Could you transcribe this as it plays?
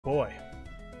Boy.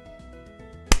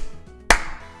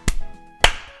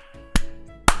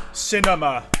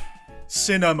 Cinema.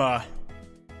 Cinema.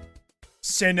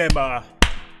 Cinema.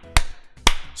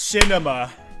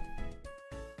 Cinema.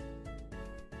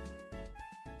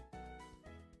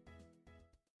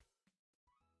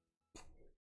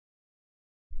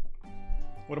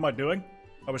 What am I doing?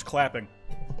 I was clapping.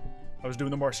 I was doing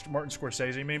the Martin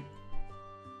Scorsese meme.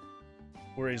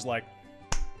 Where he's like,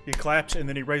 he claps and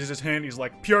then he raises his hand, he's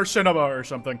like, pure cinema or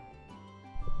something.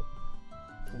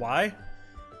 Why?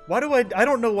 Why do I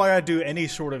don't know why I do any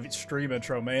sort of stream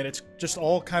intro, man. It's just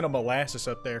all kind of molasses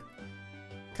up there.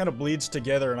 Kind of bleeds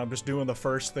together and I'm just doing the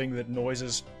first thing that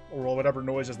noises, or whatever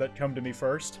noises that come to me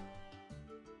first.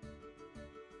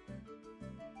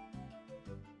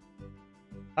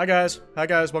 Hi guys,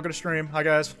 welcome to stream, hi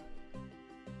guys.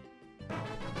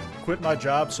 Quit my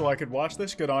job so I could watch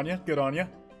this, good on ya, good on ya.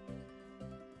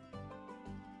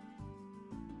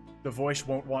 The voice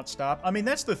won't stop. I mean,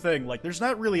 that's the thing, like, there's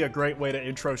not really a great way to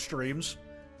intro streams.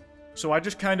 So I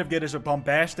just kind of get as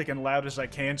bombastic and loud as I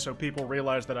can so people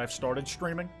realize that I've started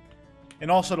streaming. And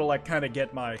also to, like, kind of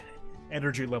get my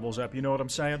energy levels up, you know what I'm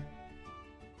saying?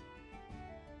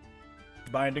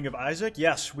 Binding of Isaac?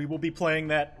 Yes, we will be playing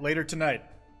that later tonight.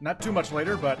 Not too much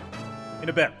later, but in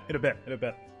a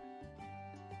bit.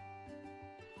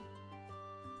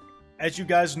 As you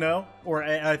guys know, or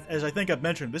as I think I've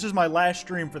mentioned, this is my last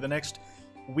stream for the next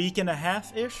week and a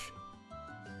half-ish.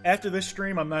 After this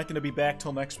stream, I'm not going to be back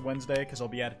till next Wednesday, because I'll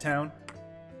be out of town.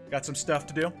 Got some stuff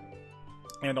to do.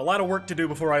 And a lot of work to do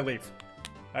before I leave.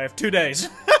 I have 2 days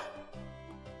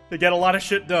to get a lot of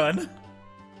shit done.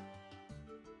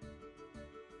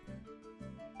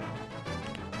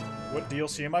 What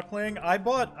DLC am I playing? I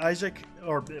bought Isaac,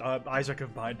 or Isaac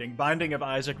of Binding of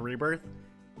Isaac Rebirth,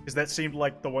 because that seemed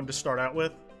like the one to start out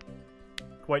with.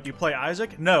 Wait, do you play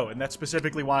Isaac? No, and that's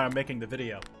specifically why I'm making the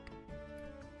video.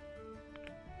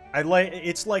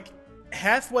 It's like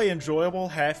halfway enjoyable,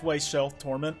 halfway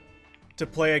self-torment to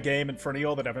play a game in front of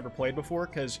y'all that I've never played before,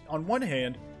 because on one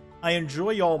hand, I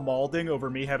enjoy y'all malding over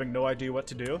me having no idea what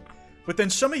to do, but then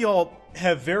some of y'all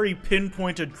have very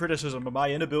pinpointed criticism of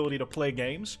my inability to play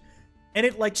games, and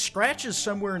it, like, scratches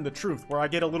somewhere in the truth, where I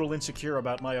get a little insecure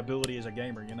about my ability as a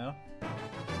gamer, you know?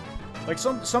 Like,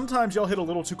 sometimes y'all hit a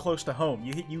little too close to home.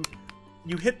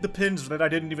 You hit the pins that I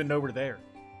didn't even know were there.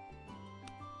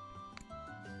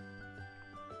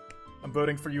 I'm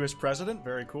voting for you as president.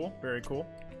 Very cool, very cool.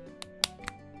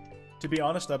 To be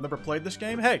honest, I've never played this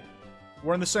game. Hey,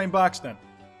 we're in the same box then.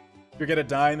 You're gonna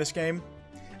die in this game?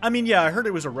 I mean, yeah, I heard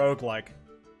it was a roguelike.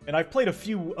 And I've played a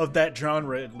few of that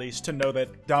genre, at least, to know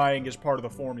that dying is part of the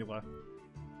formula.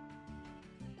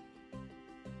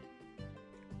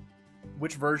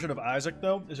 Which version of Isaac,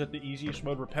 though? Is it the easiest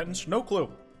mode, Repentance? No clue.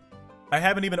 I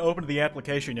haven't even opened the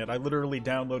application yet. I literally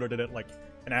downloaded it, like,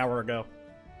 an hour ago.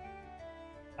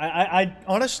 I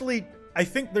honestly, I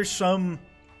think there's some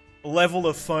level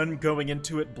of fun going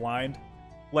into it blind.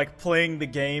 Like, playing the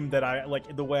game that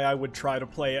like, the way I would try to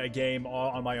play a game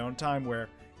on my own time, where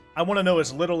I want to know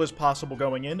as little as possible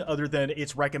going in, other than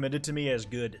it's recommended to me as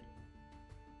good.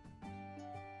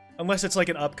 Unless it's like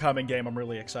an upcoming game I'm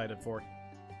really excited for.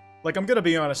 Like, I'm gonna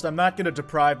be honest, I'm not gonna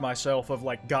deprive myself of,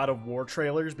 like, God of War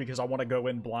trailers because I want to go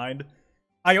in blind.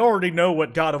 I already know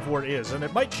what God of War is, and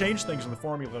it might change things in the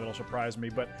formula that'll surprise me,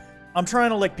 but I'm trying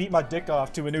to, like, beat my dick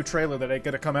off to a new trailer that ain't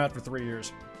gonna come out for 3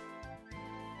 years.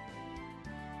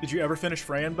 Did you ever finish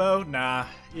Frambo? Nah,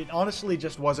 it honestly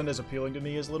just wasn't as appealing to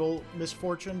me as Little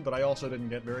Misfortune, but I also didn't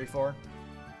get very far.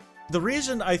 The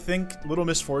reason I think Little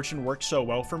Misfortune worked so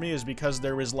well for me is because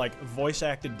there was, like,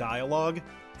 voice-acted dialogue.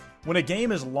 When a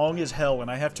game is long as hell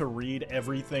and I have to read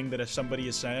everything that somebody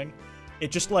is saying, it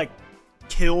just, like,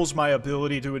 kills my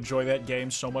ability to enjoy that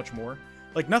game so much more.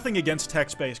 Like, nothing against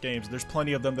text-based games, there's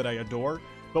plenty of them that I adore,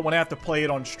 but when I have to play it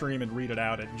on stream and read it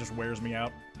out, it just wears me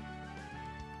out.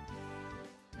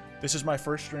 This is my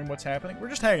first stream, what's happening? We're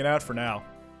just hanging out for now.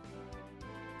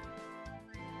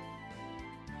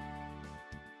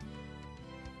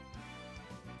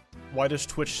 Why does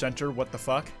Twitch center what the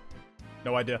fuck?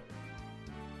 No idea.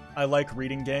 I like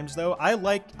reading games, though. I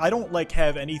don't, like,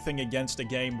 have anything against a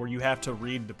game where you have to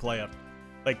read to play it.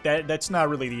 Like, that's not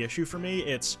really the issue for me.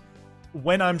 It's,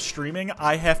 when I'm streaming,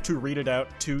 I have to read it out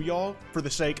to y'all for the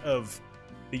sake of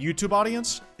the YouTube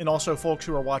audience, and also folks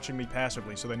who are watching me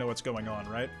passively, so they know what's going on,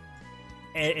 right?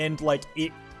 And like,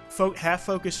 half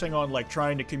focusing on, like,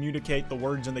 trying to communicate the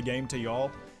words in the game to y'all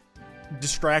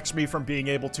distracts me from being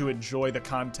able to enjoy the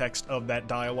context of that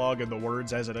dialogue and the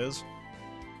words as it is.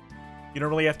 You don't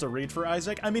really have to read for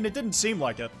Isaac? I mean, it didn't seem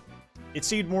like it. It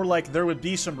seemed more like there would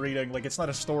be some reading, like it's not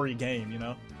a story game, you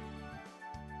know?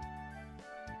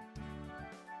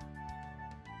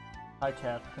 Hi,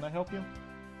 cat. Can I help you?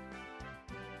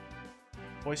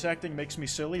 Voice acting makes me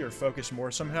silly or focus more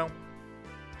somehow.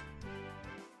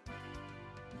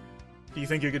 Do you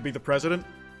think you could be the president?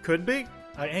 Could be?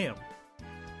 I am.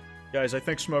 Guys, I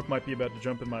think Smoke might be about to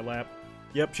jump in my lap.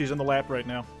 Yep, she's in the lap right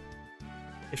now.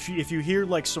 If you hear,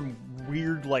 like, some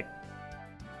weird, like,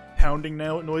 pounding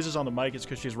noises on the mic, it's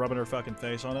because she's rubbing her fucking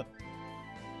face on it.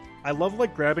 I love,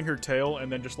 like, grabbing her tail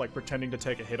and then just, like, pretending to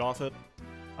take a hit off it.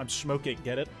 I'm Smoke It,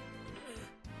 get it?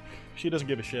 She doesn't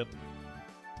give a shit.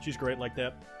 She's great like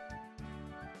that.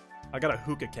 I got a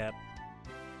hookah cat.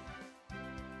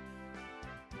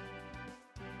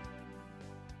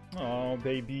 Oh,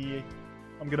 baby.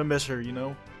 I'm gonna miss her, you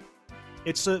know?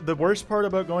 It's the worst part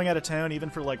about going out of town, even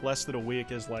for, like, less than a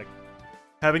week, is, like,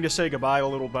 having to say goodbye to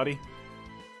little buddy.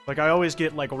 Like, I always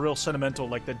get, like, real sentimental,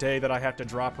 like, the day that I have to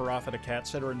drop her off at a cat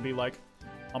sitter and be like,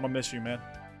 I'm gonna miss you, man.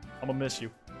 I'm gonna miss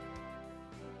you.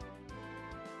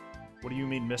 What do you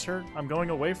mean, miss her? I'm going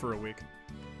away for a week.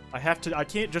 I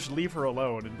can't just leave her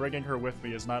alone, and bringing her with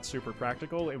me is not super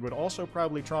practical. It would also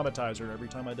probably traumatize her every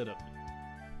time I did it.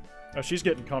 Oh, she's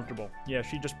getting comfortable. Yeah,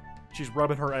 she's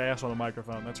rubbing her ass on the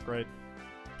microphone. That's great.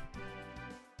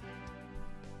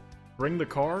 Bring the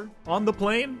car? On the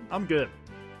plane? I'm good.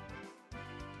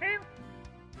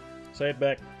 Say it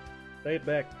back. Say it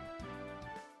back.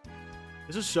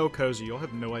 This is so cozy, you'll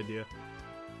have no idea.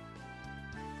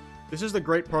 This is the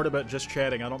great part about just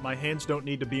chatting. My hands don't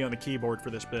need to be on the keyboard for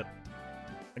this bit.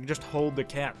 I can just hold the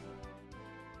cat.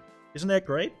 Isn't that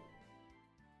great?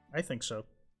 I think so.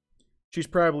 She's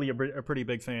probably a pretty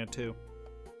big fan, too.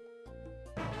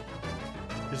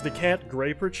 Is the cat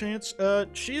gray, perchance?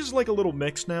 She's like a little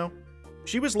mixed now.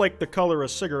 She was like the color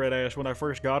of cigarette ash when I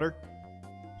first got her.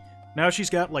 Now she's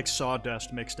got like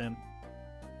sawdust mixed in.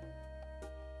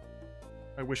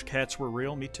 I wish cats were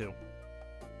real. Me too.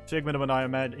 Figment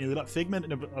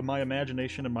of my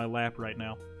imagination in my lap right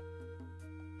now.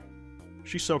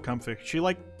 She's so comfy. She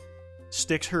like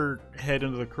sticks her head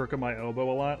into the crook of my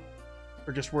elbow a lot.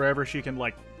 Or just wherever she can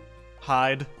like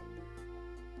hide.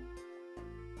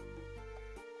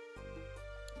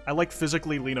 I like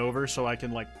physically lean over so I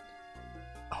can like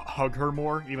hug her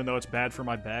more, even though it's bad for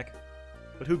my back.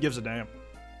 But who gives a damn?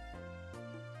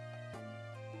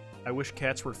 I wish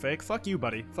cats were fake. Fuck you,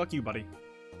 buddy. Fuck you, buddy.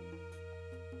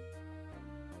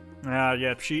 Ah,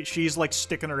 yeah, she's like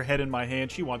sticking her head in my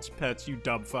hand. She wants pets, you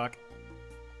dumb fuck.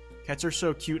 Cats are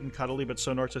so cute and cuddly, but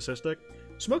so narcissistic.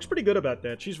 Smoke's pretty good about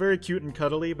that. She's very cute and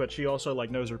cuddly, but she also, like,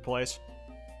 knows her place.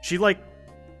 She, like,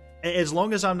 as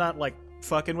long as I'm not, like,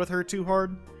 fucking with her too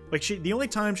hard, like, the only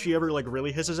time she ever, like,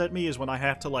 really hisses at me is when I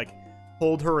have to, like,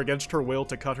 hold her against her will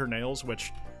to cut her nails,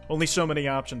 which, only so many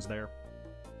options there.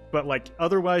 But, like,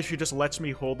 otherwise, she just lets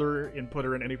me hold her and put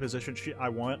her in any position I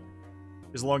want,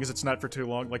 as long as it's not for too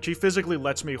long. Like, she physically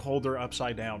lets me hold her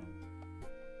upside down.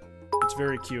 It's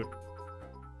very cute.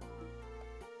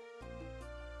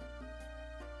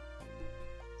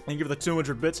 Thank you for the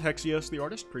 200 bits, Hexios the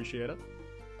artist. Appreciate it.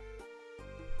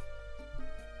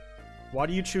 Why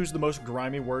do you choose the most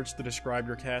grimy words to describe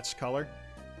your cat's color?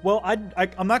 Well,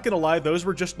 I'm not gonna lie, those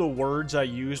were just the words I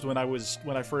used when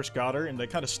I first got her, and they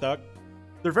kind of stuck.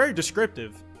 They're very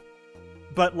descriptive.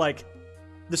 But, like,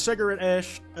 the cigarette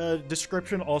ash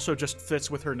description also just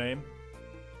fits with her name.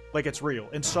 Like, it's real.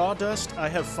 And sawdust, I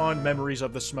have fond memories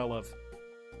of the smell of.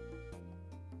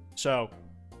 So,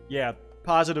 yeah,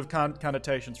 positive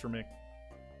connotations for me.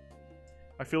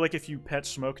 I feel like if you pet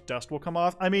Smoke, dust will come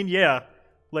off. I mean, yeah.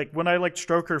 Like, when I, like,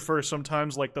 stroke her first,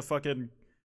 sometimes, like, the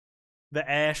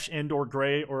ash and or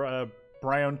gray or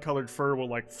brown-colored fur will,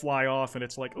 like, fly off, and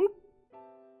it's like, oop,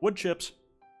 wood chips.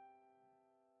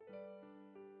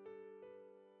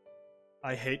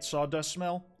 I hate sawdust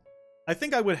smell. I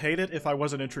think I would hate it if I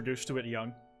wasn't introduced to it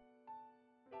young.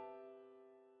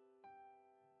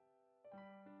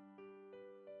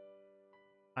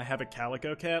 I have a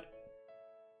calico cat.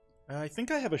 I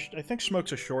think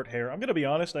Smoke's a short hair. I'm gonna be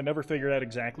honest, I never figured out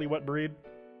exactly what breed.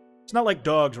 It's not like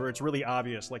dogs where it's really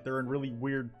obvious, like they're in really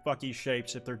weird, fucky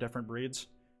shapes if they're different breeds.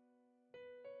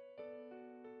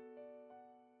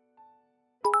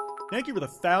 Thank you for the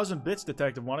 1,000 bits,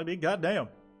 Detective Wannabe. Goddamn.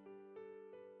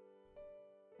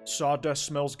 Sawdust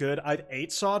smells good. I've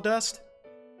ate sawdust.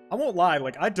 I won't lie,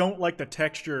 like, I don't like the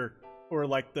texture or,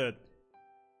 like, the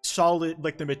solid,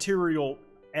 like, the material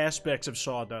aspects of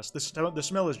sawdust. The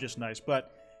smell is just nice,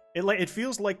 but it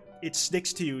feels like it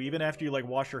sticks to you even after you, like,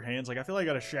 wash your hands. Like, I feel like I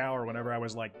got a shower whenever I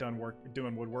was, like, done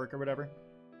doing woodwork or whatever.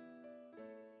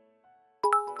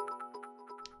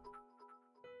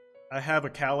 I have a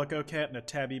calico cat and a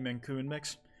tabby Maine Coon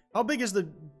mix. How big is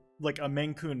a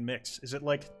Maine Coon mix? Is it,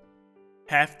 like,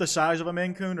 half the size of a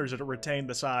Maine Coon, or does it retain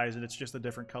the size and it's just a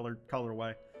different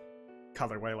colorway?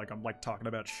 Colorway, like I'm like talking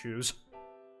about shoes.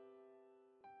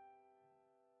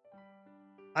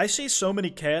 I see so many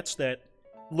cats that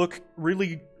look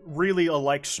really, really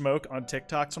alike Smoke on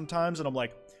TikTok sometimes, and I'm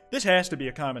like, this has to be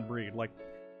a common breed. Like,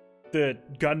 the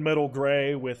gunmetal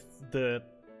gray with the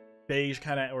beige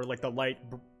kind of, or like the light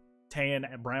tan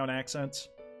and brown accents.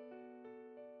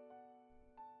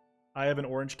 I have an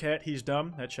orange cat. He's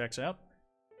dumb. That checks out.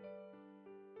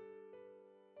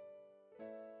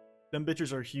 Them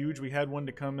bitches are huge. We had one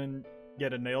to come and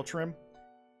get a nail trim.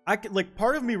 Like,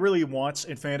 part of me really wants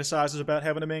and fantasizes about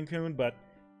having a Maine Coon, but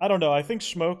I don't know. I think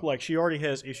Smoke, like, she already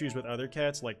has issues with other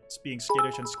cats, like being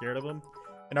skittish and scared of them.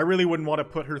 And I really wouldn't want to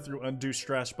put her through undue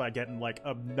stress by getting, like,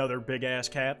 another big-ass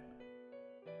cat.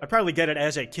 I'd probably get it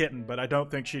as a kitten, but I don't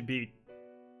think she'd be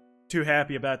too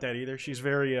happy about that either. She's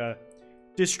very,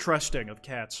 distrusting of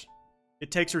cats.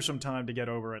 It takes her some time to get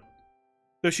over it.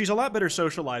 Though she's a lot better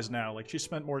socialized now. Like, she's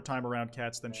spent more time around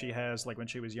cats than she has, like, when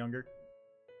she was younger.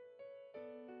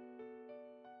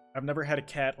 I've never had a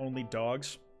cat, only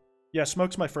dogs. Yeah,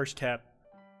 Smoke's my first cat.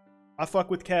 I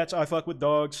fuck with cats, I fuck with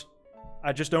dogs.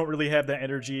 I just don't really have the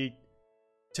energy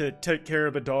to take care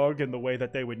of a dog in the way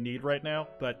that they would need right now.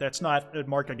 But that's not a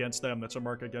mark against them, that's a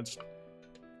mark against...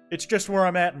 It's just where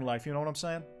I'm at in life, you know what I'm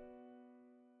saying?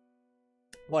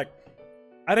 Like,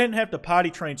 I didn't have to potty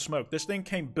train Smoke. This thing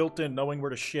came built in knowing where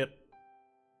to shit.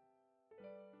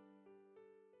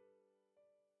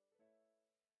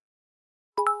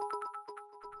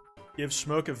 Give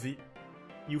Smoke a V...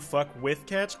 You fuck with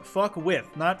cats? Fuck with,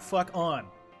 not fuck on.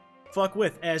 Fuck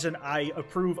with, as in I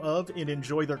approve of and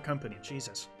enjoy their company.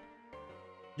 Jesus.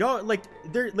 Y'all, like,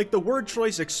 the word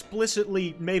choice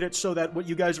explicitly made it so that what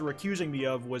you guys are accusing me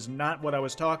of was not what I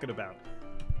was talking about.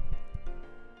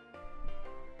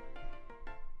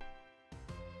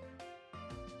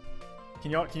 Can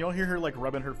y'all hear her, like,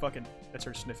 rubbing her fucking... That's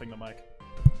her sniffing the mic.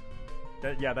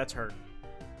 Yeah, that's her.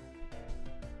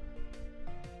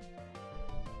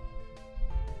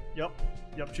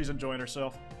 Yep, she's enjoying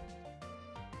herself.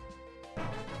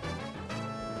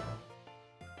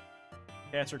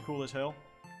 Cats are cool as hell.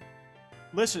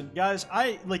 Listen, guys,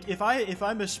 if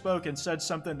I misspoke and said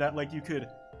something that, like, you could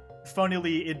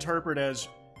funnily interpret as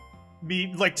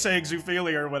me, like, saying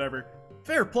zoophilia or whatever,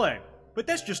 fair play. But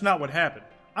that's just not what happened.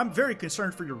 I'm very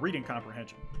concerned for your reading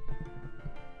comprehension.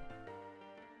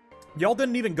 Y'all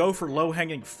didn't even go for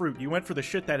low-hanging fruit. You went for the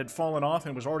shit that had fallen off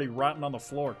and was already rotten on the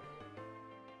floor.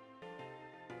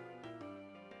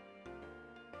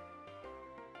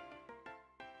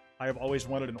 I have always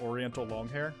wanted an oriental long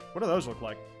hair. What do those look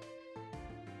like?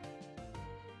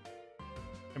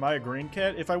 Am I a green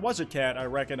cat? If I was a cat, I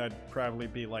reckon I'd probably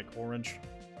be, like, orange.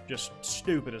 Just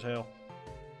stupid as hell.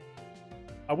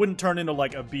 I wouldn't turn into,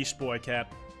 like, a Beast Boy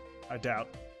cat. I doubt.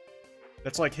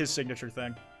 That's, like, his signature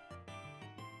thing.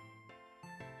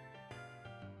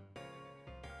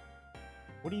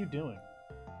 What are you doing?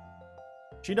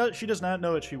 She does not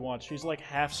know what she wants. She's, like,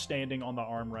 half standing on the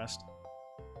armrest.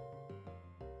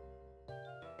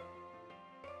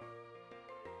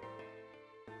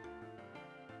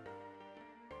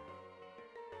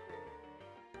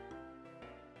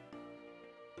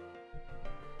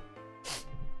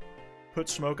 Put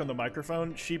Smoke on the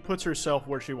microphone. She puts herself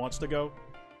where she wants to go.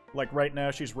 Like, right now,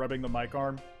 she's rubbing the mic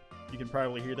arm. You can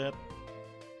probably hear that.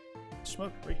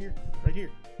 Smoke, right here. Right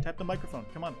here. Tap the microphone.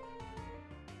 Come on.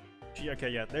 Okay,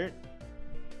 yeah, there.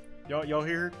 Y'all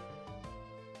hear her?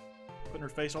 Putting her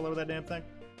face all over that damn thing?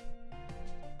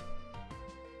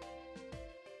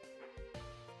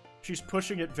 She's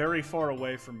pushing it very far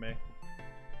away from me.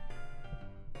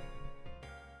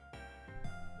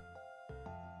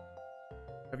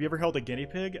 Have you ever held a guinea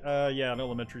pig? Yeah, in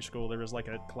elementary school. There was like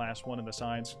a class one in the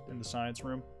science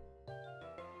room.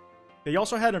 They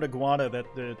also had an iguana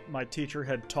that my teacher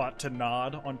had taught to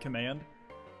nod on command.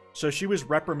 So she was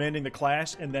reprimanding the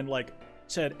class and then, like,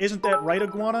 said, "Isn't that right,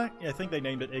 iguana?" I think they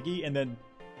named it Iggy. And then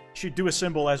she'd do a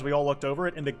symbol as we all looked over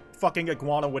it, and the fucking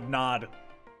iguana would nod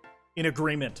in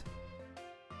agreement.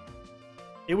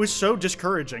 It was so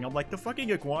discouraging. I'm like, the fucking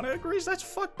iguana agrees? That's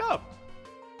fucked up.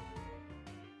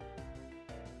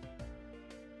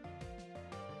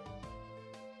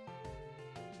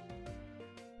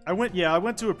 I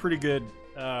went to a pretty good,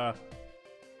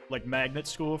 like, magnet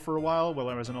school for a while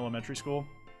I was in elementary school.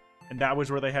 And that was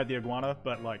where they had the iguana,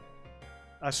 but, like,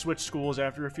 I switched schools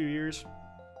after a few years.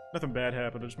 Nothing bad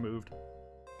happened, I just moved.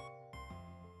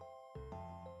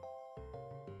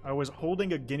 I was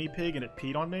holding a guinea pig and it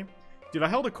peed on me. Dude, I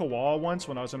held a koala once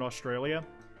when I was in Australia.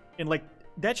 And, like,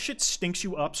 that shit stinks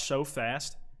you up so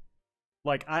fast.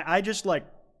 Like, I just, like,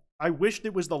 I wished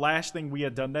it was the last thing we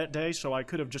had done that day, so I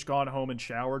could have just gone home and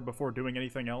showered before doing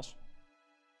anything else.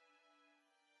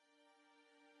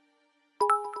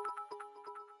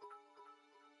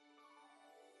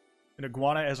 An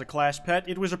iguana as a class pet.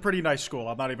 It was a pretty nice school,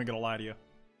 I'm not even gonna lie to you.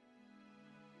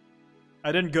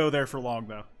 I didn't go there for long,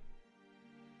 though.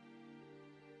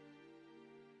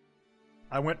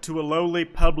 I went to a lowly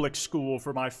public school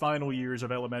for my final years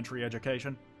of elementary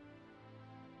education.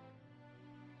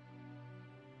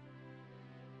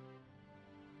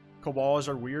 Koalas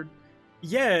are weird.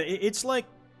 Yeah, it's like...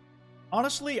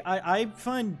 Honestly, I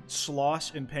find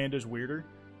sloths and pandas weirder.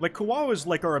 Like, koalas,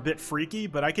 like, are a bit freaky,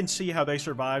 but I can see how they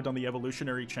survived on the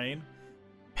evolutionary chain.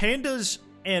 Pandas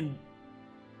and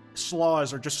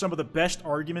sloths are just some of the best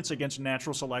arguments against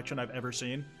natural selection I've ever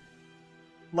seen.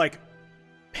 Like,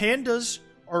 pandas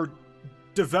are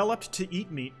developed to eat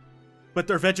meat, but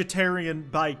they're vegetarian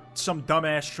by some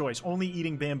dumbass choice, only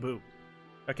eating bamboo.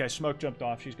 Okay, Smoke jumped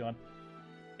off, she's gone.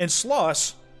 And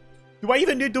sloths, do I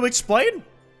even need to explain?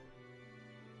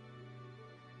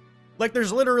 Like,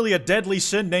 there's literally a deadly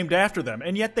sin named after them,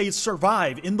 and yet they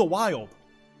survive in the wild.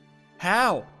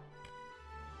 How?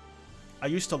 I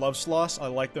used to love sloths. I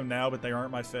like them now, but they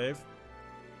aren't my fave.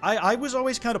 I was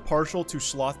always kind of partial to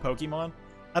sloth Pokemon.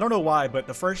 I don't know why, but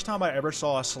the first time I ever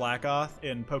saw a Slackoth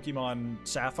in Pokemon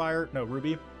Sapphire, no,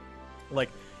 Ruby, like,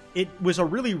 it was a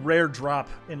really rare drop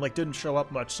and, like, didn't show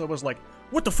up much, so I was like,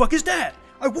 what the fuck is that?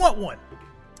 I want one!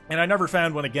 And I never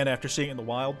found one again after seeing it in the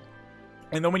wild.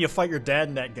 And then when you fight your dad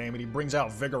in that game and he brings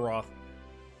out Vigoroth,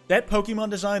 that Pokemon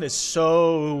design is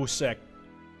so sick.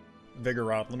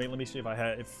 Vigoroth. Let me see if I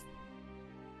had...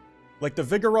 Like, the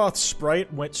Vigoroth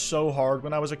sprite went so hard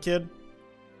when I was a kid.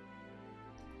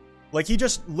 Like, he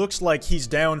just looks like he's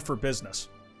down for business.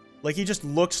 Like, he just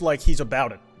looks like he's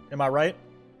about it. Am I right?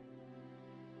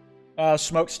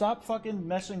 Smoke, stop fucking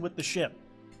messing with the ship.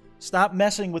 Stop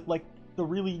messing with, like, the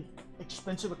really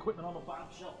expensive equipment on the bottom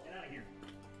shelf. Get out of here.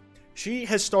 She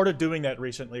has started doing that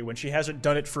recently when she hasn't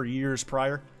done it for years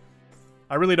prior.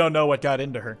 I really don't know what got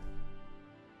into her.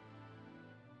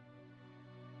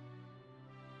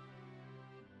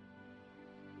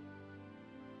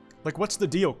 Like, what's the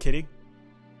deal, kitty?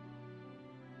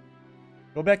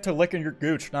 Go back to licking your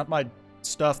gooch, not my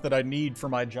stuff that I need for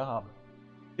my job.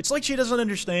 It's like she doesn't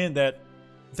understand that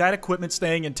that equipment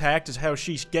staying intact is how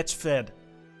she gets fed.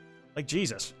 Like,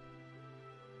 Jesus.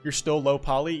 You're still low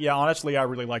poly? Yeah, honestly, I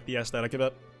really like the aesthetic of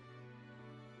it.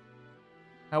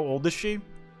 How old is she?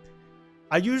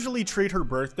 I usually treat her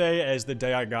birthday as the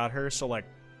day I got her, so like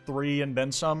 3 and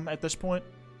then some at this point.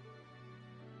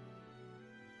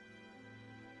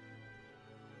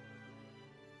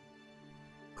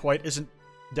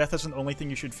 Death isn't the only thing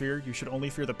you should fear. You should only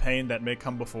fear the pain that may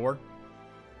come before.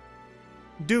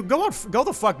 Dude, go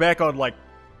the fuck back on, like,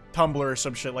 Tumblr or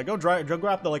some shit. Like, go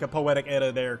grab like a poetic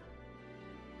edda there.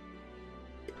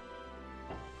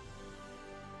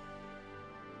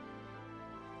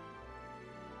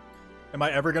 Am I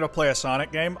ever gonna play a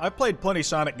Sonic game? I've played plenty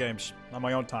Sonic games on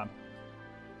my own time.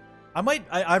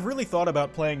 I've really thought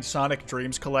about playing Sonic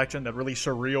Dreams Collection, that really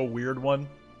surreal, weird one.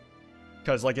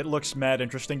 Because, like, it looks mad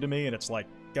interesting to me, and it's, like,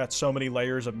 got so many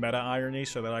layers of meta-irony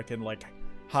so that I can, like,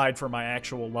 hide from my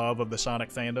actual love of the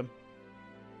Sonic fandom.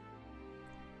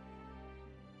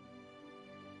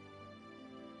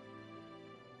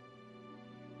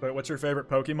 But what's your favorite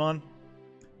Pokemon?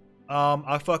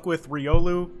 I fuck with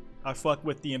Riolu. I fuck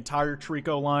with the entire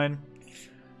Trico line.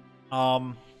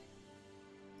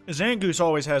 Zangoose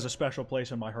always has a special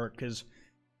place in my heart, because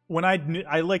when I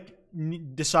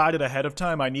decided ahead of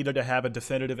time I needed to have a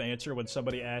definitive answer when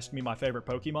somebody asked me my favorite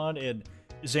Pokemon, and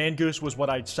Zangoose was what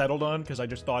I settled on, because I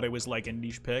just thought it was, like, a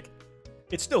niche pick.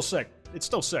 It's still sick. It's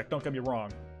still sick, don't get me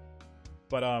wrong.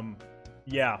 But,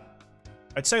 yeah.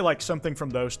 I'd say, like, something from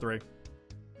those three.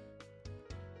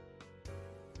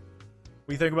 What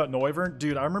do you think about Noivern?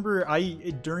 Dude, I remember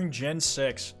during Gen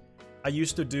 6, I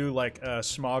used to do, like,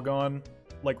 Smogon,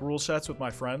 like, rule sets with my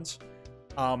friends.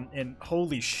 And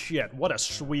holy shit, what a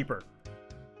sweeper.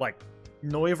 Like,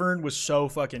 Noivern was so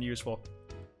fucking useful.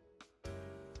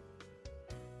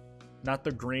 Not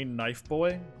the green knife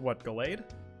boy? What, Gallade?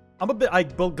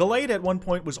 Gallade at one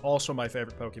point was also my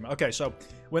favorite Pokemon. Okay, so,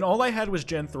 when all I had was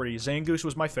Gen 3, Zangoose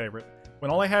was my favorite.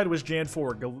 When all I had was Gen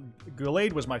 4,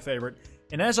 Gallade was my favorite.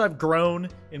 And as I've grown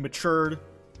and matured,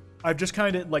 I've just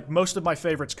kind of, like, most of my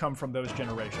favorites come from those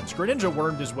generations. Greninja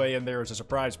wormed his way in there as a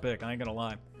surprise pick, I ain't gonna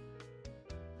lie.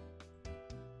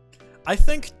 I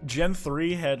think Gen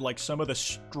 3 had, like, some of the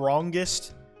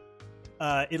strongest,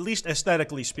 at least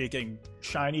aesthetically speaking,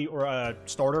 shiny or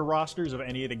starter rosters of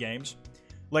any of the games.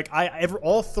 Like,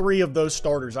 all 3 of those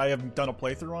starters I have done a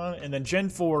playthrough on, and then Gen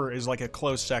 4 is like a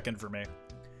close second for me.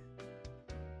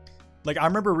 Like, I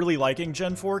remember really liking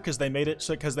Gen 4 because they made it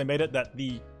that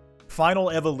the final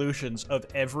evolutions of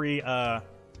every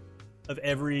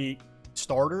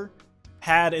starter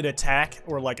had an attack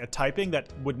or like a typing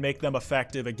that would make them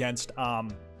effective against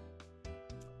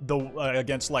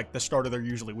against like the starter they're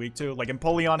usually weak to. Like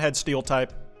Empoleon had Steel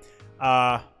type.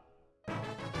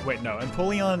 Wait, no,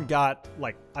 Empoleon got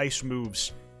like ice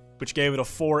moves, which gave it a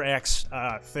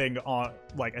 4x thing on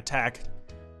like attack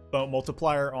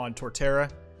multiplier on Torterra.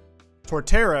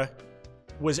 Torterra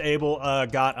was able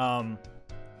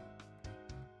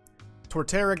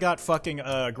Torterra got fucking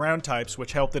ground types,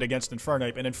 which helped it against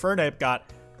Infernape, and Infernape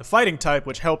got the fighting type,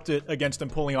 which helped it against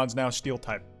Empoleon's now Steel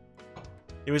type.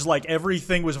 It was like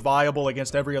everything was viable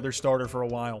against every other starter for a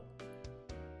while.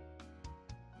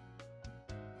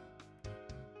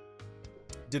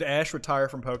 Did Ash retire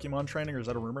from Pokemon training, or is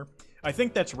that a rumor? I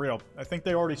think that's real. I think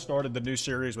they already started the new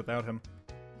series without him.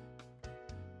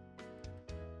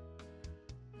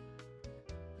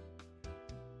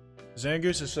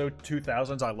 Zangoose is so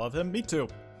 2000s, I love him. Me too.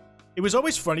 It was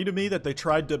always funny to me that they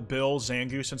tried to bill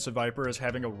Zangoose and Seviper as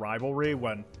having a rivalry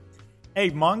when,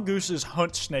 hey, mongooses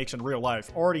hunt snakes in real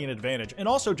life, already an advantage. And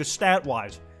also just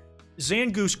stat-wise,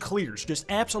 Zangoose clears, just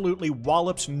absolutely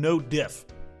wallops no diff.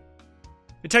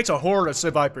 It takes a horde of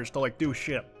Sevipers to, like, do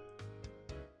shit.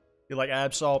 You like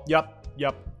Absol?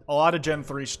 Yep. A lot of Gen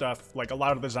 3 stuff, like, a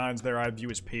lot of the designs there I view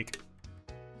as peak.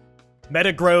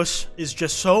 Metagross is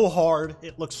just so hard.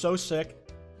 It looks so sick.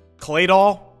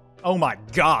 Claydol? Oh my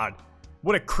god.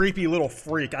 What a creepy little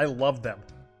freak. I love them.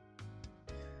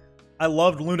 I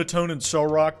loved Lunatone and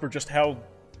Solrock for just how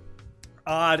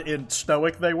odd and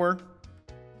stoic they were.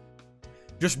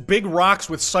 Just big rocks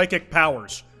with psychic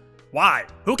powers. Why?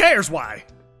 Who cares why?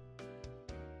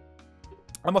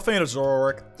 I'm a fan of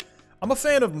Zoroark. I'm a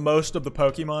fan of most of the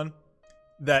Pokemon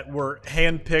that were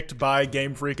handpicked by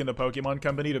Game Freak and the Pokemon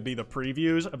Company to be the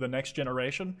previews of the next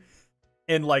generation.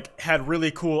 And, like, had really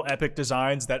cool epic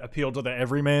designs that appealed to the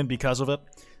everyman because of it.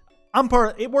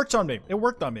 It worked on me. It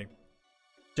worked on me.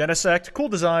 Genesect, cool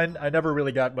design. I never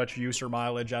really got much use or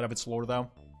mileage out of its lore, though.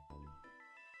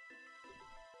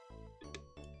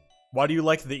 Why do you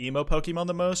like the emo Pokemon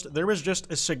the most? There was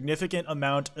just a significant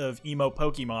amount of emo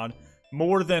Pokemon.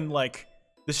 More than, like,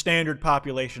 the standard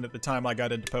population at the time I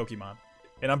got into Pokemon.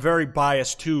 And I'm very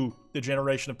biased to the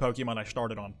generation of Pokemon I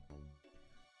started on.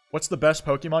 What's the best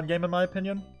Pokemon game in my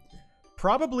opinion?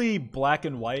 Probably Black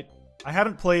and White. I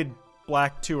haven't played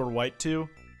Black 2 or White 2.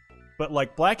 But,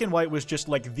 like, Black and White was just,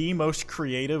 like, the most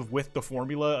creative with the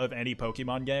formula of any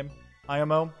Pokemon game,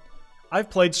 IMO.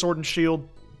 I've played Sword and Shield.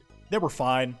 They were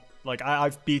fine. Like,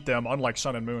 I've beat them, unlike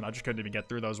Sun and Moon. I just couldn't even get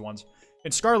through those ones.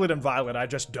 And Scarlet and Violet, I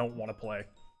just don't want to play.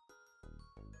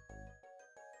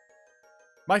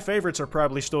 My favorites are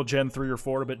probably still Gen 3 or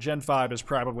 4, but Gen 5 is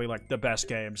probably, like, the best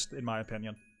games, in my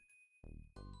opinion.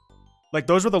 Like,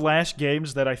 those were the last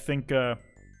games that I think,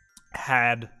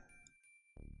 had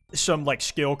some, like,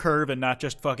 skill curve and not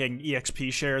just fucking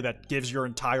EXP share that gives your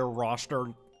entire roster,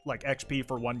 like, XP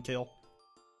for 1 kill.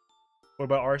 What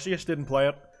about Arceus? Didn't play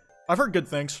it. I've heard good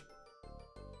things.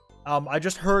 I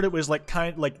just heard it was, like,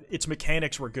 its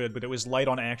mechanics were good, but it was light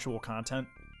on actual content.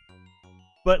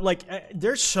 But, like,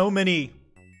 there's so many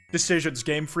decisions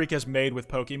Game Freak has made with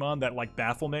Pokemon that, like,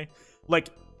 baffle me. Like,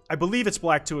 I believe it's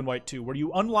Black 2 and White 2, where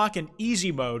you unlock an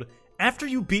easy mode after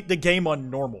you beat the game on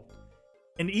normal.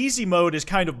 An easy mode is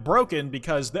kind of broken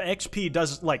because the XP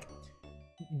does, like,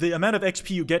 the amount of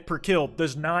XP you get per kill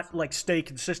does not, like, stay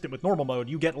consistent with normal mode.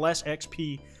 You get less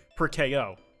XP per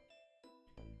KO.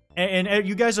 And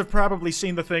you guys have probably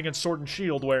seen the thing in Sword and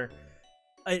Shield where,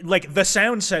 like, the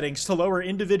sound settings to lower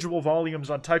individual volumes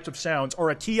on types of sounds are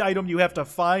a key item you have to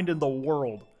find in the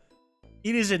world.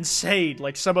 It is insane,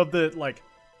 like, some of the, like,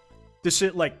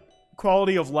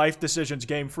 quality of life decisions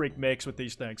Game Freak makes with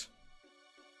these things.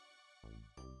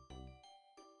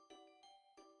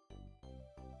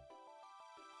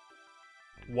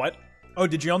 What? Oh,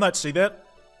 did y'all not see that?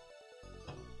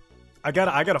 I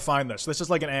gotta find this. This is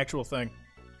like an actual thing.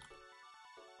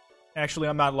 Actually,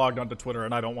 I'm not logged onto Twitter,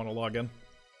 and I don't want to log in.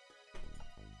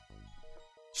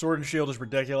 Sword and Shield is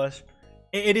ridiculous.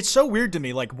 It's so weird to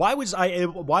me. Like, why did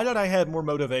I have more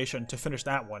motivation to finish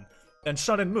that one than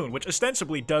Sun and Moon, which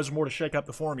ostensibly does more to shake up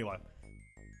the formula?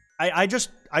 I guess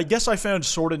I found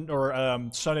Sun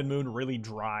and Moon really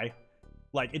dry.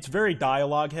 Like, it's very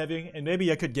dialogue heavy, and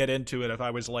maybe I could get into it if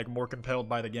I was, like, more compelled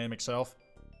by the game itself.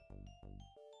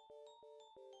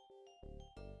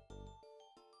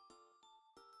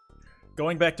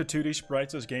 Going back to 2D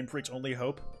sprites is Game Freak's only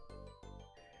hope.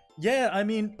 Yeah, I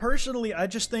mean, personally, I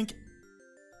just think,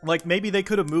 like, maybe they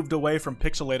could have moved away from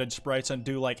pixelated sprites and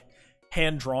do, like,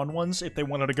 hand-drawn ones if they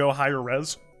wanted to go higher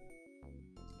res.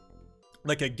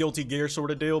 Like a Guilty Gear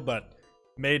sort of deal, but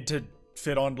made to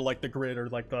fit onto, like, the grid or,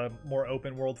 like, the more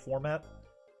open-world format.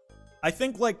 I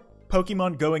think, like,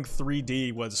 Pokemon going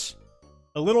 3D was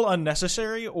a little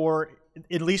unnecessary, or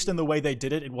at least in the way they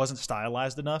did it, it wasn't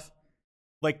stylized enough.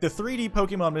 Like, the 3D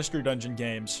Pokemon Mystery Dungeon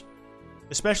games,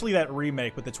 especially that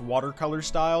remake with its watercolor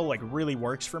style, like, really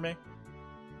works for me.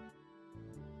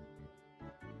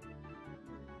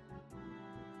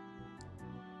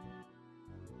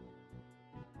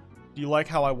 Do you like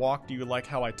how I walk? Do you like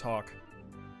how I talk?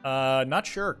 Not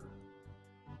sure.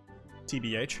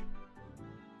 TBH.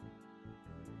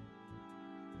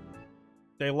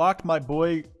 They locked my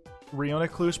boy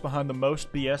Rionacluse behind the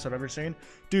most BS I've ever seen.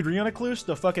 Dude, Rionacluse,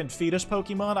 the fucking fetus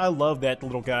Pokemon, I love that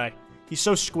little guy. He's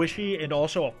so squishy and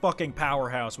also a fucking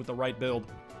powerhouse with the right build.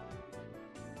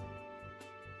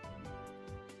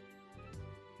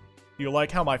 Do you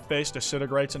like how my face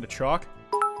disintegrates into chalk?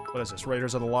 What is this,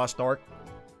 Raiders of the Lost Ark?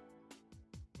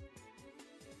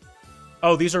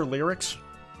 Oh, these are lyrics?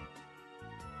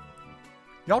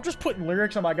 Y'all just putting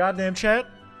lyrics on my goddamn chat?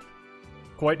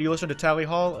 Kwite, do you listen to Tally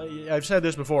Hall? I've said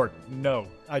this before. No.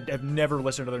 I've never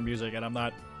listened to their music, and I'm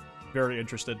not very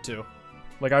interested to.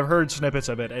 Like, I've heard snippets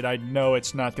of it, and I know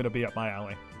it's not going to be up my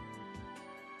alley.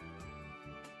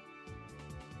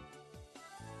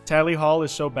 Tally Hall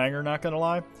is so banger, not gonna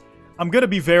lie. I'm gonna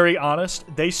be very honest.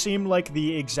 They seem like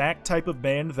the exact type of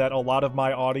band that a lot of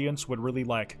my audience would really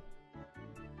like.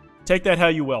 Take that how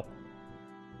you will.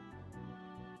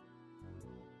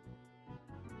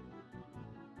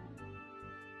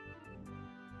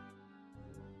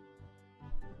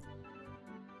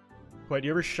 Wait, do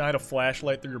you ever shine a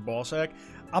flashlight through your ballsack?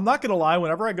 I'm not gonna lie,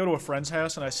 whenever I go to a friend's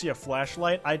house and I see a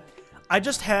flashlight, I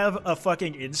just have a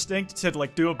fucking instinct to,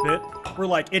 like, do a bit where,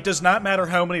 like, it does not matter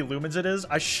how many lumens it is,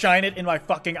 I shine it in my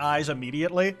fucking eyes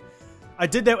immediately. I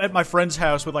did that at my friend's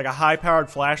house with, like, a high-powered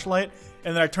flashlight,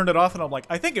 and then I turned it off and I'm like,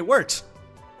 I think it works.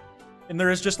 And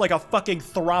there is just, like, a fucking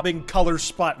throbbing color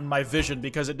spot in my vision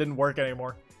because it didn't work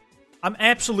anymore. I'm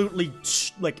absolutely,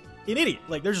 like, an idiot.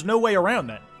 Like, there's no way around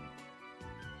that.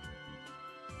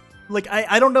 Like,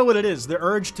 I don't know what it is. The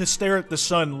urge to stare at the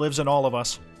sun lives in all of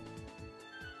us.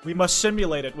 We must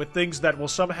simulate it with things that will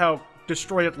somehow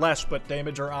destroy it less, but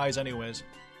damage our eyes anyways.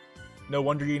 No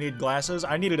wonder you need glasses.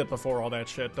 I needed it before all that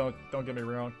shit. Don't get me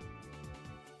wrong.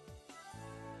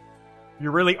 You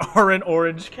really are an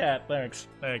orange cat. Thanks.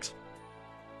 Thanks.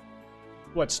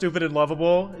 What, stupid and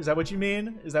lovable? Is that what you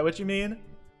mean? Is that what you mean?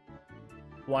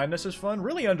 Blindness is fun?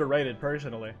 Really underrated,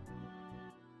 personally.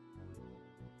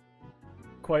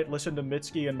 Quite listen to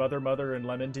Mitski and Mother Mother and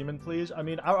Lemon Demon, please? I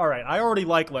mean, alright, I already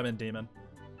like Lemon Demon.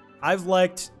 I've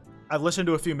listened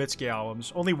to a few Mitski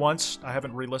albums. Only once. I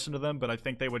haven't re-listened to them, but I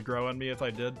think they would grow on me if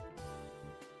I did.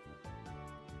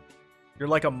 You're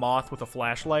like a moth with a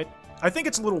flashlight. I think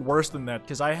it's a little worse than that,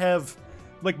 because I have...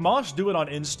 Like, moths do it on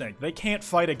instinct. They can't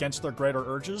fight against their greater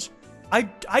urges.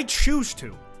 I choose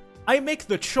to. I make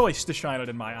the choice to shine it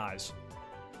in my eyes.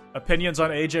 Opinions on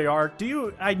AJR? Do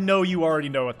you... I know you already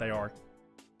know what they are.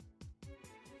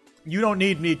 You don't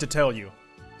need me to tell you.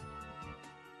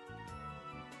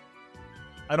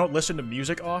 I don't listen to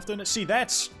music often. See,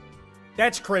 that's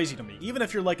crazy to me. Even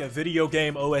if you're like a video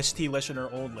game OST listener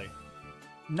only.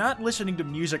 Not listening to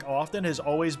music often has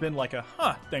always been like a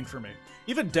thing for me.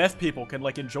 Even deaf people can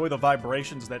like enjoy the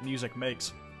vibrations that music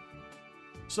makes.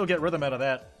 Still get rhythm out of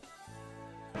that.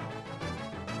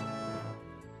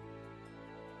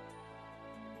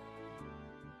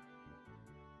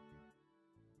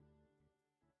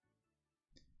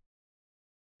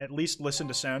 At least listen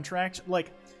to soundtracks.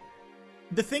 Like,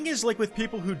 the thing is, like, with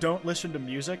people who don't listen to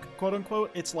music, quote-unquote,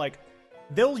 it's like,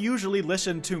 they'll usually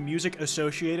listen to music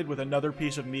associated with another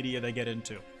piece of media they get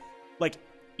into. Like,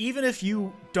 even if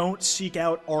you don't seek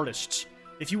out artists,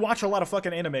 if you watch a lot of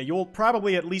fucking anime, you'll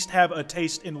probably at least have a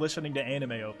taste in listening to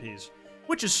anime OPs.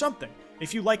 Which is something.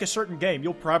 If you like a certain game,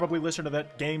 you'll probably listen to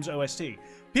that game's OST.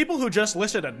 People who just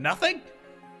listen to nothing?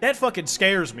 That fucking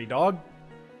scares me, dog.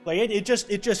 Like, it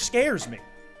just scares me.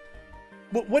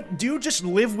 What, do you just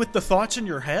live with the thoughts in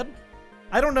your head?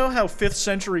 I don't know how 5th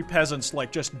century peasants, like,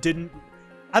 just didn't...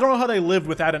 I don't know how they lived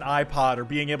without an iPod or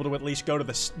being able to at least go to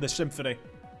the symphony.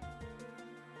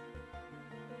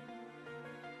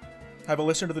 Have a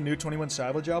listen to the new 21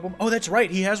 Savage album? Oh, that's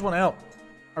right, he has one out.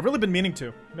 I've really been meaning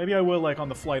to. Maybe I will, like, on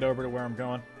the flight over to where I'm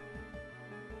going.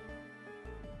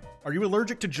 Are you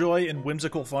allergic to joy and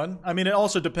whimsical fun? I mean, it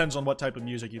also depends on what type of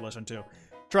music you listen to.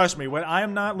 Trust me, when I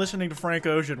am not listening to Frank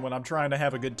Ocean when I'm trying to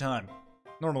have a good time.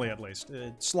 Normally, at least.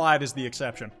 Slide is the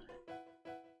exception.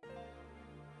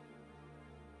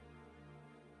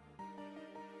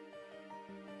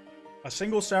 A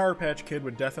single Sour Patch Kid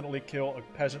would definitely kill a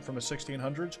peasant from the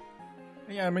 1600s.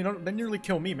 Yeah, I mean, they nearly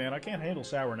kill me, man. I can't handle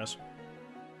sourness.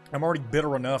 I'm already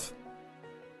bitter enough.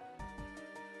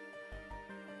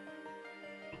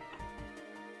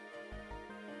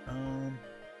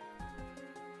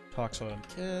 Talks on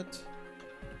Kit.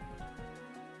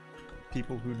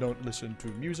 People who don't listen to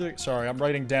music. Sorry, I'm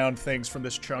writing down things from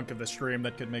this chunk of the stream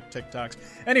that could make TikToks.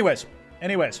 Anyways.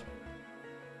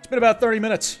 It's been about 30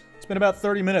 minutes.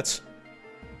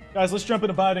 Guys, let's jump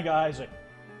into Binding of Isaac.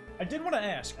 I did want to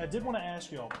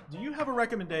ask y'all, do you have a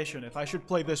recommendation if I should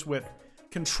play this with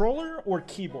controller or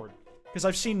keyboard? Because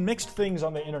I've seen mixed things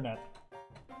on the internet.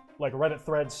 Like Reddit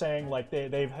threads saying like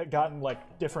they've gotten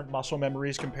like different muscle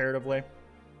memories comparatively.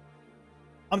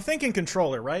 I'm thinking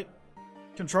controller, right?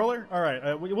 Controller? All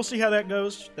right, we'll see how that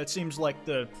goes. That seems like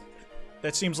the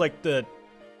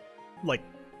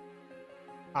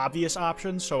obvious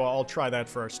option, so I'll try that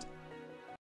first.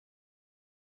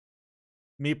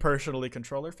 Me personally,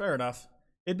 controller. Fair enough.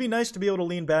 It'd be nice to be able to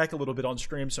lean back a little bit on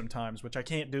stream sometimes, which I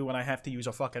can't do when I have to use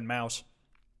a fucking mouse.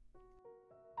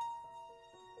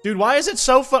 Dude, why is it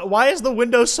so why is the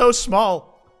window so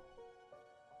small?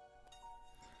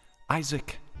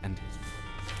 Isaac and...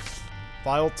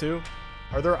 File 2?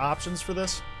 Are there options for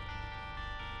this?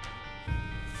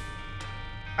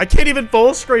 I can't even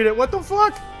full screen it, what the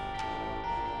fuck?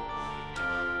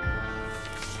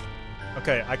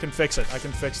 Okay, I can fix it. I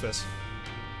can fix this.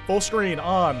 Full screen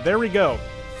on. There we go.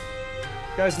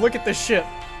 Guys, look at this shit.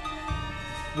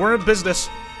 We're in business.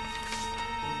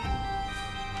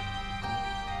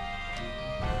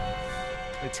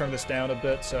 They turn this down a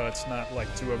bit so it's not, like,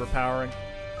 too overpowering.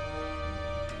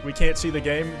 We can't see the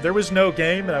game. There was no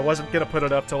game, and I wasn't gonna put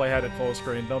it up till I had it full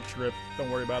screen. Don't trip.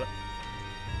 Don't worry about it.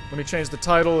 Let me change the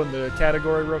title and the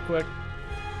category real quick.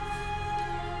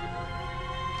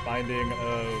 Binding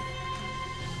of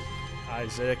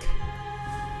Isaac.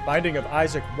 Binding of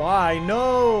Isaac. Why?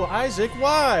 No! Isaac,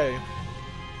 why?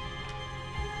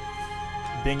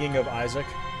 Binging of Isaac.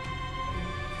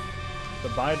 The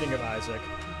Binding of Isaac.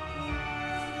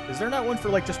 Is there not one for,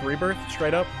 like, just Rebirth?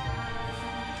 Straight up?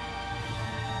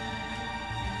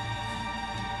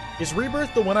 Is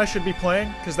Rebirth the one I should be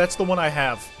playing? Because that's the one I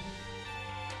have.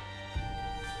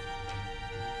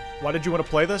 Why did you want to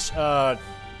play this?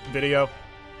 Video.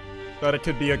 Thought it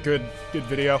could be a good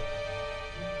video.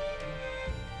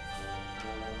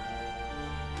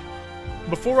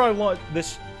 Before I launch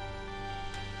this...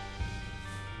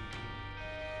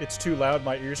 It's too loud,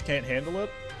 my ears can't handle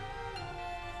it.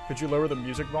 Could you lower the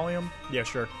music volume? Yeah,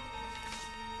 sure.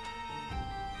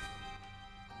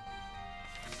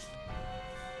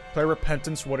 Play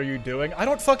Repentance, what are you doing? I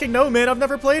don't fucking know, man. I've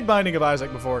never played Binding of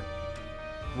Isaac before.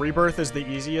 Rebirth is the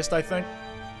easiest, I think.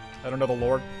 I don't know the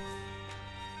lore.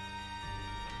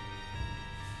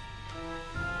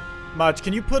 Maj,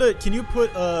 can you put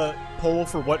a poll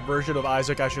for what version of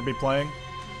Isaac I should be playing?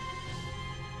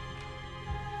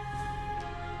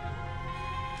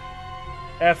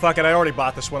 Eh, fuck it. I already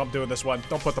bought this one. I'm doing this one.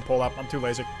 Don't put the poll up. I'm too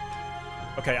lazy.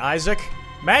 Okay, Isaac.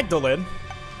 Magdalene.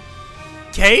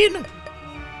 Cain?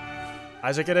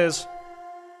 Isaac it is.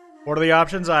 What are the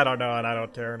options? I don't know, and I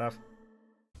don't care enough.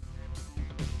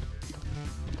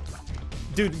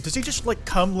 Dude, does he just, like,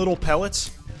 cum little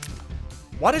pellets?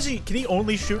 Why does he... Can he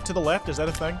only shoot to the left? Is that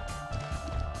a thing?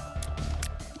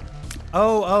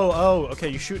 Oh. Okay,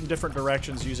 you shoot in different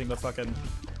directions using the fucking...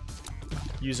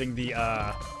 Using the,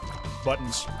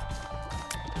 buttons.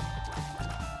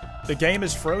 The game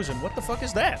is frozen. What the fuck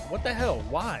is that? What the hell?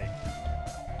 Why?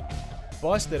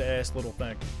 Busted ass little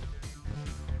thing.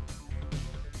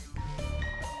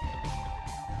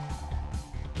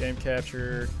 Game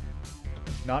capture.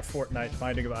 Not Fortnite.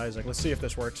 Binding of Isaac. Let's see if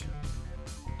this works.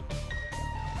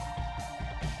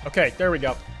 Okay, there we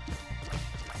go.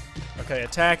 Okay,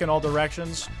 attack in all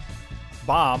directions.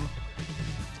 Bomb.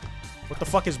 What the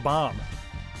fuck is bomb?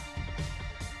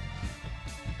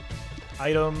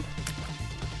 Item.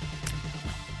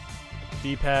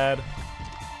 D-pad.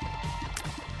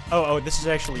 Oh, this is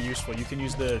actually useful. You can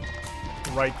use the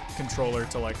right controller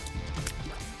to, like,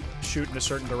 shoot in a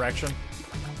certain direction.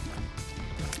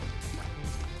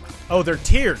 Oh, they're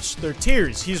tears. They're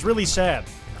tears. He's really sad.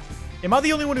 Am I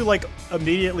the only one who, like,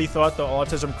 immediately thought the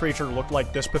autism creature looked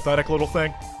like this pathetic little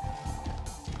thing?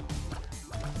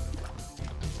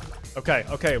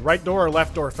 Okay, right door or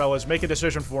left door, fellas? Make a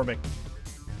decision for me.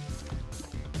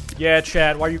 Yeah,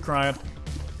 chat, why are you crying?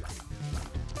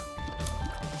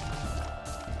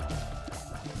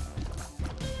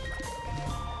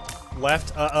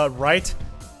 Left, right?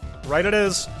 Right it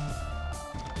is.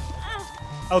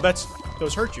 Oh,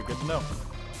 those hurt you. Good to know.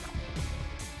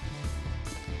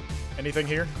 Anything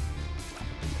here?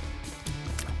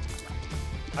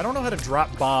 I don't know how to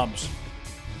drop bombs.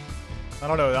 I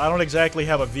don't know. I don't exactly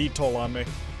have a VTOL on me.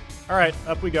 Alright,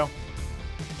 up we go.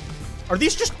 Are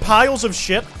these just piles of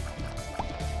shit?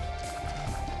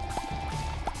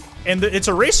 And it's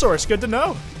a resource. Good to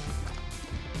know.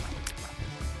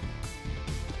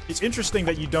 It's interesting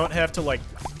that you don't have to, like,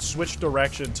 switch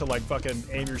direction to, like, fucking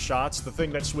aim your shots. The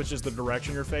thing that switches the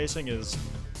direction you're facing is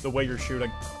the way you're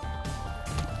shooting.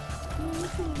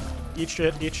 Eat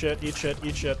shit, eat shit, eat shit,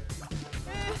 eat shit.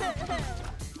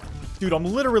 Dude, I'm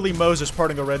literally Moses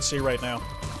parting the Red Sea right now.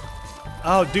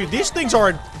 Oh, dude, these things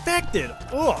are infected.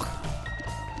 Ugh.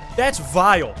 That's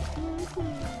vile.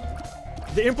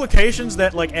 The implications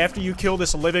that, like, after you kill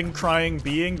this living, crying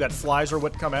being, that flies are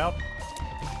what come out.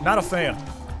 Not a fan.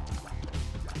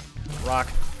 Rock.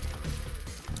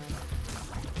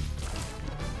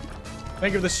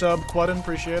 Thank you for the sub, Quadden.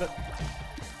 Appreciate it.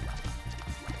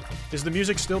 Is the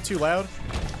music still too loud?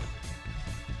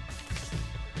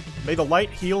 May the light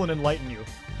heal and enlighten you.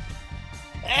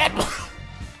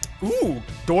 Ooh,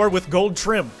 door with gold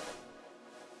trim.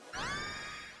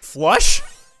 Flush?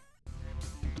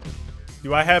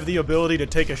 Do I have the ability to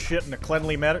take a shit in a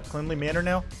cleanly manner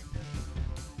now?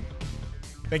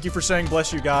 Thank you for saying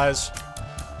bless you guys.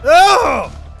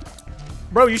 Oh!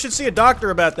 Bro, you should see a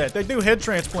doctor about that. They do head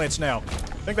transplants now.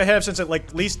 I think they have since at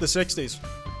like least the 60s.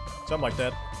 Something like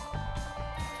that.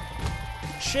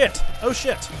 Shit. Oh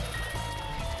shit.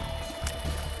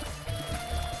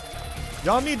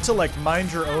 Y'all need to like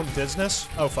mind your own business.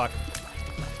 Oh fuck.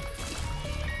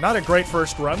 Not a great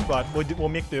first run, but we'll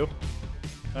make do.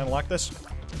 Unlock this.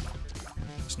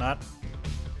 It's not.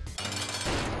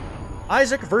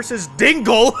 Isaac versus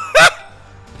Dingle!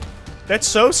 That's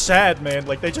so sad, man.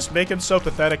 Like, they just make him so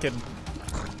pathetic and...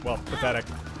 well, pathetic.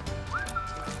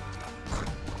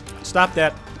 Stop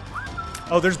that.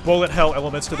 Oh, there's bullet hell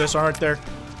elements to this, aren't there?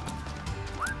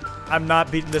 I'm not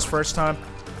beating this first time.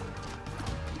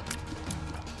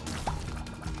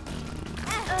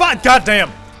 Fuck!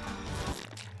 Goddamn!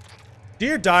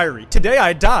 Dear Diary, today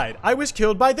I died. I was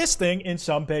killed by this thing in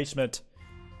some basement.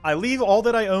 I leave all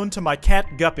that I own to my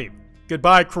cat Guppy.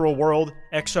 Goodbye, cruel world.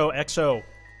 XOXO.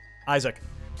 Isaac.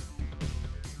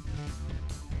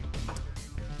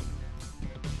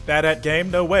 Bad at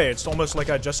game? No way. It's almost like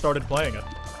I just started playing it.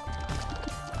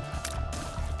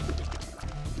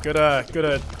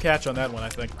 Good catch on that one, I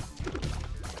think.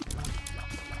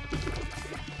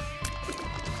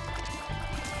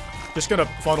 Just gonna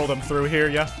funnel them through here,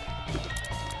 yeah?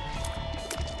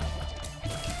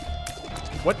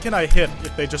 What can I hit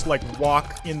if they just, like,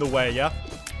 walk in the way, yeah?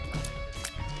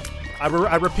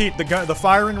 I repeat, the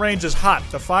firing range is hot.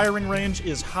 The firing range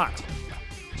is hot.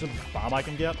 Is there a bomb I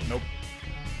can get? Nope.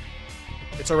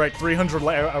 It's alright, 300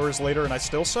 hours later and I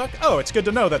still suck? Oh, it's good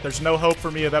to know that there's no hope for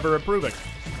me of ever improving.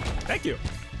 Thank you.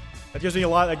 That gives me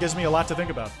a lot to think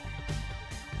about.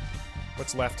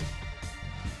 What's left?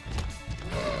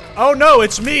 Oh no,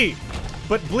 it's me!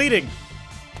 But bleeding.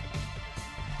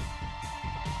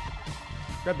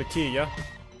 Grab the key, yeah?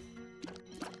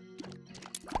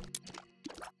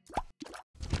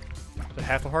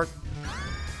 Half a heart.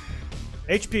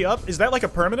 HP up? Is that like a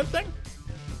permanent thing?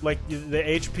 Like the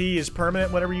HP is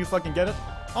permanent whenever you fucking get it?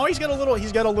 Oh, he's got a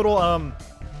little, I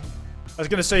was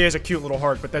gonna say he has a cute little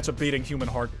heart, but that's a beating human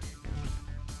heart.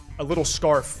 A little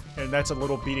scarf, and that's a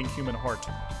little beating human heart.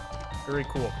 Very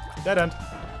cool. Dead end.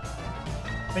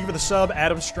 Thank you for the sub,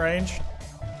 Adam Strange.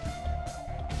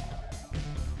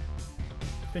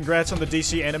 Congrats on the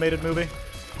DC animated movie.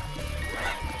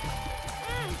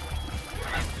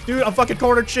 Dude, I'm fucking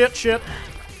cornered. Shit.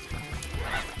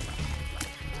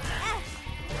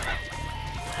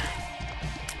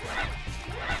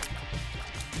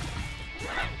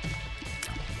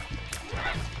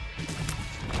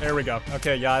 There we go.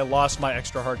 Okay, yeah, I lost my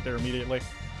extra heart there immediately.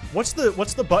 What's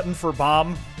the button for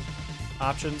bomb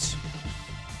options?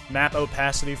 Map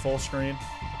opacity full screen.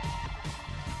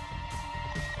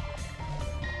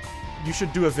 You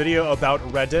should do a video about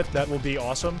Reddit. That will be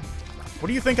awesome. What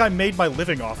do you think I made my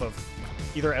living off of?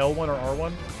 Either L1 or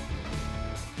R1?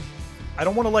 I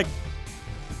don't want to, like...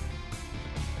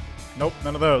 Nope,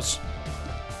 none of those.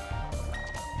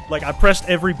 Like, I pressed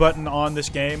every button on this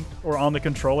game, or on the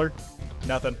controller.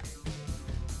 Nothing.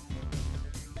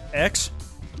 X?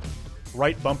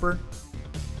 Right bumper?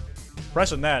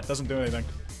 Pressing that doesn't do anything.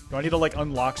 Do I need to, like,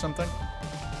 unlock something?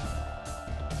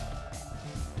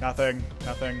 Nothing.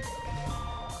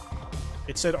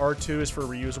 It said R2 is for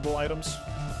reusable items.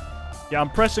 Yeah, I'm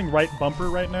pressing right bumper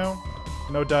right now.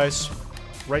 No dice.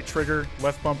 Right trigger,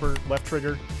 left bumper, left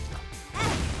trigger.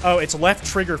 Oh, it's left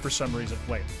trigger for some reason.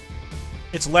 Wait.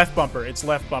 It's left bumper. It's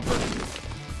left bumper.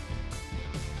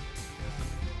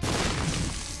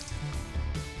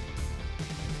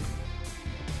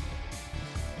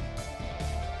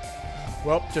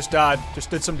 Well, just died.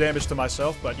 Just did some damage to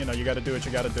myself, but, you know, you gotta do what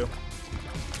you gotta do.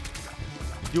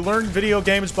 You learn video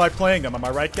games by playing them, am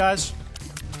I right, guys?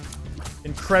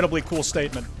 Incredibly cool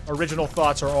statement. Original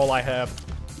thoughts are all I have.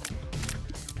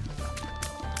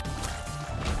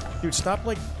 Dude, stop,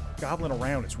 like, gobbling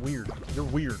around. It's weird. You're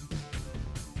weird.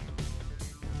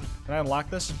 Can I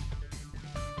unlock this?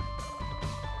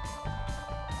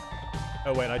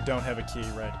 Oh, wait, I don't have a key,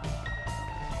 right.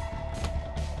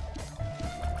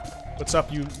 What's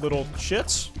up, you little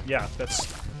shits? Yeah,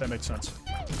 that makes sense.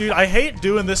 Dude, I hate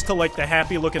doing this to, like, the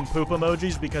happy-looking poop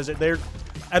emojis because they're...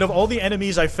 Out of all the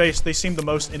enemies I faced, they seem the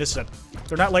most innocent.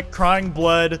 They're not, like, crying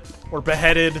blood or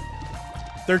beheaded.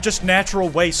 They're just natural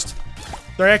waste.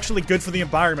 They're actually good for the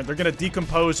environment. They're gonna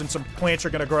decompose and some plants are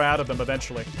gonna grow out of them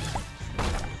eventually.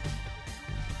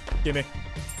 Gimme.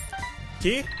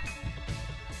 Key?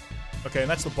 Okay, and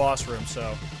that's the boss room,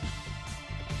 so...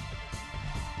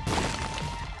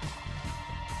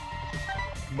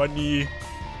 Money.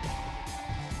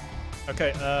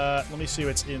 Okay, let me see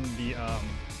what's in the,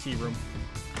 key room.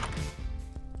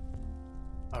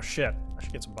 Oh, shit. I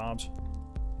should get some bombs.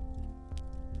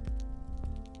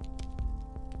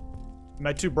 Am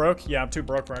I too broke? Yeah, I'm too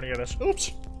broke for any of this.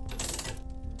 Oops!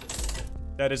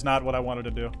 That is not what I wanted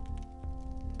to do.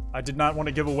 I did not want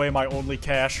to give away my only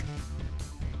cash.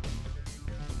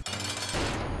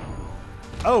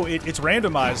 Oh, it's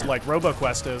randomized like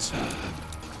RoboQuest is.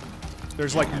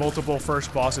 There's, like, multiple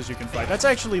first bosses you can fight. That's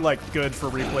actually, like, good for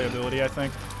replayability, I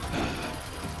think.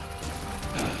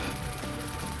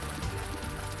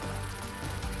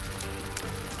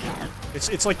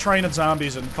 It's like training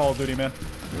zombies in Call of Duty, man.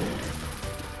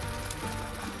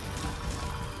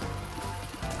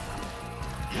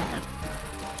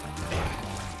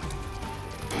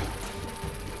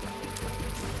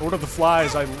 Lord of the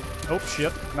Flies, oh,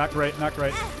 shit. Not great, not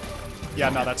great. Yeah,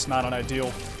 no, that's not an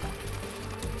ideal...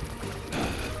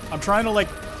 I'm trying to, like,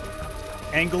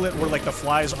 angle it where, like, the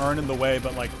flies aren't in the way,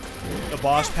 but, like, the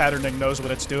boss patterning knows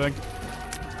what it's doing.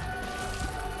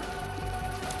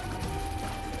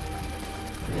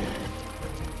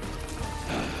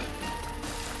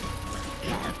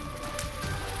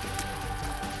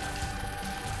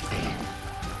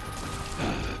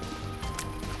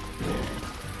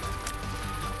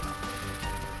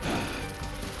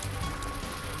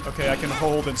 Okay, I can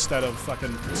hold instead of fucking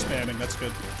spamming. That's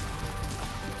good.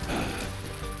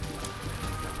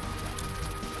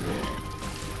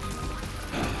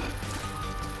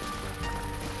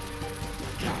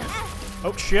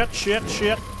 Oh, shit, shit,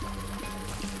 shit.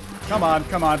 Come on,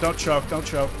 don't choke, don't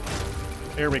choke.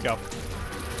 Here we go.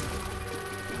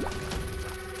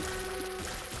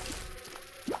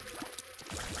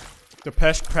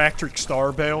 Depeche Patrick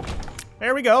Star Bale.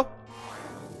 There we go.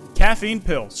 Caffeine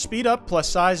pill. Speed up plus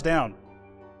size down.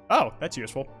 Oh, that's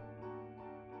useful.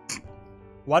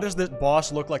 Why does this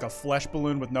boss look like a flesh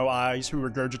balloon with no eyes who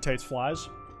regurgitates flies?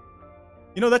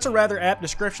 You know, that's a rather apt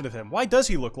description of him. Why does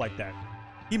he look like that?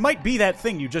 He might be that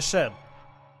thing you just said.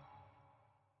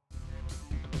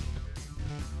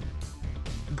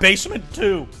 Basement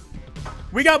 2.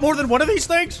 We got more than one of these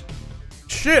things?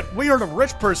 Shit, we are in a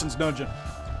rich person's dungeon.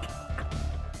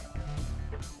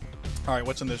 Alright,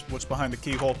 what's in this? What's behind the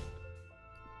keyhole?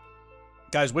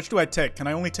 Guys, which do I take? Can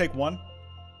I only take one?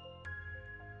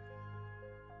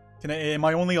 Am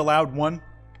I only allowed one?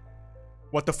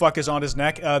 What the fuck is on his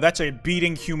neck? That's a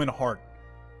beating human heart.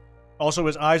 Also,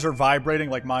 his eyes are vibrating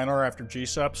like mine are after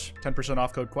G-subs. 10%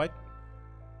 off code Kwite.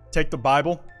 Take the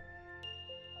Bible.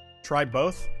 Try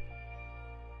both.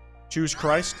 Choose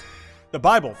Christ. The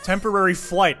Bible. Temporary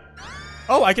flight.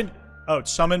 Oh, I can... Oh,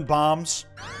 summon bombs.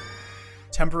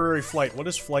 Temporary flight. What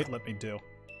does flight let me do?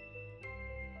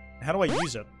 How do I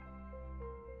use it?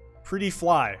 Pretty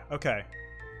fly. Okay.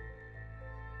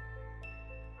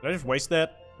 Did I just waste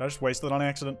that? Did I just waste that on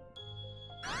accident?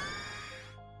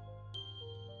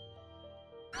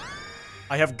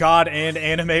 I have God and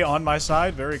anime on my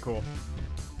side. Very cool.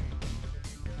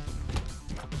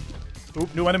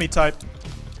 Oop, new enemy type.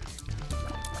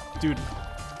 Dude.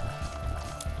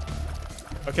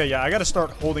 Okay, yeah, I gotta start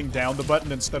holding down the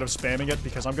button instead of spamming it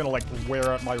because I'm gonna, like,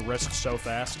 wear out my wrist so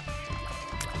fast.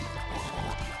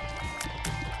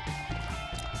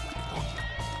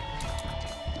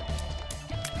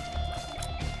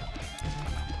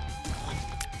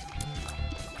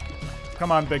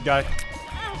 Come on, big guy.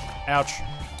 Ouch.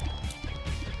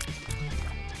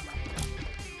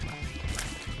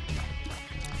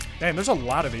 Damn, there's a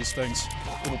lot of these things.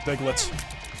 Little piglets.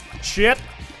 Shit!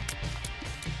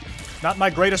 Not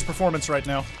my greatest performance right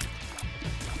now.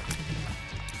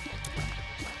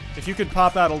 If you could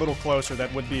pop out a little closer,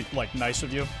 that would be, like, nice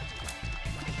of you.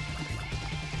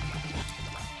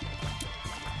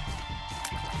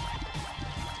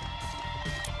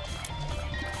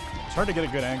 It's hard to get a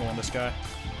good angle on this guy.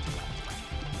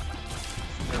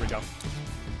 There we go.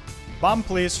 Bomb,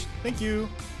 please. Thank you.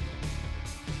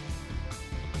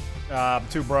 I'm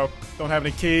too broke. Don't have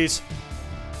any keys.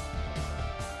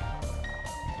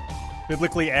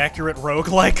 Biblically accurate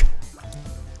roguelike.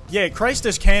 Yeah, Christ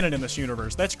is canon in this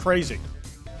universe. That's crazy.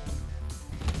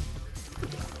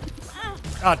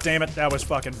 Ah, damn it. That was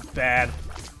fucking bad.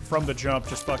 From the jump,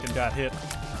 just fucking got hit.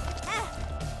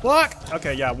 Block!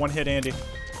 Okay, yeah, one hit Andy.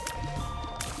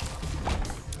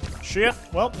 Shit.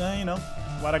 Well, you know.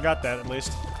 Glad I got that, at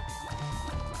least.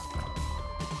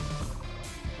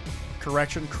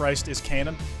 Correction, Christ is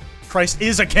canon. Christ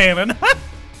is a canon! Is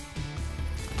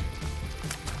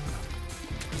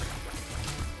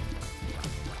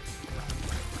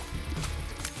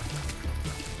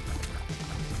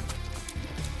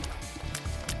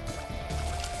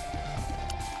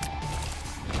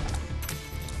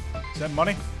that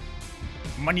money?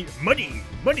 Money, money,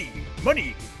 money,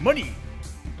 money, money!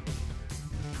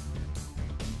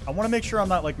 I want to make sure I'm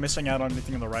not, like, missing out on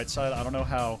anything on the right side. I don't know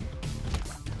how...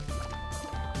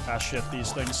 Ah, shit,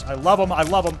 these things. I love them, I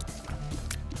love them.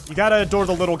 You gotta adore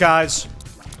the little guys.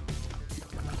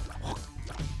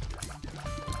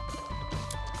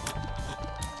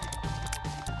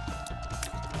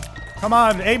 Come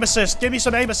on, aim assist. Give me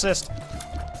some aim assist.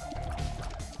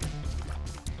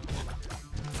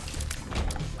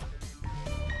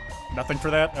 Nothing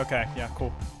for that? Okay, yeah,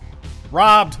 cool.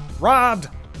 Robbed! Robbed!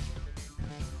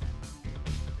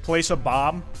 Place a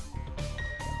bomb.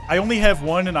 I only have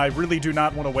one, and I really do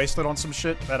not want to waste it on some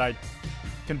shit that I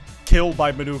can kill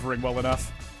by maneuvering well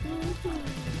enough.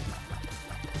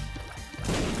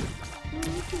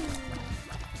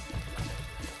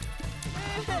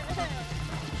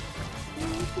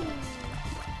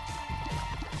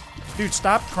 Dude,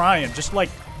 stop crying. Just, like,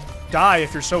 die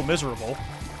if you're so miserable.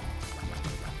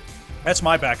 That's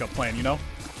my backup plan, you know?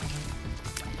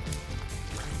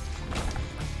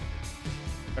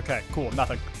 Okay, cool,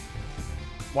 nothing.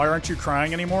 Why aren't you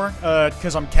crying anymore?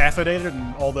 Because I'm caffeinated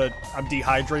and I'm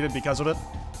dehydrated because of it.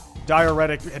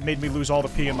 Diuretic had made me lose all the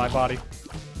pee in my body.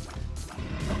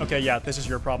 Okay, yeah, this is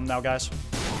your problem now, guys.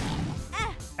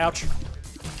 Ouch.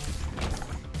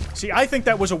 See, I think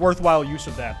that was a worthwhile use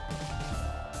of that.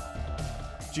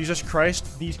 Jesus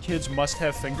Christ, these kids must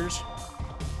have fingers.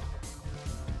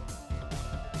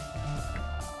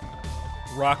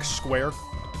 Rock square.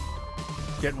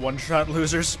 Get one-shot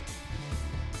losers.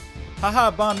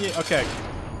 Haha, bomb you. Okay.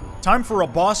 Time for a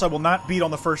boss I will not beat on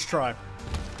the first try.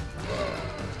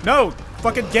 No!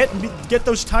 Fucking get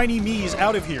those tiny me's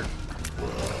out of here.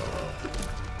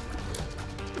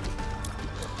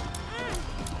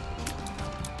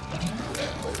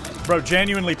 Bro,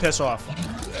 genuinely piss off.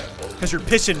 Because you're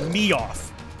pissing me off.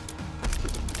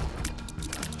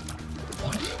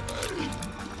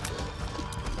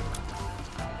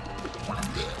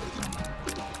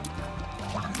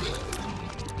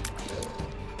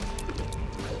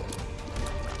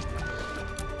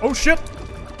 Oh shit!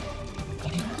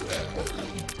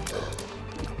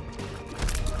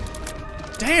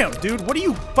 Damn, dude, what are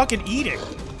you fucking eating?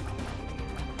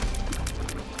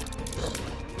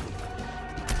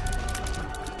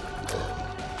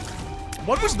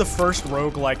 What was the first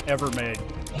roguelike ever made?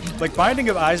 Like, Binding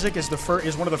of Isaac is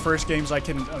one of the first games I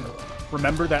can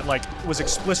remember that, like, was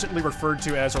explicitly referred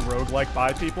to as a roguelike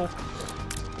by people.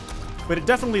 But it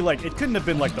definitely, like, it couldn't have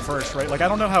been, like, the first, right? Like, I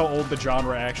don't know how old the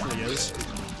genre actually is.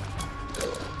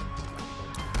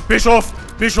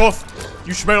 Bischoff! Bischoff!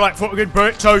 You smell like fucking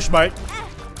burnt toast, mate!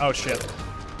 Oh, shit.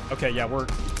 Okay, yeah, we're...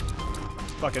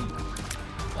 fucking...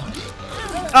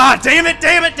 Ah, damn it,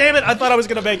 damn it, damn it! I thought I was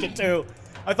gonna make it, too.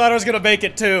 I thought I was gonna make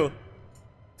it, too.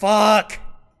 Fuck!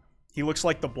 He looks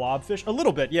like the blobfish. A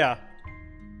little bit, yeah.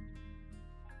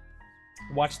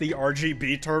 Watch the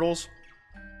RGB turtles.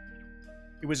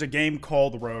 It was a game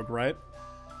called Rogue, right?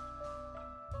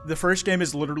 The first game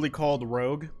is literally called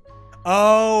Rogue.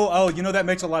 Oh, you know, that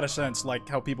makes a lot of sense, like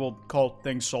how people call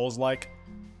things Souls-like.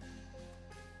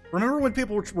 Remember when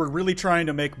people were really trying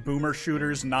to make boomer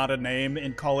shooters not a name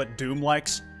and call it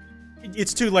Doom-likes?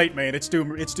 It's too late, man. It's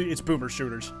boomer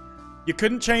shooters. You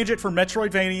couldn't change it for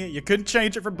Metroidvania, you couldn't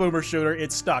change it for boomer shooter,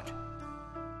 it's stuck.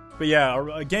 But yeah,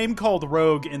 a game called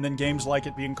Rogue and then games like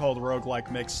it being called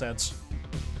roguelike makes sense.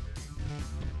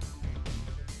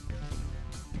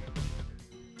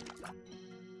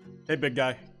 Hey, big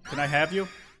guy. Can I have you?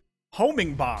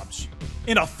 Homing bombs.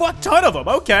 In a fuck ton of them.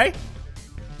 Okay.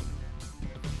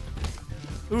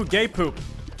 Ooh, gay poop.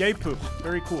 Gay poop.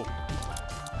 Very cool.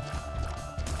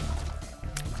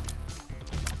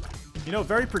 You know,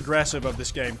 very progressive of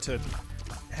this game to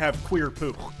have queer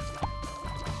poop.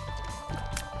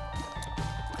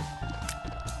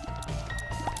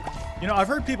 You know, I've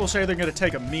heard people say they're gonna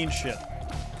take a mean shit.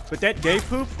 But that gay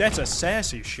poop, that's a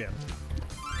sassy shit.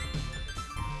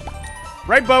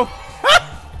 Rainbow!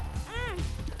 Ah!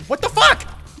 What the fuck?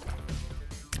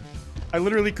 I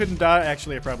literally couldn't die.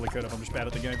 Actually, I probably could have. I'm just bad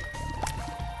at the game.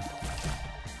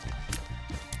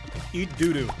 Eat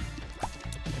doo-doo.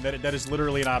 And that is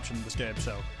literally an option in this game,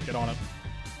 so get on it.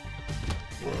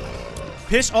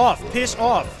 Piss off! Piss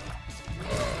off!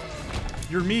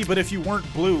 You're me, but if you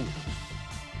weren't blue.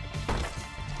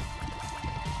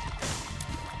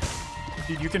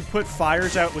 Dude, you can put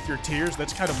fires out with your tears?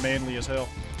 That's kind of manly as hell.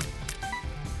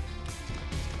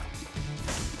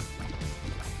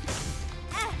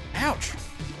 Ouch!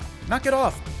 Knock it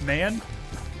off, man.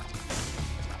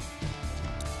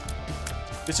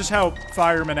 This is how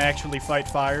firemen actually fight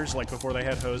fires, like before they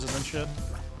had hoses and shit.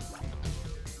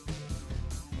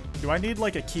 Do I need,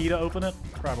 like, a key to open it?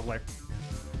 Probably.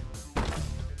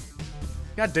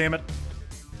 God damn it.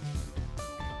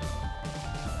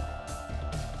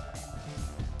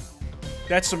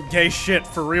 That's some gay shit,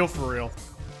 for real, for real.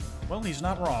 Well, he's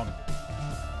not wrong.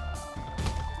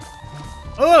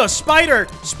 Oh, spider!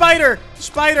 Spider!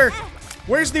 Spider!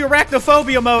 Where's the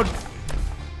arachnophobia mode?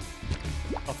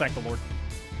 Oh, thank the Lord.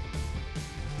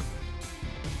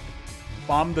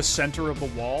 Bomb the center of the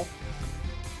wall?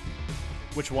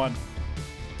 Which one?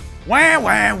 Wah,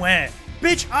 wah, wah!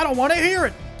 Bitch, I don't want to hear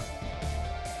it!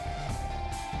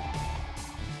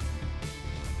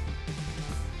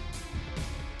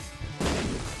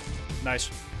 Nice.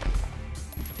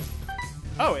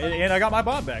 Oh, and I got my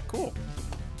bomb back. Cool.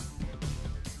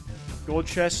 Gold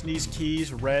chest needs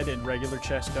keys, red and regular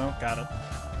chest don't. Got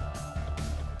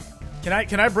it.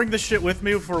 Can I bring this shit with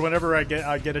me for whenever I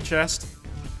get a chest?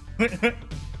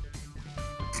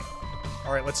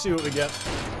 All right, let's see what we get.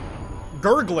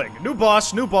 Gurgling. New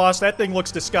boss, new boss. That thing looks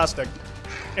disgusting.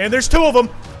 And there's two of them.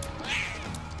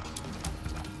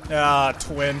 Ah,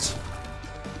 twins.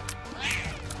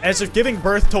 As if giving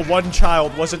birth to one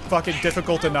child wasn't fucking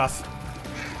difficult enough.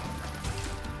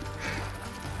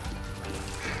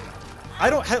 I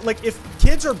don't like, if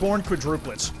kids are born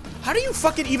quadruplets, how do you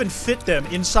fucking even fit them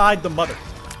inside the mother?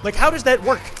 Like, how does that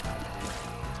work?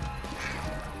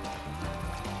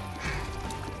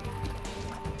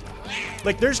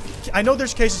 Like, I know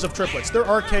there's cases of triplets. There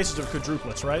are cases of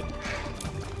quadruplets, right?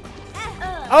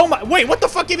 Oh my, wait, what the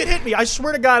fuck even hit me? I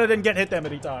swear to God I didn't get hit that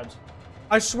many times.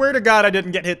 I swear to God I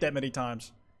didn't get hit that many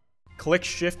times. Click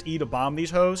Shift E to bomb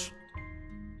these hoes.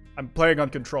 I'm playing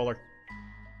on controller.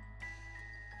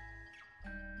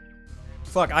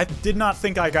 Fuck, I did not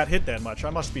think I got hit that much. I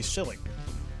must be silly.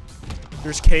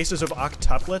 There's cases of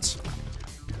octuplets?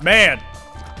 Man.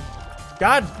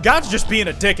 God's just being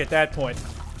a dick at that point.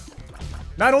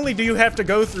 Not only do you have to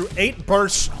go through 8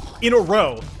 bursts in a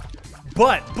row,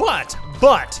 but,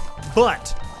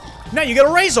 now you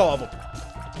gotta raise all of them.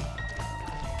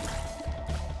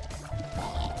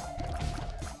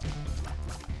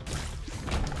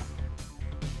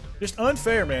 Just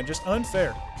unfair, man. Just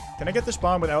unfair. Can I get this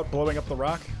bomb without blowing up the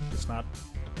rock? It's not.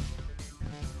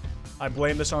 I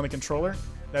blame this on the controller.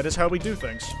 That is how we do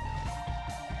things.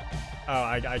 Oh,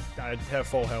 I have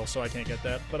full health, so I can't get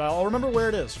that. But I'll remember where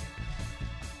it is.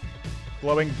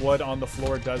 Blowing blood on the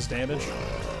floor does damage.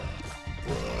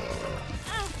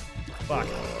 Fuck.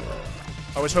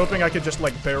 I was hoping I could just,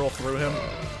 like, barrel through him.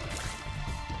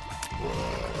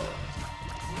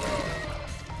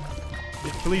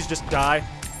 Please just die.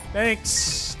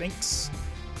 Thanks. Thanks.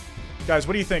 Guys,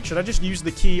 what do you think? Should I just use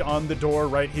the key on the door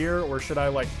right here, or should I,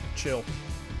 like, chill?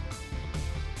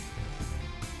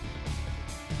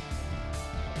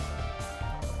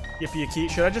 Yippee a key.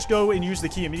 Should I just go and use the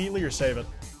key immediately, or save it?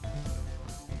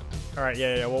 Alright,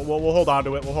 yeah. We'll hold on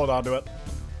to it. We'll hold on to it.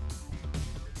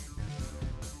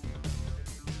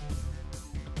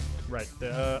 Right.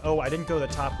 Oh, I didn't go the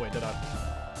top way, did I?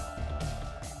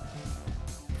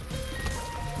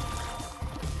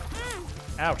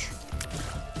 Ouch.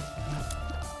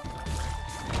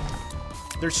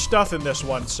 There's stuff in this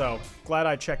one, so glad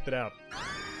I checked it out.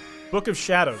 Book of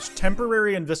Shadows.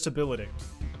 Temporary invisibility.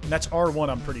 And that's R1,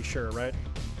 I'm pretty sure, right?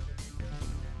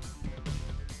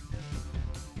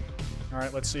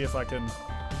 Alright, let's see if I can...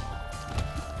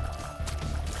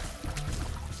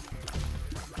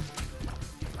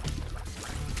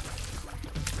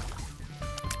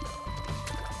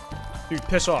 Dude,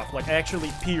 piss off. Like,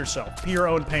 actually pee yourself. Pee your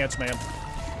own pants, man.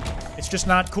 It's just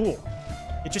not cool.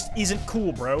 It just isn't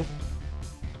cool, bro.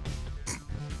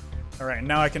 Alright,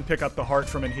 now I can pick up the heart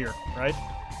from in here, right?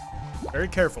 Very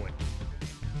carefully.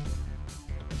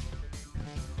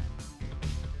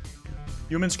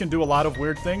 Humans can do a lot of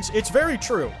weird things. It's very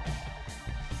true.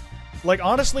 Like,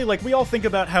 honestly, like, we all think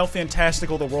about how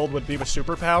fantastical the world would be with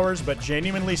superpowers, but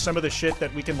genuinely, some of the shit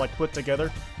that we can, like, put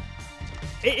together...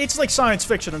 It's like science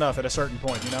fiction enough at a certain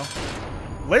point, you know?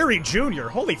 Larry Jr.,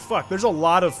 holy fuck, there's a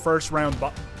lot of first room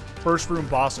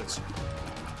bosses.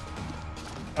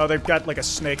 Oh, they've got, like, a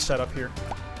snake set up here.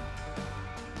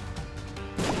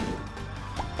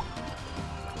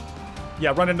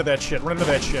 Yeah, run into that shit, run into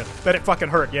that shit. Bet it fucking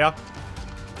hurt, yeah?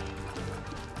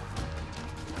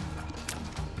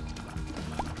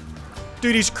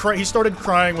 Dude, he started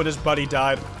crying when his buddy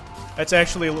died. That's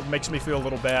actually makes me feel a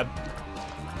little bad.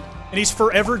 And he's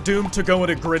forever doomed to go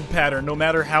in a grid pattern, no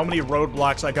matter how many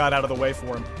roadblocks I got out of the way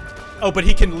for him. Oh, but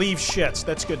he can leave shits.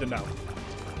 That's good to know.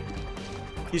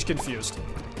 He's confused.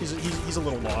 He's a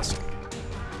little lost.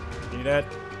 See that?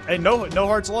 Hey, no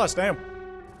hearts lost, damn.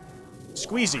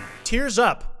 Squeezy. Tears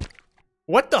up.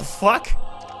 What the fuck?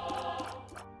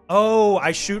 Oh,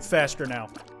 I shoot faster now.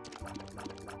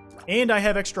 And I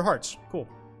have extra hearts. Cool.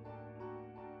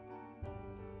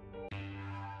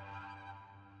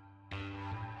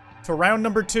 For round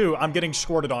number 2, I'm getting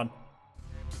squirted on.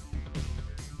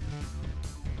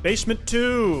 Basement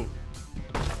 2.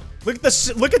 Look at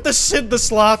the Sid the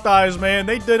Sloth eyes, man.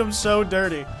 They did him so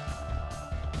dirty.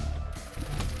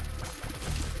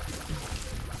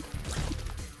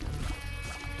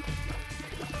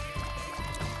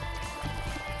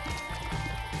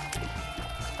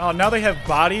 Oh, now they have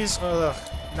bodies? Ugh.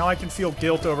 Now I can feel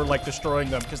guilt over, like,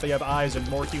 destroying them because they have eyes and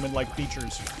more human-like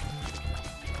features.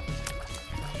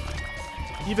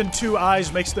 Even 2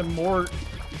 eyes makes them more,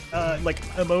 like,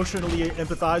 emotionally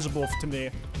empathizable to me.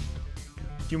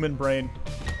 Human brain.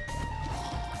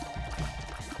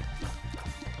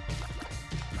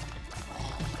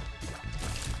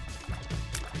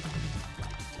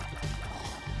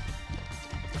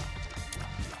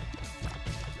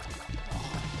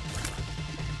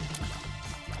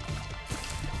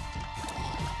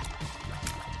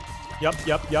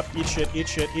 Yep. Eat shit, eat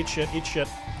shit, eat shit, eat shit.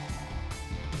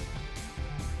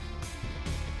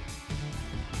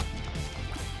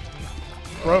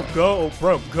 Bro,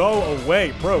 go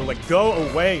away, bro, like, go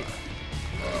away.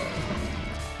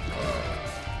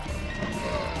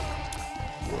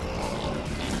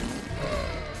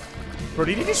 Bro,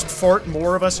 did he just fart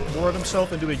more of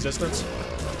himself into existence?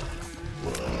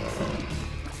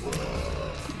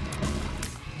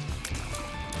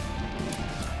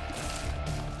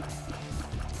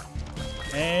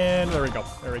 And there we go.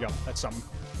 There we go. That's something.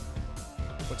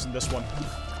 What's in this one?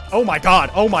 Oh my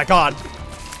god! Oh my god!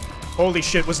 Holy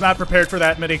shit, was not prepared for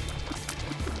that, Mitty.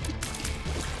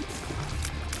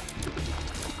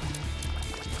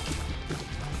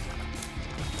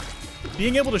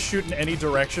 Being able to shoot in any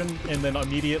direction and then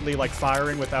immediately, like,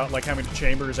 firing without, like, having to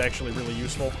chamber is actually really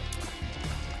useful.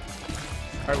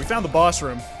 Alright, we found the boss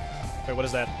room. Wait, what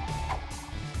is that?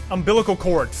 Umbilical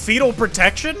cord. Fetal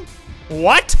protection?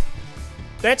 What?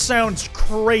 That sounds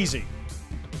crazy.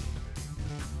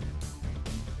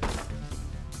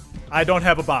 I don't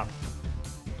have a bomb.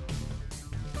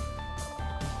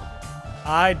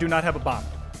 I do not have a bomb.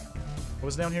 What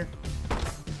was down here?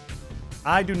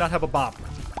 I do not have a bomb.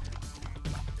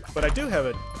 But I do have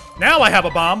it. Now I have a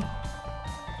bomb!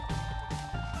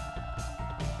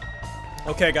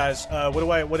 Okay, guys, what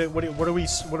are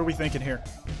we thinking here?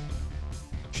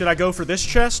 Should I go for this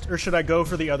chest, or should I go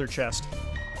for the other chest?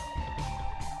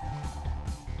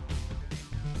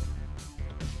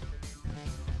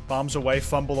 Bombs away,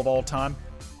 fumble of all time.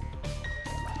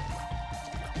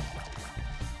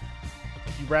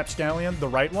 You rapscallion, the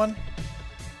right one?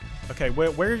 Okay,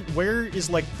 where is,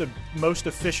 like, the most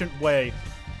efficient way?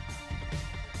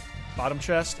 Bottom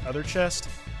chest, other chest?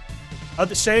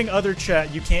 Saying other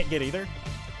chat, you can't get either?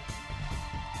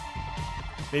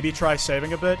 Maybe try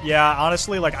saving a bit? Yeah,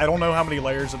 honestly, like, I don't know how many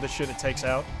layers of this shit it takes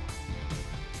out.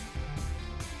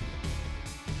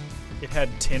 It had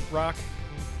tint rock.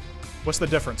 What's the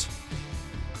difference?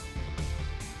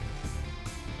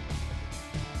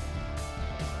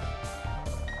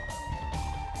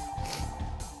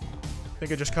 I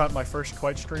think I just caught my first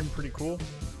Kwite stream. Pretty cool.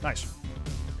 Nice.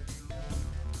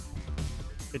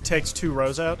 It takes 2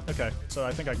 rows out? Okay, so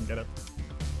I think I can get it.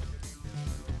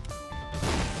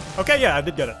 Okay, yeah, I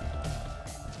did get it.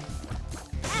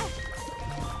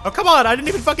 Oh, come on! I didn't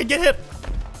even fucking get hit!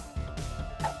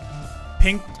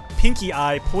 Pinky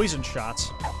eye poison shots.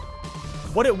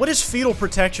 What does fetal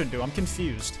protection do? I'm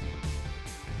confused.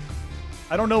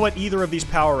 I don't know what either of these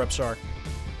power-ups are.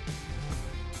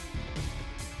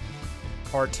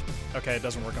 Heart. Okay, it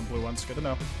doesn't work on blue ones. Good to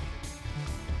know.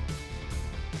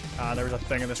 There was a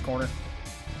thing in this corner.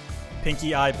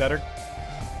 Pinky eye better.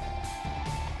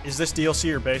 Is this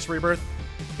DLC or base rebirth?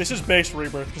 This is base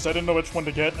rebirth, because I didn't know which one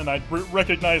to get, and I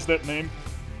recognized that name.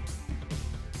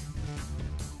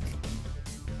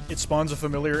 It spawns a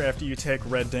familiar after you take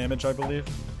red damage, I believe.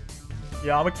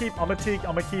 Yeah, I'm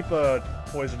gonna keep a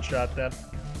poison shot then.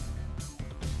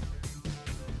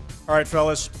 Alright,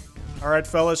 fellas. Alright,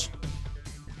 fellas.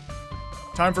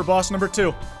 Time for boss number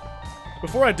 2.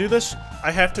 Before I do this,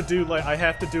 I have to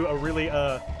do a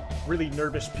really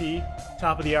nervous pee.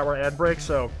 Top of the hour ad break,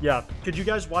 so yeah. Could you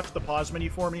guys watch the pause menu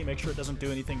for me? Make sure it doesn't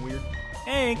do anything weird.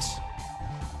 Thanks!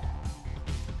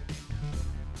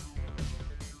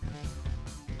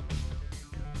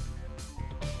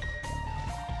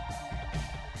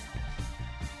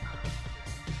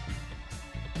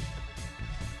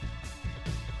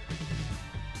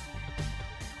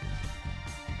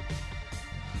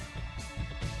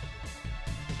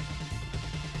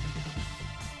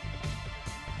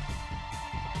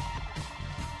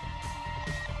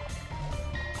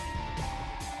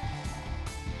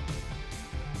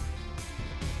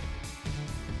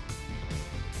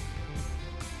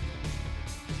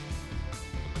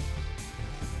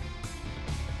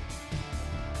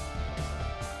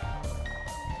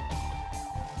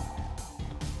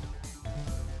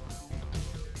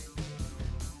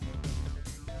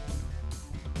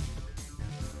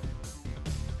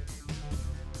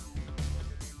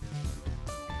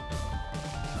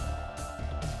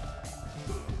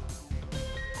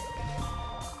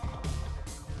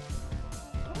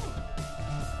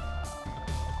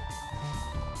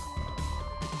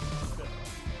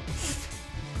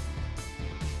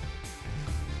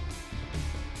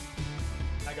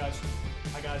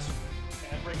 Hi guys.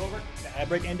 The ad break over? The ad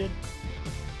break ended?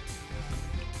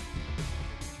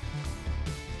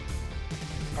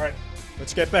 Alright,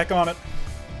 let's get back on it.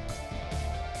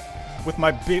 With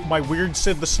my weird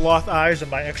Sid the Sloth eyes and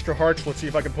my extra hearts, let's see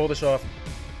if I can pull this off.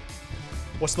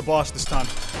 What's the boss this time?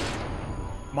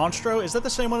 Monstro? Is that the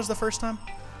same one as the first time?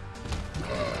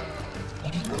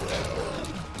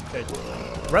 Okay,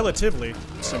 relatively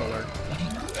similar.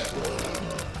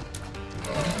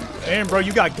 Damn, bro,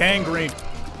 you got gangrene.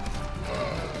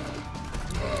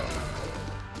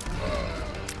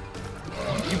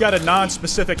 You got a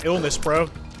non-specific illness, bro.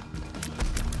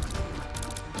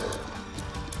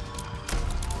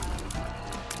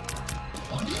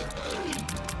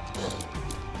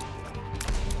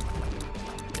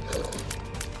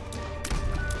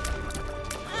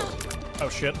 Oh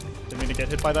shit, didn't mean to get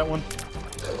hit by that one.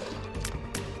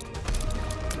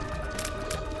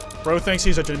 Bro thinks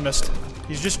he's a gymnast.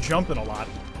 He's just jumping a lot.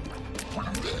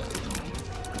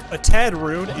 A tad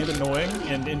rude and annoying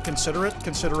and inconsiderate,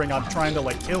 considering I'm trying to,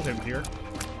 like, kill him here.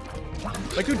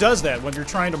 Like, who does that when you're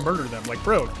trying to murder them? Like,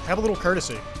 bro, have a little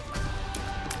courtesy.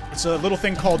 It's a little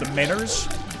thing called manners.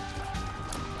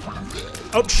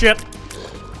 Oh, shit.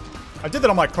 I did that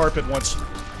on my carpet once.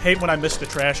 Hate when I missed the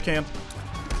trash can.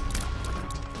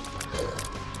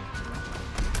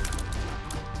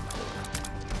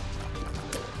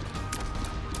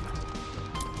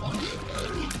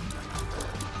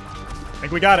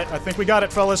 I think we got it. I think we got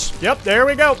it, fellas. Yep, there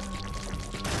we go.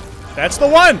 That's the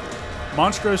one!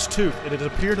 Monstro's tooth. It has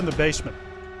appeared in the basement.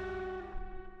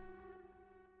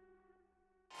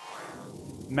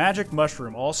 Magic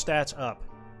mushroom. All stats up.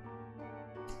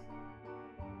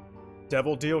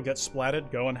 Devil deal. Get splatted.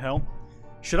 Go in hell.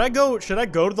 Should I go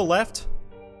to the left?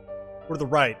 Or the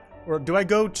right? Or do I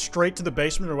go straight to the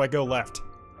basement or do I go left?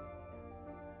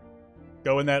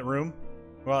 Go in that room?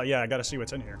 Well, yeah, I gotta see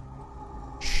what's in here.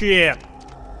 Shit.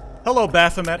 Hello,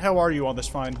 Baphomet. How are you on this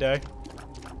fine day?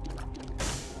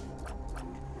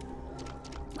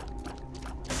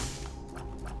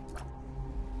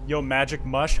 Yo, magic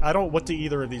mush. I don't... What do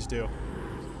either of these do?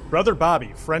 Brother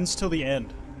Bobby. Friends till the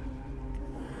end.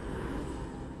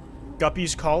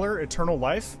 Guppy's collar. Eternal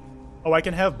life. Oh, I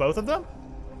can have both of them?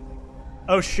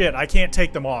 Oh, shit. I can't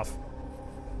take them off.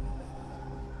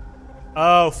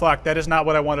 Oh, fuck. That is not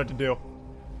what I wanted to do.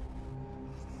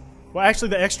 Well, actually,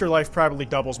 the extra life probably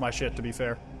doubles my shit, to be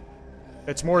fair.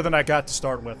 It's more than I got to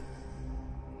start with.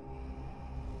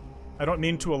 I don't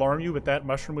mean to alarm you, but that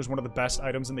mushroom was one of the best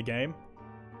items in the game.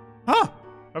 Huh!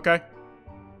 Okay.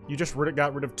 You just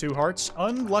got rid of 2 hearts?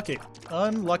 Unlucky.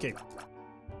 Unlucky.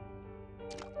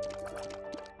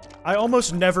 I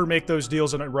almost never make those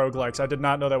deals in roguelikes. I did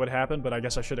not know that would happen, but I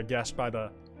guess I should have guessed by the,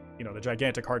 you know, the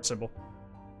gigantic heart symbol.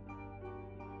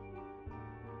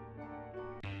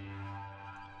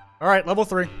 Alright, level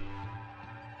 3.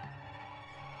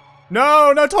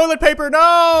 No, no toilet paper,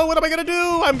 no! What am I gonna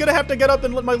do? I'm gonna have to get up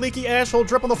and let my leaky asshole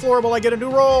drip on the floor while I get a new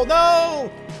roll.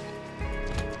 No!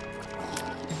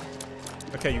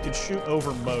 Okay, you can shoot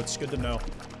over moats. Good to know.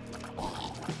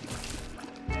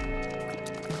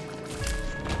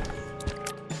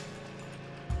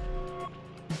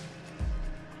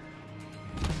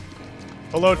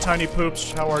 Hello, tiny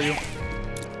poops. How are you?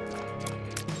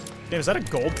 Damn, is that a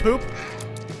gold poop?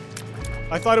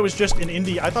 I thought it was just an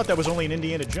I thought that was only in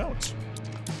Indiana Jones.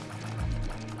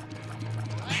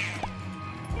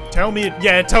 Tell me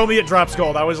it drops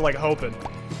gold. I was like hoping.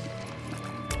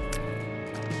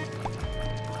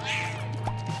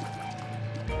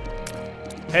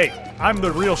 Hey, I'm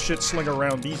the real shit slinger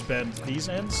around these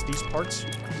ends, these parts.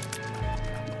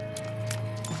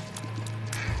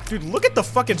 Dude, look at the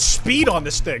fucking speed on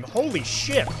this thing. Holy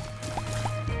shit.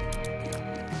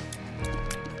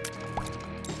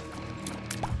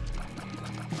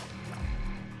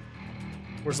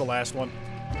 Where's the last one?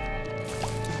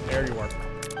 There you are.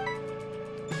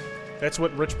 That's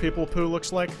what rich people poo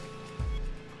looks like.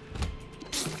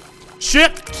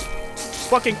 Shit!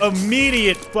 Fucking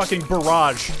immediate fucking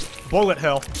barrage. Bullet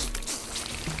hell.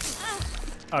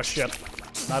 Oh shit.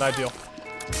 Not ideal.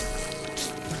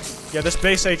 Yeah, this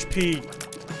base HP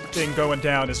thing going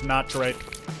down is not great.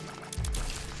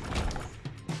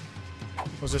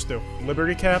 What's this do?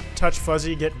 Liberty cap, touch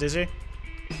fuzzy, get dizzy.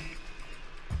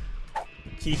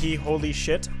 Hee hee, holy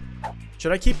shit.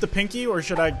 Should I keep the pinky or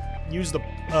should I use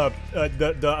I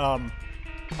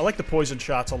like the poison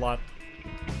shots a lot.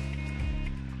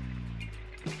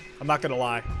 I'm not gonna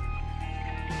lie.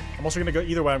 I'm also gonna go,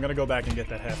 either way, I'm gonna go back and get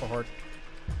that half a heart.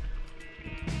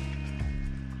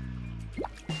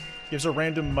 Gives a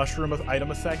random mushroom of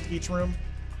item effect each room.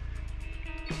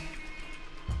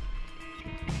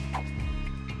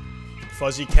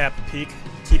 Fuzzy cap peak.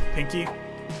 Keep pinky.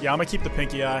 Yeah, I'm gonna keep the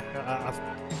pinky eye.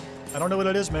 I don't know what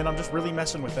it is, man. I'm just really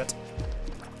messing with it.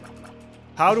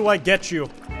 How do I get you?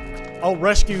 I'll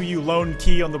rescue you, lone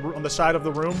key on the side of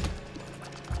the room.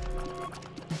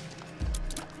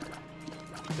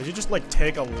 Did you just like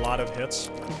take a lot of hits?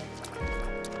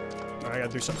 Alright, I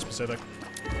gotta do something specific.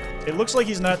 It looks like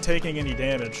he's not taking any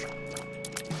damage.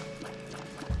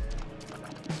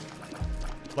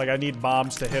 Like I need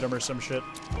bombs to hit him or some shit.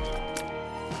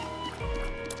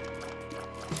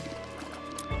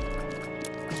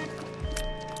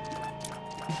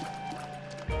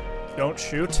 Don't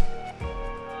shoot.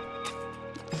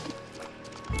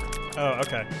 Oh,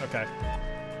 okay, okay.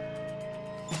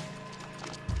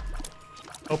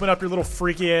 Open up your little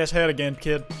freaky ass head again,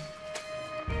 kid.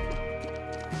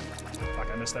 Fuck,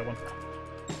 I missed that one.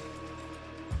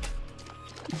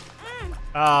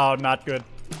 Oh, not good.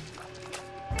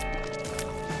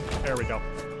 There we go.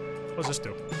 What does this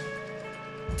do?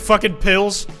 Fucking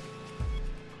pills?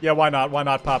 Yeah, why not? Why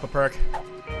not pop a perk?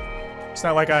 It's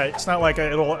not like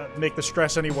it'll make the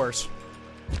stress any worse.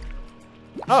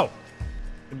 Oh.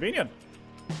 Convenient.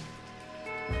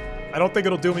 I don't think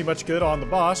it'll do me much good on the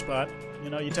boss, but, you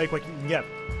know, you take what you can get.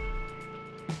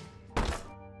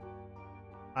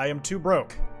 I am too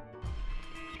broke.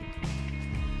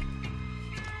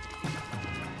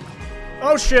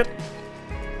 Oh, shit!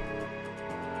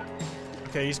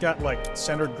 Okay, he's got, like,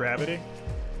 centered gravity.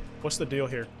 What's the deal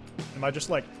here? Am I just,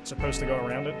 like, supposed to go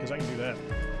around it? Because I can do that.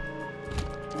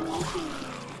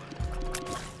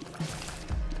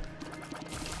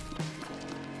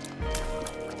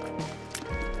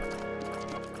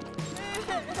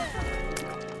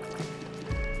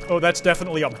 Oh, that's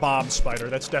definitely a bomb spider.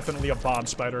 That's definitely a bomb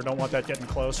spider. Don't want that getting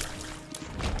close.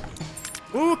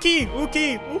 Ooh, key! Ooh,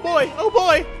 key! Oh boy! Oh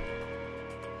boy!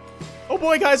 Oh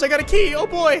boy, guys, I got a key! Oh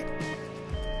boy!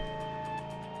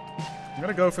 I'm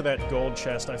gonna go for that gold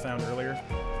chest I found earlier.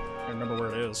 I can't remember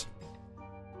where it is.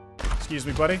 Excuse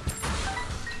me, buddy.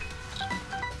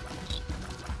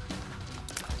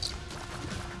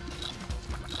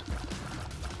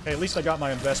 Hey, at least I got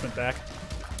my investment back.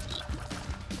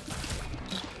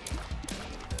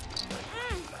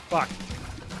 Fuck.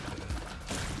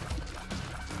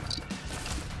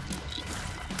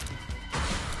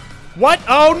 What?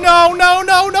 Oh no, no,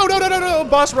 no, no, no, no, no, no,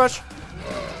 boss rush.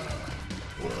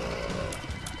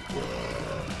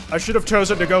 I should have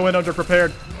chosen to go in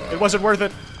underprepared. It wasn't worth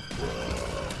it.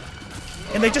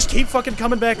 And they just keep fucking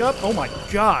coming back up? Oh my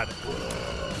god.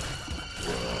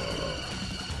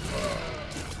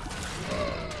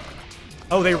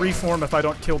 Oh, they reform if I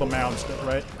don't kill the mounds,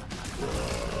 right?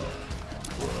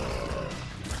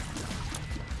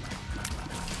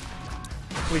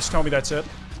 Please tell me that's it.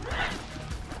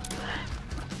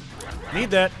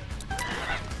 Need that.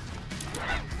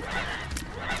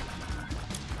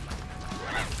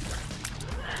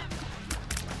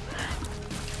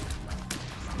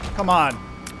 Come on.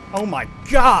 Oh my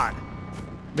god.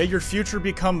 May your future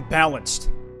become balanced.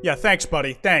 Yeah, thanks,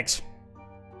 buddy. Thanks.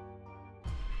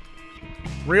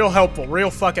 Real helpful.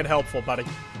 Real fucking helpful, buddy.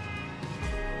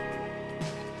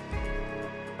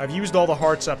 I've used all the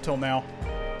hearts up till now.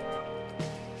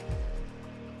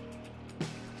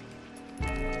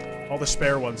 All the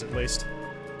spare ones, at least.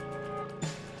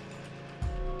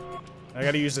 I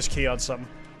gotta use this key on something.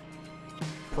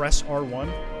 Press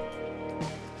R1.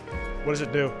 What does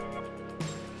it do?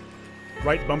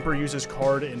 Right bumper uses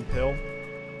card in pill.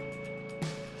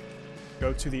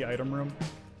 Go to the item room.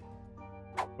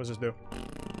 What does this do?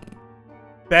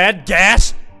 Bad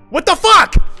gas? What the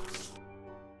fuck?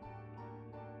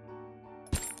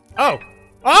 Oh.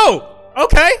 Oh!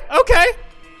 Okay, okay.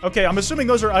 Okay, I'm assuming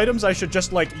those are items I should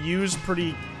just, like, use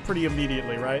pretty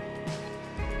immediately, right?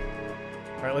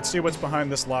 Alright, let's see what's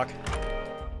behind this lock.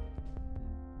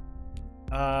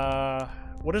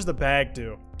 What does the bag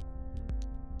do?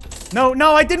 No,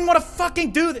 no, I didn't want to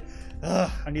fucking do that!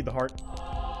 Ugh, I need the heart.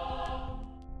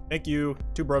 Thank you.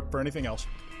 Too broke for anything else.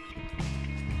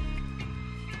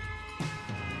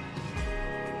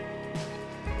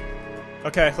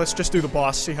 Okay, let's just do the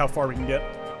boss, see how far we can get.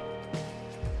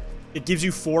 It gives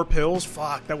you 4 pills?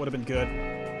 Fuck, that would have been good.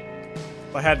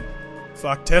 If I had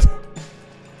fucked it.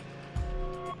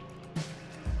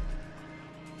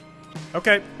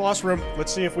 Okay, boss room.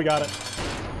 Let's see if we got it.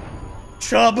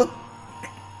 Chub!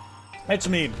 That's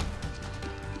mean.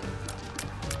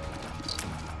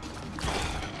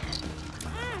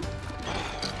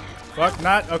 Fuck,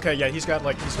 not? Okay, yeah, he's got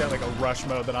like a rush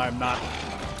mode that I'm not.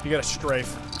 You gotta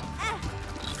strafe.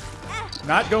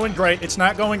 Not going great. It's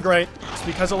not going great. It's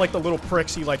because of like the little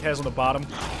pricks he like has on the bottom.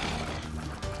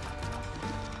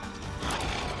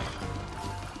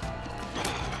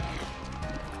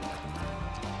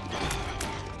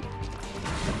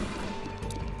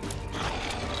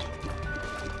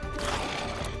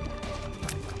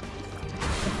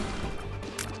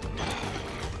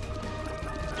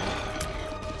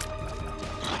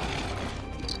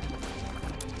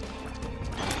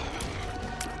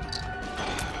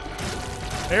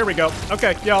 There we go.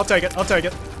 Okay, yeah, I'll take it. I'll take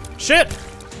it. Shit!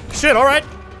 Shit, alright.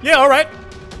 Yeah, alright.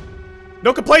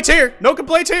 No complaints here. No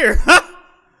complaints here.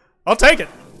 I'll take it.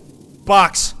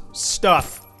 Box.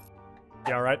 Stuff.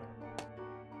 Yeah, alright.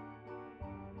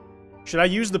 Should I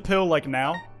use the pill, like,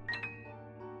 now?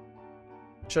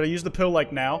 Should I use the pill,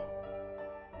 like, now?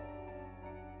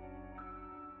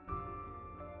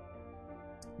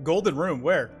 Golden room,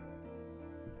 where?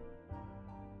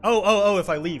 Oh, if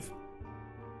I leave.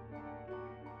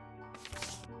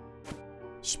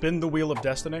 Spin the wheel of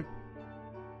destiny.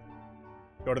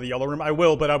 Go to the yellow room. I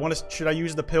will, but I want to. Should I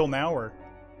use the pill now or?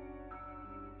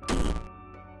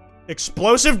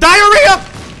 Explosive diarrhea!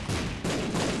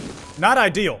 Not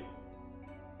ideal.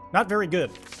 Not very good.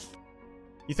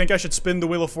 You think I should spin the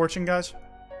wheel of fortune, guys?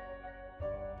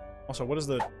 Also, what does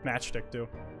the matchstick do?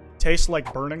 Tastes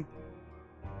like burning.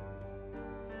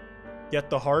 Get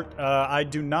the heart. I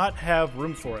do not have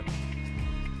room for it.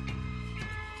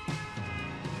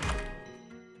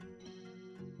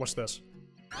 What's this?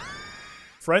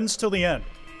 Friends till the end.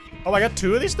 Oh, I got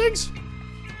 2 of these things?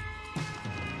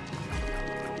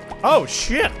 Oh,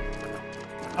 shit!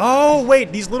 Oh,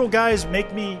 wait, these little guys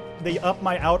make me... They up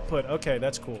my output. Okay,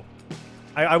 that's cool.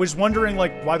 I was wondering,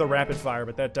 like, why the rapid fire,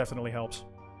 but that definitely helps.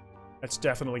 That's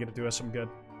definitely gonna do us some good.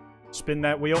 Spin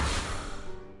that wheel.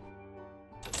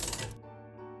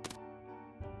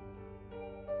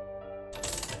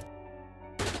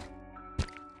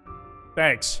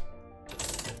 Thanks.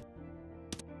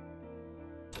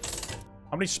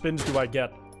 How many spins do I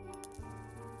get?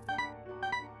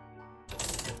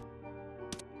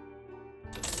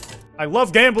 I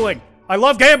love gambling! I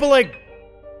love gambling!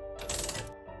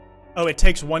 Oh, it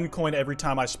takes 1 coin every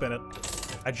time I spin it.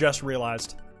 I just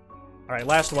realized. Alright,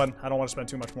 last one. I don't want to spend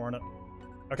too much more on it.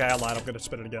 Okay, I lied. I'm gonna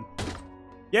spin it again.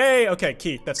 Yay! Okay,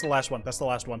 key. That's the last one. That's the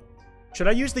last one. Should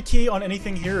I use the key on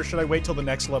anything here, or should I wait till the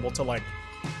next level to, like,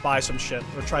 buy some shit,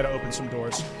 or try to open some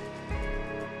doors?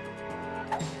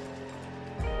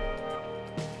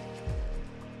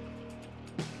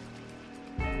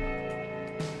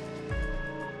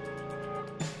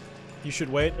 You should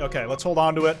wait? Okay, let's hold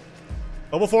on to it.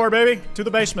 Level 4, baby! To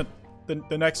the basement.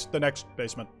 The next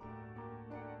basement.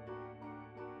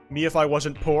 Me, if I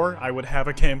wasn't poor, I would have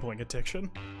a gambling addiction.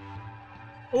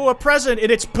 Oh, a present! And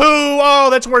it's poo! Oh,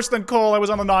 that's worse than coal. I was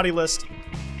on the naughty list.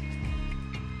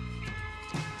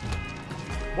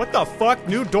 What the fuck?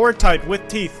 New door type with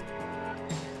teeth.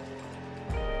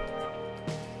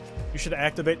 You should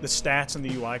activate the stats in the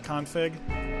UI config.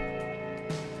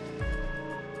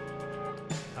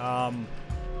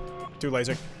 Too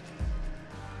lazy.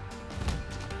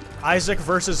 Isaac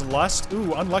versus Lust.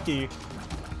 Ooh, unlucky.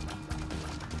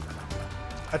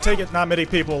 I take it not many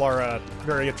people are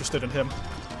very interested in him.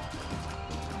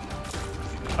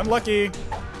 Unlucky.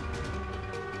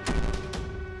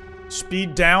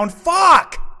 Speed down.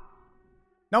 Fuck!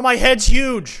 Now my head's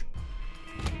huge.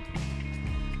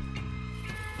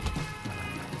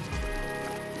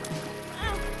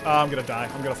 Oh, I'm gonna die.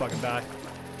 I'm gonna fucking die.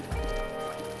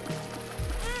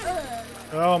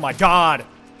 Oh my god.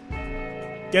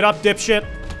 Get up, dipshit.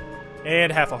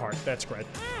 And half a heart. That's great.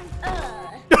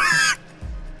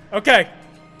 Okay.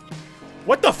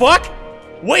 What the fuck?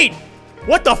 Wait.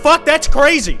 What the fuck? That's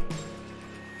crazy.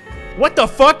 What the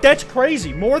fuck? That's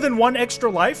crazy. More than one extra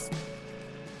life?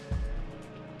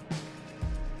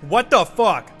 What the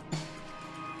fuck?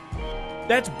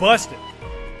 That's busted.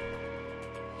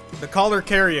 The collar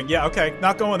carrying. Yeah, okay.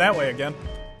 Not going that way again.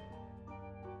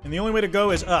 And the only way to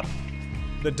go is up.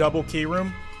 The double key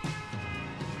room.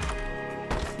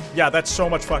 Yeah, that's so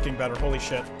much fucking better. Holy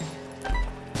shit.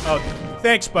 Oh,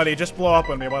 thanks, buddy. Just blow up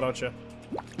on me, why don't you?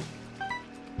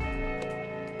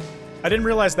 I didn't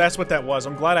realize that's what that was.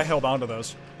 I'm glad I held on to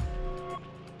those.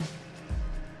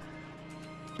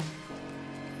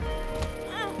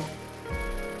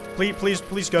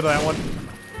 Please go to that one.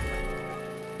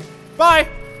 Bye!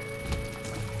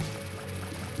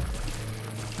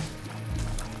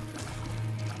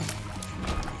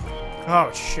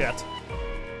 Oh, shit.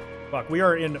 Fuck, we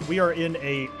are in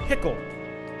a pickle.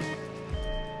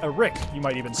 A rick, you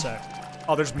might even say.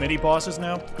 Oh, there's mini bosses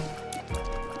now?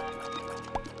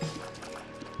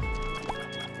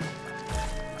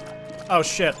 Oh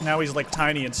shit, now he's like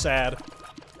tiny and sad.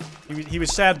 He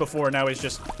was sad before, now he's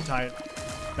just tiny.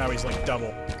 Now he's like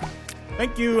double.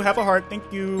 Thank you, have a heart, thank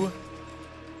you.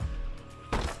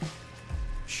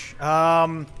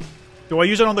 Do I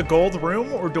use it on the gold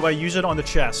room, or do I use it on the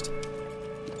chest?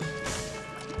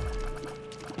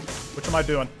 Which am I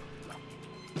doing?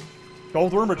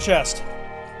 Gold room or chest?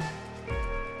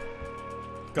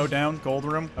 Go down, gold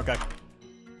room? Okay.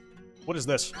 What is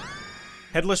this?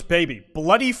 Headless baby.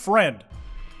 Bloody friend.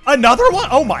 Another one?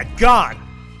 Oh my god!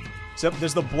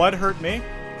 Does the blood hurt me?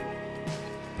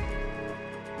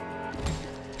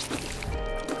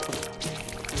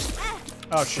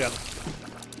 Oh shit.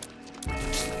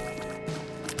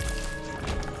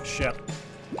 Shit.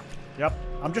 Yep.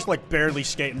 I'm just like barely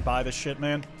skating by this shit,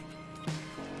 man.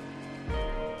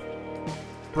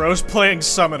 Bro's playing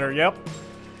Summoner, yep.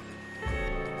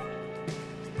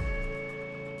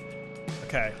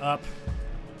 Okay, up.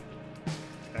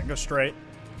 Okay, go straight.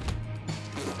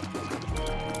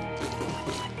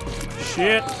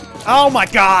 Shit. Oh my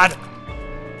god!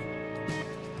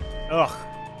 Ugh.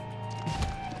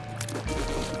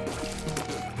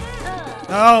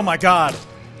 Oh my god.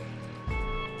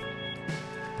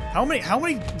 How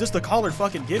many does the collar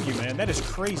fucking give you, man? That is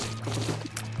crazy.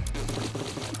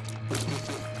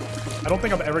 I don't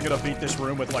think I'm ever gonna beat this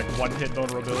room with like one hit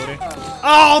vulnerability.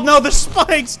 Oh no, the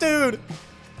spikes, dude!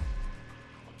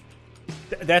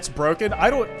 That's broken? I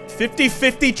don't...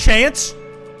 50-50 chance?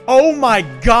 Oh my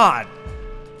god!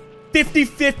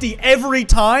 50-50 every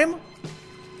time?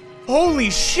 Holy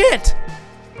shit!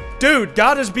 Dude,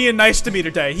 God is being nice to me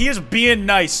today. He is being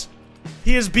nice.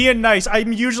 He is being nice.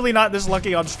 I'm usually not this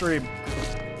lucky on stream.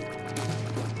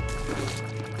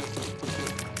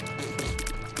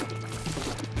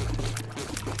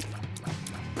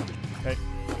 Okay.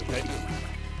 Okay.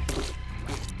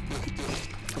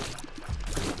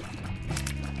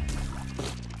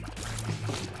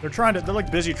 They're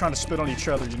like busy trying to spit on each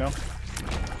other, you know?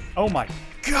 Oh my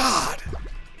god!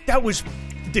 That was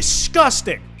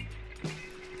disgusting!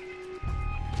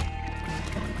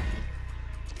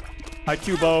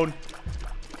 IQ bone.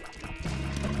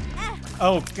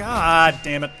 Oh god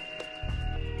damn it.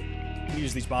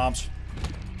 Use these bombs.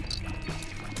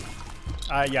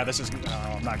 Yeah, this is...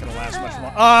 Oh, I'm not gonna last much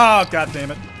longer. Oh, god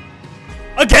damn it.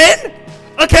 Again?!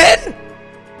 Again?!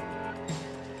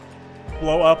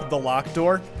 Blow up the lock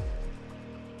door.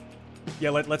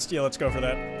 Yeah, let's go for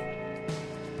that.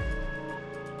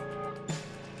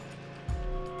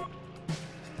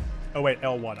 Oh wait,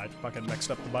 L1. I fucking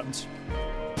mixed up the buttons.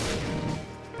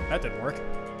 That didn't work.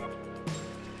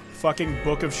 Fucking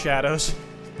Book of Shadows.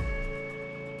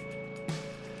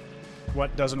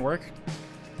 What doesn't work?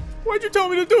 Why'd you tell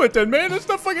me to do it then, man? It's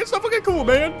not fucking cool,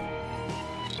 man.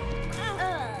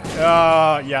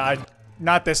 Yeah,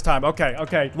 not this time. Okay,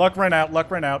 okay. Luck ran out, luck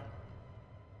ran out.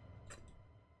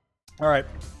 Alright.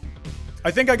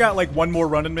 I think I got like one more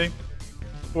run in me.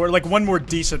 Or like one more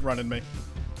decent run in me.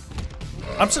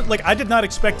 I did not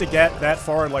expect to get that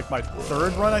far in like my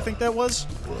third run, I think that was.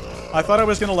 I thought I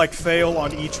was gonna like fail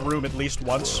on each room at least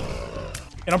once.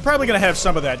 And I'm probably gonna have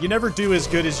some of that. You never do as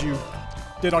good as you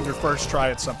did on your first try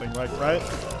at something, like, right?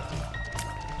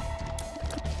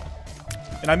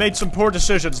 And I made some poor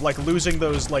decisions, like losing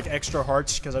those, like, extra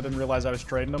hearts because I didn't realize I was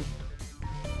trading them.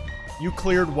 You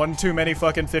cleared one too many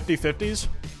fucking 50-50s?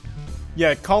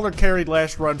 Yeah, caller carried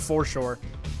last run for sure.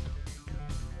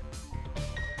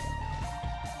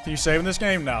 Can you save in this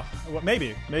game? No. Well,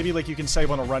 maybe. Maybe, like, you can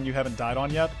save on a run you haven't died on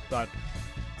yet, but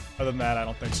other than that, I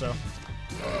don't think so.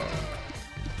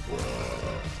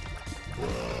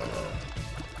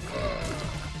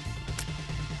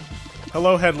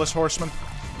 Hello, Headless Horseman.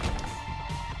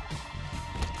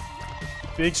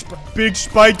 Big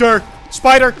spider!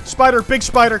 Spider! Spider! Big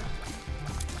spider!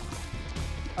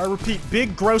 I repeat,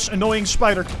 big, gross, annoying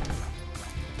spider.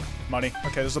 Money.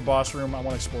 Okay, this is the boss room. I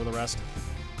want to explore the rest.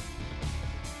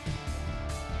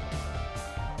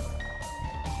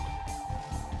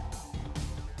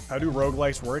 How do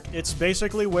roguelikes work? It's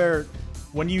basically where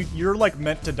when you're like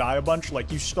meant to die a bunch,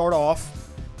 like you start off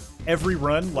every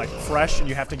run like fresh and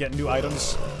you have to get new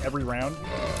items every round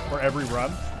or every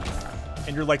run.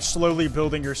 And you're like slowly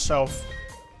building yourself,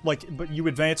 like, but you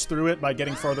advance through it by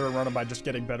getting further and running by just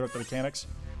getting better at the mechanics.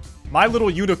 My Little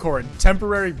Unicorn,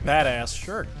 temporary badass,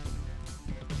 sure.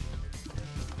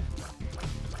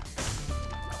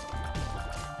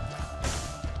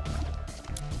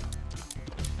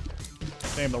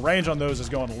 Damn, the range on those is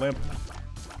going limp.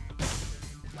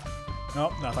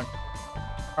 Nope, nothing.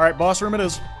 Alright, boss room it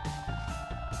is.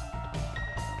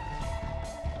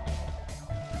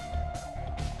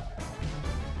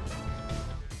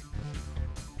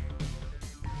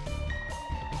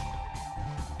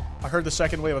 I heard the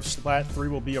second wave of Splat 3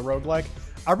 will be a roguelike.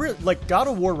 I really, like, God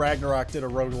of War Ragnarok did a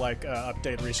roguelike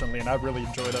update recently, and I really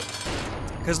enjoyed it.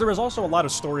 Because there was also a lot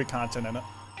of story content in it.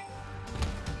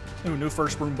 Ooh, new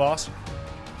first room boss.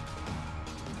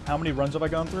 How many runs have I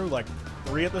gone through? Like,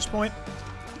 3 at this point?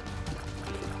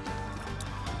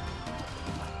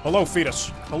 Hello,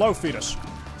 fetus. Hello, fetus.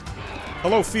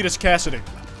 Hello, fetus Cassidy.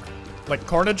 Like,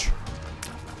 Carnage?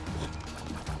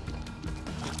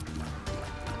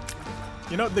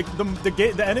 You know,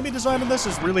 the enemy design in this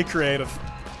is really creative.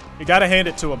 You gotta hand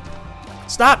it to him.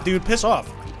 Stop, dude. Piss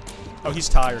off. Oh, he's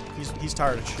tired. He's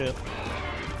tired of shit.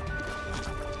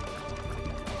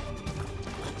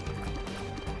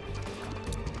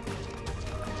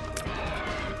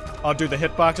 Oh, dude, the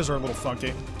hitboxes are a little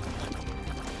funky.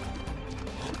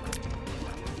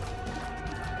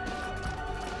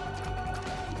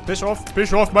 Piss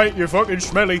off, mate, you're fucking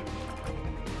smelly.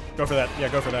 Go for that, yeah,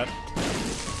 go for that.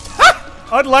 Ha!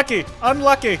 Unlucky,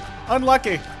 unlucky,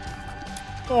 unlucky.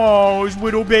 Oh, his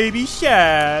little baby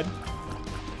sad.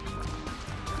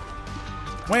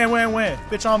 Wham, wham, wham,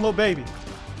 bitch on little baby.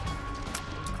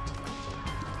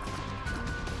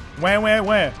 Wham, wham,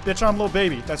 wham, bitch on little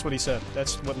baby. That's what he said.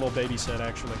 That's what little baby said,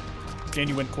 actually.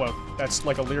 Genuine quote. That's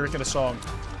like a lyric in a song.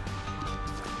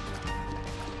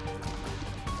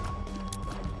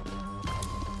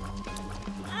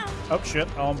 Oh, shit.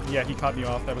 Yeah, he caught me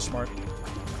off. That was smart.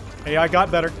 AI got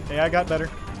better. AI got better.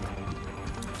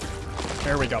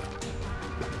 There we go.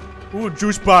 Ooh,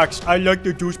 juice box. I like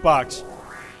the juice box.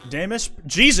 Damage?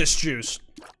 Jesus juice.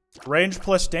 Range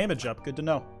plus damage up. Good to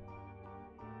know.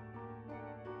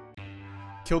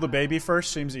 Kill the baby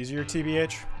first seems easier,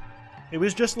 TBH. It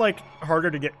was just, like, harder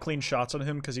to get clean shots on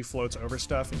him because he floats over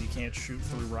stuff and you can't shoot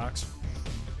through rocks.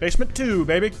 Basement 2,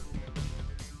 baby.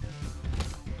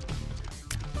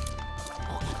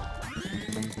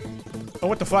 Oh,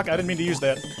 what the fuck? I didn't mean to use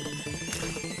that.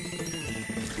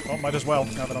 Oh, might as well,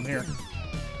 now that I'm here.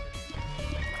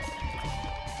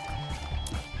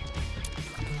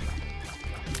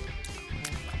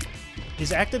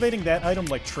 Is activating that item,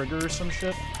 like, trigger or some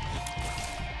shit?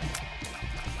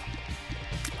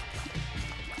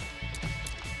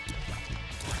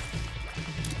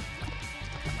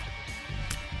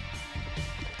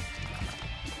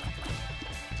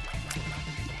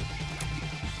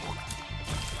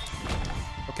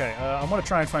 Okay, I'm gonna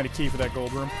try and find a key for that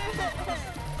gold room.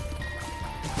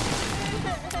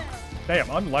 Damn,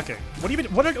 unlucky.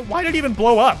 Why did it even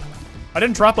blow up? I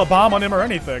didn't drop a bomb on him or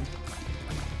anything.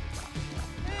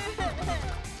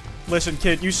 Listen,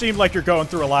 kid, you seem like you're going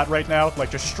through a lot right now, like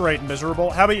just straight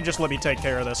miserable. How about you just let me take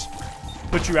care of this?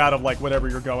 Put you out of, like, whatever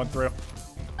you're going through.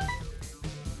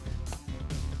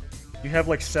 You have,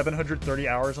 like, 730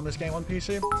 hours on this game on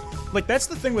PC? Like, that's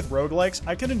the thing with roguelikes.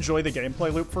 I can enjoy the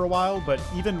gameplay loop for a while, but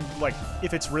even, like,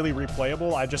 if it's really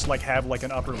replayable, I just, like, have, like,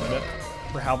 an upper limit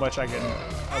for how much I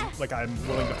can, like, I'm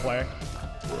willing to play.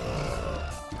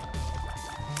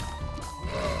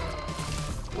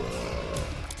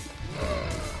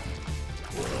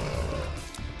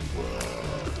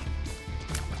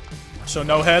 So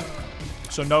no head.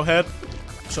 So no head.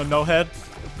 So no head.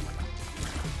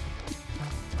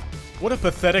 What a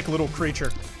pathetic little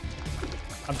creature.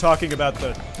 I'm talking about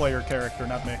the player character,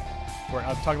 not me. Or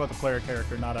I'm talking about the player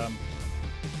character, not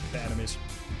the enemies.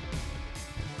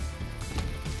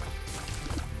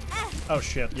 Oh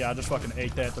shit, yeah, I just fucking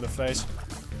ate that to the face.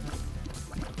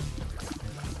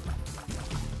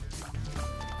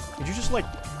 Could you just, like,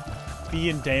 be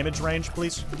in damage range,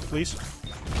 please? Please?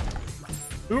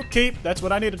 Ooh, keep! That's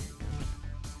what I needed.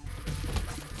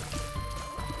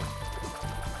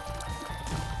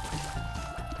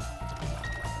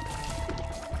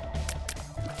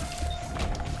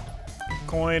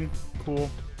 Coin.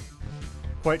 Cool.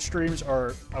 Kwite streams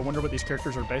are... I wonder what these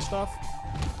characters are based off.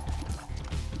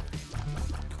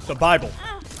 The Bible.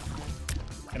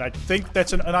 And I think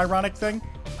that's an ironic thing.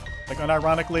 Like,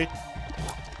 unironically.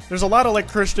 There's a lot of, like,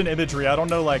 Christian imagery. I don't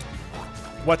know, like,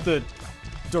 what the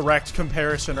direct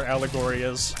comparison or allegory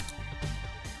is.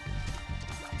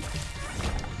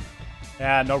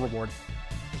 Ah, no reward.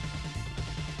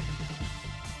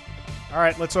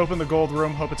 Alright, let's open the gold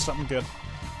room. Hope it's something good.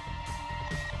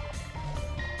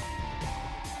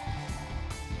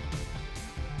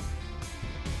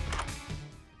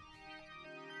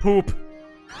 Poop.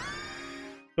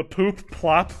 The poop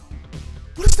plop.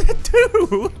 What does that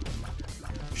do?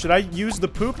 Should I use the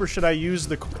poop or should I use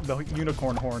the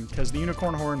unicorn horn? Because the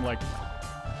unicorn horn, like,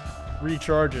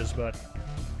 recharges, but...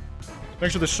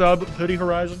 Thanks for the sub, Hoodie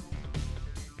Horizon.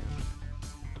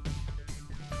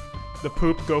 The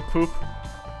poop, go poop.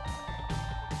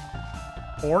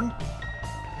 Horn?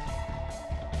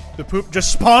 The poop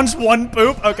just spawns one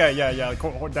poop? Okay, yeah,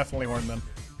 definitely horn then.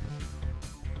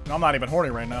 I'm not even horny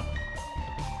right now.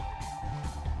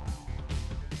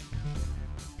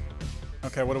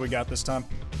 Okay, what do we got this time?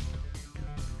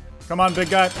 Come on, big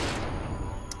guy.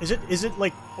 Is it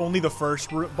like only the first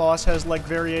boss has like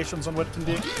variations on what it can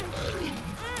do?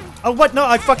 Oh, what? No,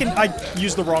 I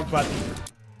used the wrong button.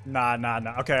 Nah.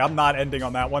 Okay, I'm not ending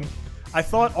on that one. I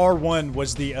thought R1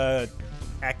 was the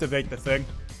activate the thing.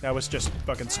 That was just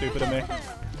fucking stupid of me.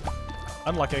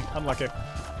 Unlucky.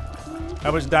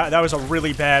 That was a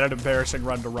really bad and embarrassing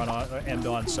run to end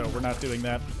on, so we're not doing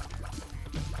that.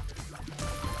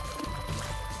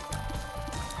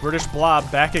 British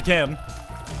Blob back again.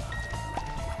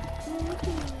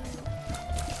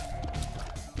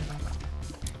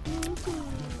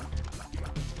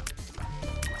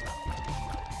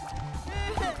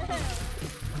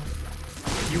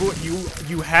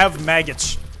 You have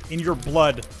maggots in your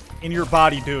blood, in your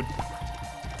body, dude.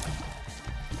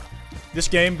 This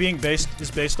game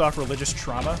is based off religious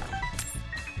trauma.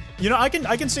 You know, I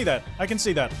can see that. I can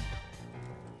see that.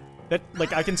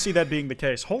 I can see that being the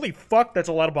case. Holy fuck, that's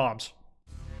a lot of bombs.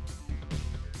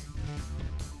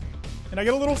 And I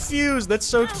get a little fuse. That's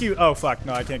so cute. Oh fuck,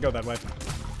 no, I can't go that way.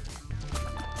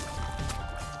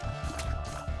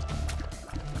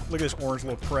 Look at this orange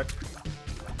little prick.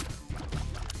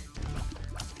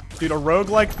 Dude, a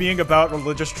roguelike being about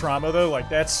religious trauma, though, like,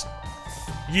 that's...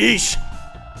 Yeesh!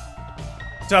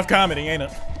 Tough comedy, ain't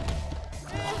it?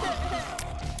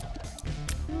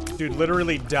 Dude,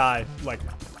 literally die. Like,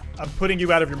 I'm putting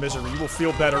you out of your misery. You will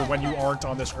feel better when you aren't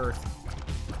on this earth.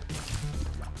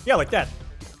 Yeah, like that.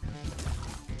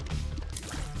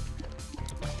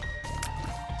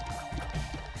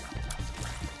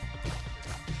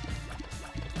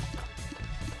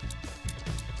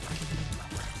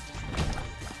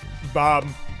 Bomb.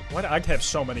 Why do I have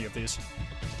so many of these?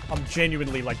 I'm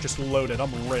genuinely, like, just loaded.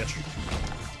 I'm rich.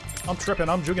 I'm tripping.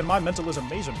 I'm jugging. My mental is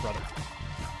amazing, brother.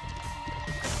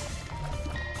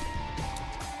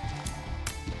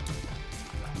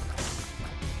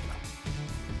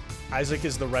 Isaac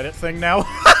is the Reddit thing now?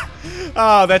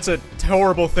 Oh, that's a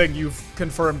horrible thing you've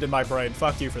confirmed in my brain.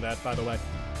 Fuck you for that, by the way.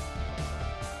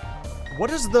 What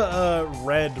does the,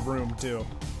 red room do?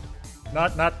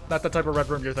 Not the type of red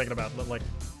room you're thinking about, but, like...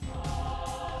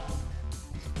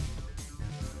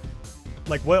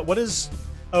 Like, what is...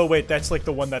 Oh, wait, that's, like,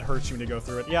 the one that hurts you when you go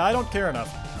through it. Yeah, I don't care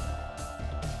enough.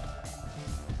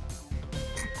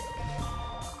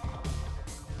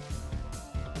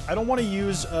 I don't want to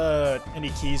use, any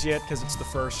keys yet, because it's the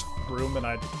first room, and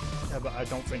I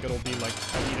don't think it'll be, like,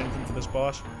 I need anything for this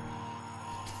boss.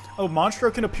 Oh,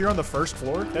 Monstro can appear on the first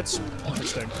floor? That's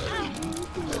interesting.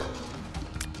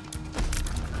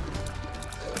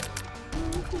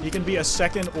 He can be a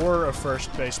second or a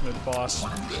first basement boss.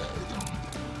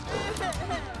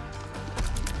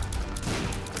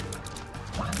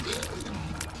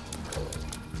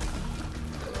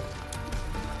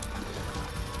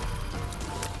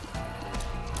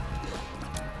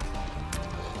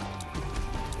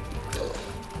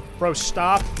 Bro,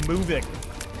 stop moving.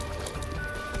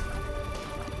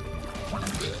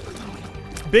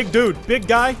 Big dude. Big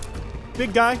guy.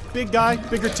 Big guy. Big guy.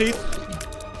 Bigger teeth.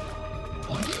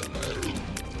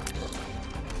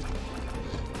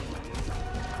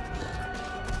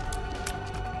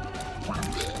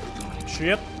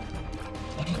 Shit.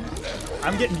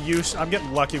 I'm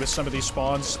getting lucky with some of these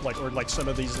spawns, like, or like some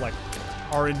of these, like,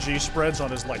 RNG spreads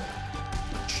on his, like,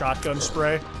 shotgun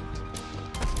spray.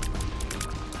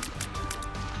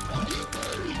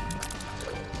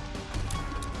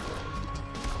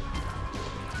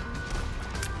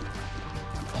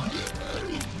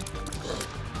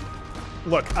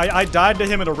 Look, I died to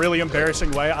him in a really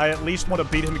embarrassing way. I at least want to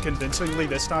beat him convincingly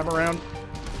this time around.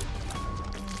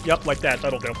 Yep, like that.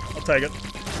 That'll do. I'll take it.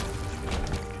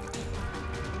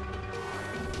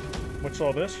 What's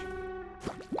all this?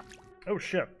 Oh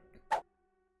shit.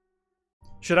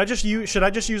 Should I just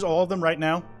use all of them right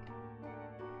now?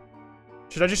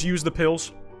 Should I just use the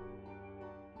pills?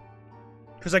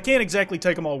 Because I can't exactly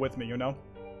take them all with me, you know?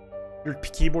 Your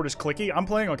keyboard is clicky? I'm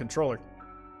playing on controller.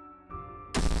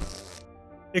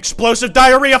 Explosive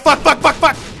diarrhea! Fuck, fuck, fuck,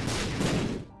 fuck!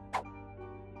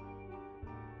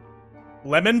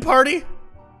 Lemon party?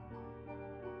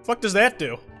 Fuck does that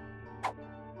do?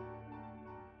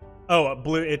 Oh,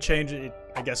 blue, it changed it.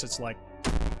 I guess it's like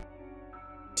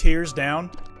tears down.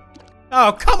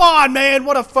 Oh, come on, man!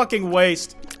 What a fucking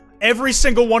waste. Every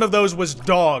single one of those was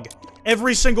dog.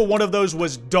 Every single one of those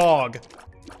was dog.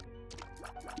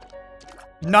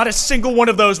 Not a single one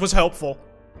of those was helpful.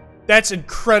 That's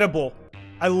incredible.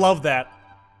 I love that.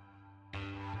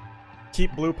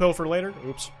 Keep blue pill for later?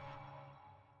 Oops.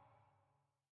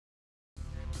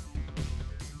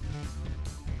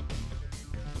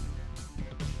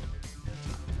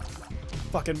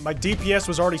 Fucking, my DPS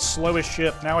was already slow as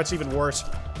shit. Now it's even worse.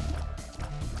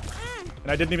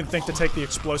 And I didn't even think to take the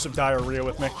explosive diarrhea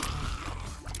with me.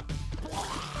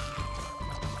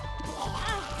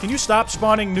 Can you stop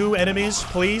spawning new enemies,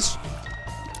 please?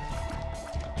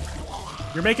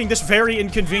 You're making this very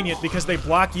inconvenient because they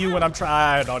block you when I'm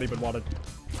I don't even want it.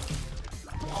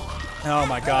 Oh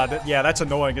my god. Yeah, that's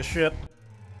annoying as shit.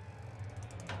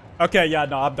 Okay, yeah,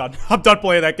 no, I'm done. I'm done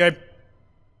playing that game.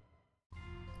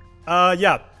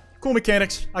 Yeah. Cool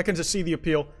mechanics. I can just see the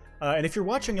appeal. And if you're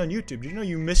watching on YouTube, did you know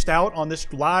you missed out on this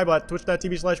live at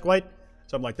twitch.tv/Kwite?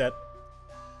 Something like that.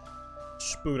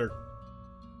 Spooter.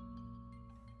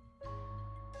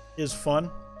 Is fun.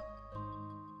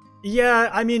 Yeah,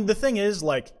 I mean, the thing is,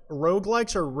 like,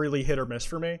 roguelikes are really hit or miss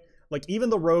for me. Like, even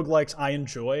the roguelikes I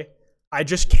enjoy, I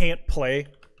just can't play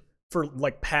for,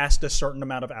 like, past a certain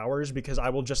amount of hours because I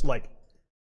will just, like,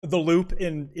 the loop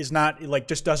is not, like,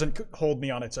 just doesn't hold me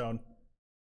on its own.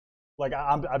 Like,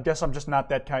 I guess I'm just not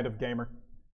that kind of gamer.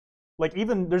 Like,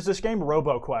 even, there's this game,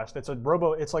 RoboQuest. It's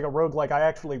like a roguelike I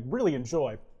actually really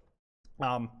enjoy.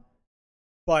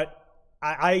 But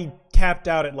I capped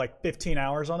out at, like, 15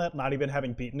 hours on it, not even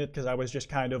having beaten it, because I was just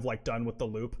kind of, like, done with the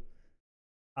loop.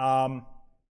 And,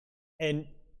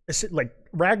 like,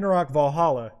 Ragnarok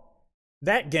Valhalla,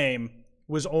 that game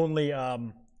was only,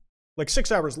 like,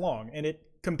 6 hours long, and it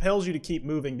compels you to keep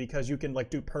moving because you can,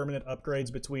 like, do permanent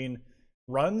upgrades between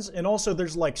runs, and also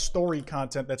there's, like, story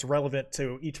content that's relevant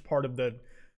to each part of the,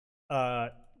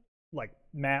 like,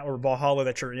 map or Valhalla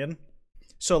that you're in.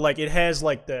 So, like, it has,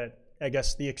 like, the, I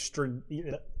guess, the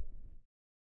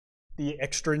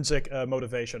extrinsic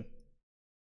motivation.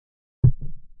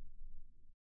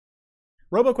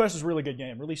 RoboQuest is a really good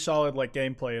game. Really solid, like,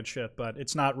 gameplay and shit, but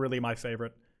it's not really my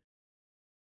favorite.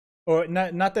 Or,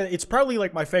 not that, it's probably,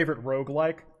 like, my favorite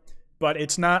roguelike, but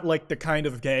it's not, like, the kind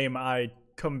of game I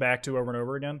come back to over and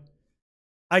over again.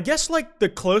 I guess, like, the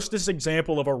closest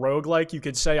example of a roguelike you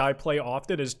could say I play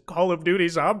often is Call of Duty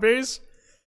Zombies.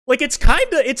 Like, it's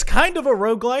kind of a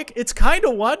roguelike. It's kind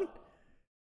of one.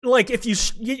 Like, if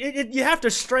you have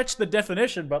to stretch the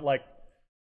definition, but, like,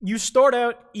 you start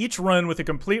out each run with a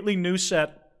completely new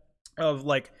set of,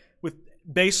 like, with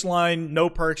baseline, no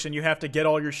perks, and you have to get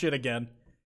all your shit again.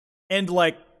 And,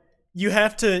 like, you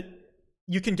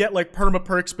can get, like,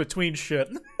 perma-perks between shit.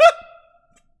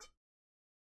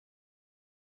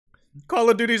 Call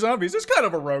of Duty Zombies is kind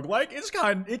of a roguelike. It's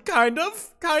kind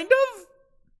of.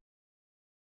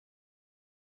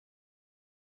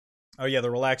 Oh yeah,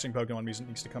 the relaxing Pokemon music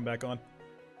needs to come back on.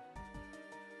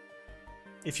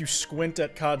 If you squint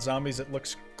at COD Zombies, it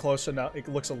looks close enough. It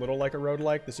looks a little like a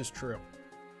roguelike. This is true.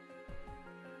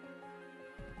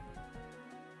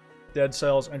 Dead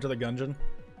Cells, Enter the Gungeon.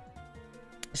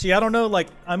 See, I don't know, like,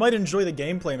 I might enjoy the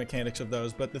gameplay mechanics of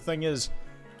those, but the thing is,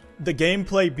 the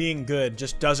gameplay being good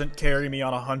just doesn't carry me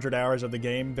on 100 hours of the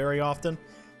game very often.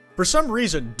 For some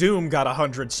reason, Doom got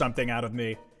 100-something out of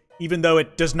me, even though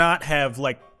it does not have,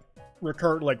 like,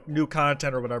 new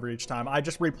content or whatever each time. I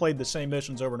just replayed the same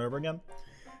missions over and over again.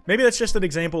 Maybe that's just an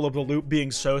example of the loop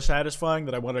being so satisfying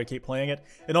that I wanted to keep playing it.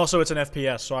 And also, it's an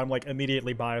FPS, so I'm, like,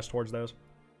 immediately biased towards those.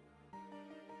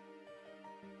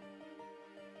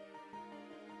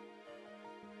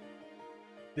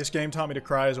 This game taught me to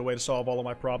cry as a way to solve all of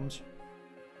my problems.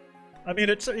 I mean,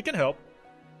 it can help.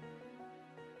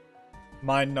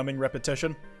 Mind-numbing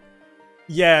repetition.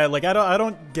 Yeah, like, I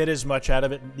don't get as much out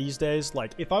of it these days.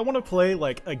 Like, if I want to play,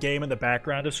 like, a game in the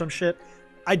background of some shit,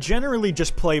 I generally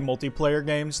just play multiplayer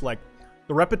games. Like,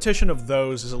 the repetition of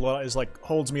those is like,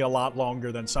 holds me a lot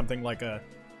longer than something like a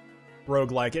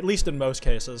roguelike, at least in most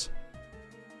cases.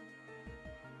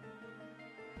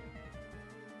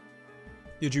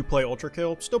 Did you play Ultra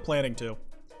Kill? Still planning to.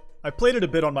 I played it a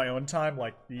bit on my own time,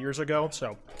 like, years ago,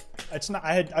 so it's not.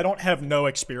 I don't have no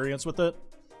experience with it.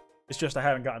 It's just I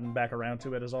haven't gotten back around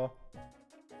to it, is all.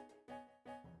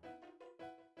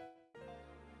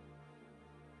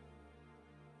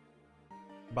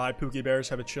 Bye, Pookie Bears.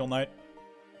 Have a chill night.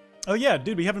 Oh yeah,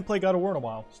 dude, we haven't played God of War in a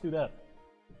while. Let's do that.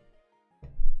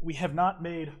 We have not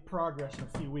made progress in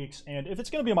a few weeks, and if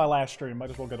it's gonna be my last stream, might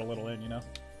as well get a little in, you know?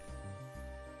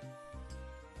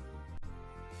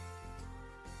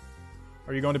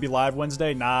 Are you going to be live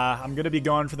Wednesday? Nah, I'm going to be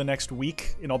gone for the next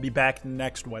week, and I'll be back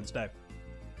next Wednesday.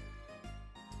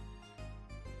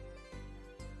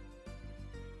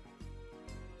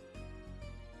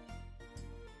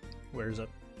 Where is it?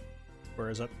 Where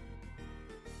is it?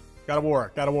 God of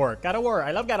War, God of War, God of War.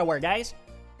 I love God of War, guys.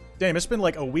 Damn, it's been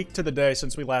like a week to the day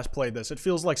since we last played this. It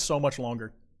feels like so much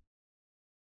longer.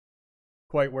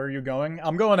 Quite, where are you going?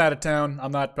 I'm going out of town.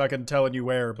 I'm not fucking telling you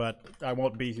where, but I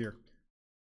won't be here.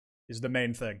 Is the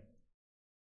main thing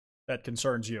that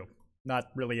concerns you, not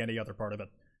really any other part of it.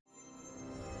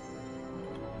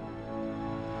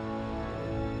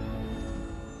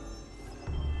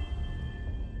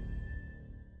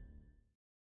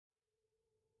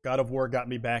 God of War got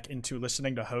me back into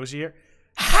listening to Hosier.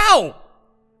 How?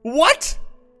 What?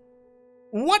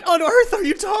 What on earth are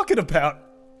you talking about?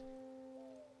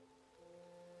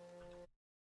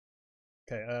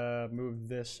 Okay, move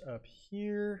this up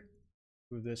here.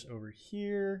 Move this over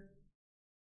here.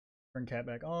 Turn cat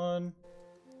back on.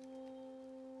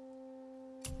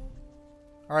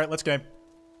 Alright, let's game.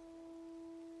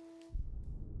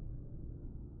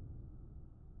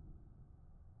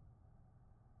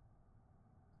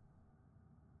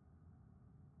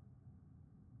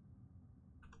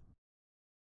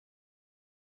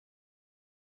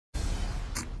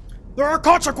 There are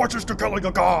consequences to killing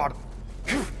a god!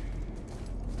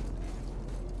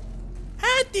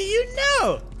 How do you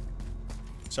know?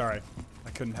 Sorry, I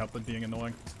couldn't help but being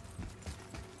annoying.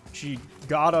 She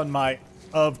got on my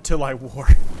of till I wore.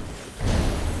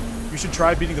 You should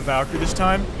try beating the Valkyrie this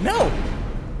time. No!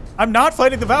 I'm not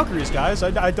fighting the Valkyries, guys.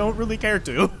 I don't really care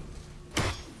to.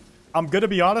 I'm gonna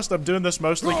be honest, I'm doing this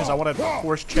mostly because I want to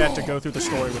force chat to go through the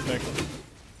story with me.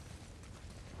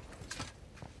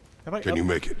 Can you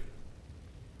make it?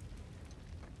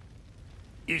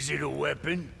 Is it a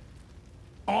weapon?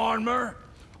 Armor?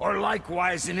 Or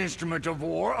likewise an instrument of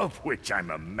war, of which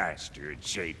I'm a master at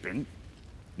shaping?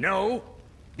 No?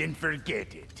 Then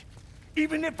forget it.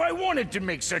 Even if I wanted to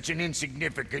make such an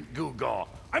insignificant gewgaw,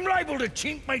 I'm liable to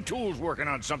chink my tools working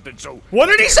on something so... What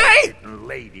did he say?!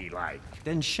 ...ladylike.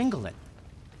 Then shingle it.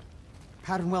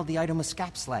 Pattern weld the item with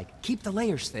scap slag. Keep the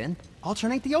layers thin.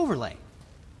 Alternate the overlay.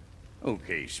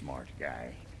 Okay, smart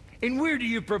guy. And where do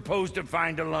you propose to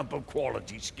find a lump of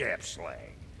quality scap slag?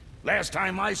 Last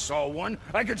time I saw one,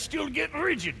 I could still get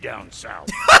rigid down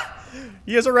south.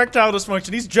 He has erectile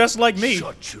dysfunction. He's just like me.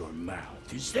 Shut your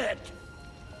mouth. Is that...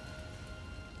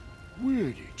 Where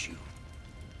did you...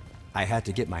 I had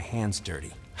to get my hands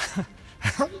dirty.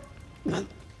 Well,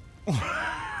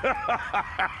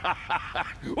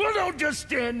 don't just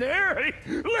stand there.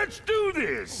 Let's do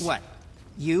this. What?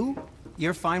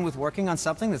 You're fine with working on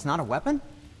something that's not a weapon?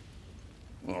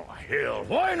 Oh, hell,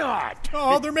 why not?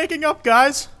 Oh, they're making up,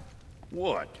 guys.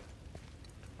 What?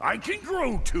 I can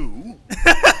grow too.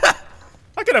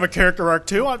 I could have a character arc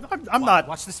too. I'm not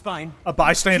Watch the spine. a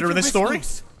bystander in this story.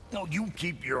 Loose. No, you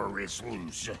keep your wrist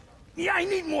loose. Yeah, I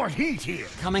need more heat here.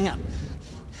 Coming up.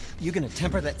 You gonna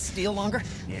temper that steel longer?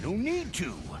 You don't need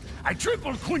to. I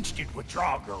triple quenched it with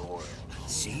Draugr oil.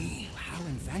 See? How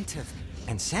inventive.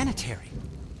 And sanitary.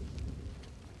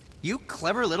 You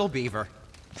clever little beaver.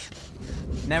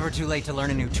 Never too late to learn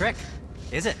a new trick,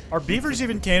 is it? Are beavers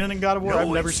even canon in God of War? No, I've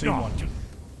never it's seen not. one.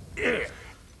 Yeah.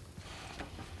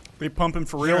 They pumping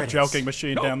for Here real it is. joking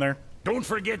machine No, down there. don't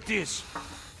forget this.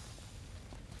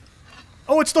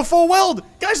 Oh, it's the full weld!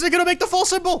 Guys, they're gonna make the full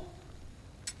symbol!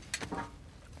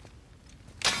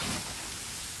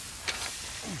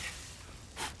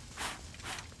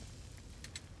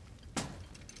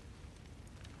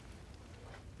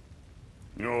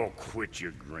 Oh, quit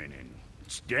your grinning.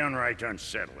 It's downright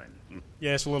unsettling.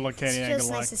 Yeah, it's a little uncanny, I ain't It's just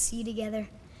gonna lie. nice to see you together.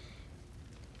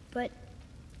 But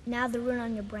now the rune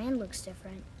on your brand looks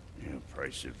different. Yeah,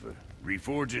 price of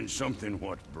reforging something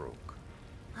what broke.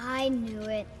 I knew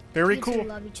it. Very You two cool.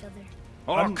 love each other.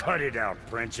 Oh, cut it out,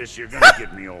 princess. You're gonna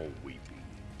get me all weepy.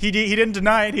 He didn't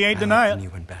deny it. He ain't I deny like it. the new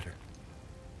one better.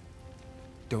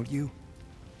 Don't you?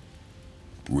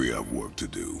 We have work to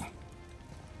do.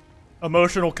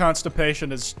 Emotional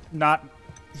constipation is not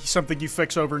something you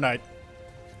fix overnight.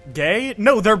 Gay?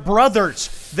 No, they're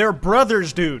brothers. They're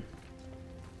brothers, dude.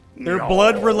 They're No.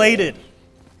 blood related.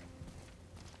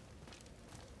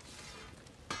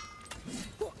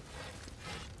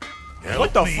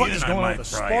 What the fuck is going on with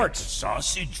the sparks?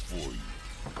 Sausage for you.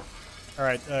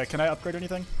 Alright, can I upgrade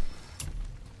anything?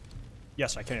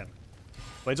 Yes, I can.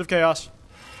 Blades of Chaos.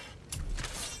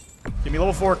 Give me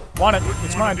level 4. Want it.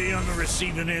 It's mine. Be on the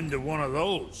receiving end of one of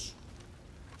those.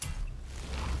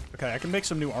 Okay, I can make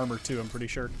some new armor too, I'm pretty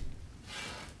sure.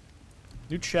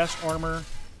 New chest armor.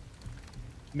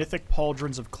 Mythic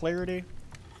Pauldrons of Clarity.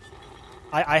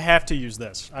 I have to use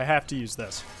this. I have to use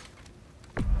this.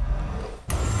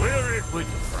 Clear it with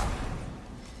fry.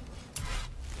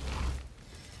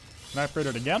 Can I upgrade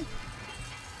it again?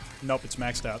 Nope, it's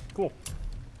maxed out. Cool.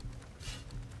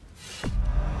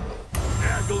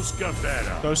 Now go scuff that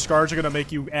up. Those scars are gonna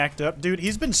make you act up. Dude,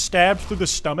 he's been stabbed through the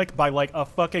stomach by like a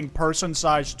fucking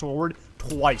person-sized sword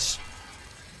twice.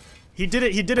 He did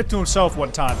it to himself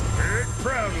one time. Wear it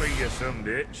proudly, you some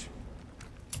bitch.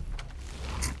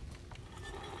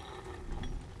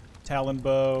 Talon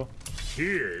bow.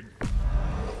 Kid,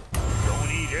 don't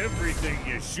eat everything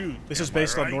you shoot. This is am I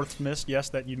based on right? North Mist. Yes,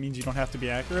 that means you don't have to be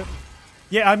accurate.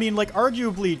 Yeah, I mean, like,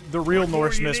 arguably, the real What more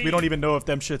Norse you Mist, we need? don't even know if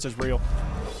them shits is real.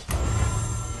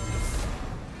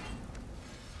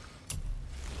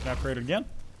 Can I upgrade it again?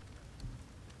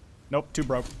 Nope, too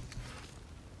broke.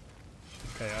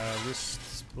 Okay,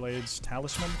 wrist blades,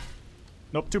 talisman.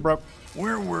 Nope, too broke.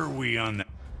 Where were we on that?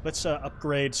 Let's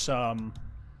upgrade some.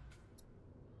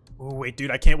 Oh wait, dude,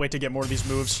 I can't wait to get more of these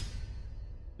moves.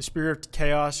 The Spear of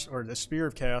Chaos, or the Spear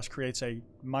of Chaos, creates a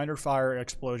minor fire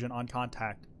explosion on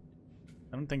contact.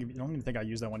 I don't even think I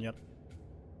used that one yet.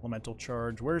 Elemental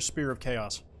charge. Where's Spear of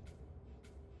Chaos?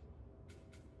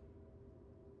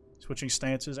 Switching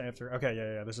stances after. Okay,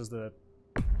 yeah. This is the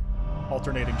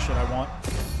alternating shit I want.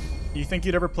 Do you think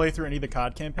you'd ever play through any of the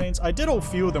COD campaigns? I did a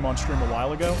few of them on stream a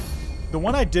while ago. The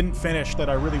one I didn't finish that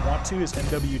I really want to is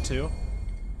MW2.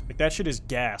 Like, that shit is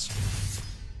gas.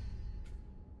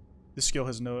 This skill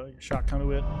has no shot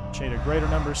conduit. Chain a greater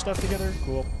number of stuff together.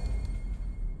 Cool.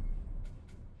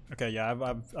 Okay, yeah, I've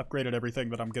upgraded everything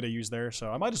that I'm gonna use there, so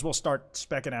I might as well start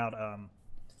speccing out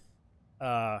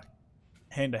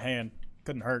hand-to-hand.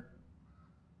 Couldn't hurt.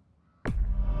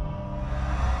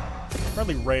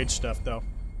 Probably rage stuff, though.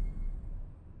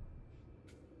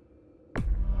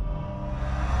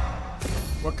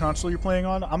 What console are you playing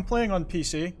on? I'm playing on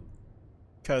PC.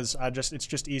 Because it's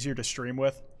just easier to stream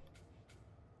with.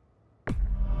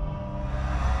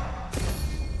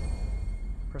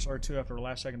 Press R2 after a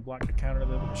last second block to counter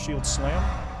the shield slam.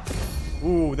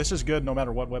 Ooh, this is good no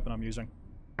matter what weapon I'm using.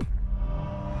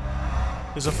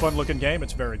 This is a fun looking game,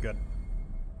 it's very good.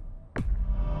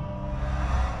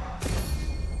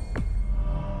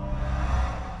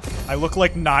 I look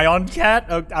like Nyan Cat?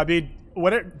 I mean,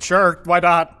 sure, why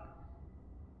not?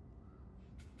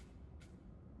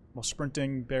 While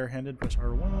sprinting barehanded, press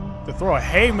R1. To throw a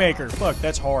haymaker! Fuck,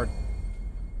 that's hard.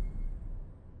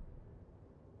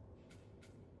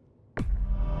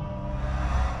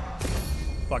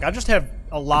 Fuck, I just have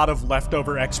a lot of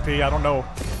leftover XP, I don't know.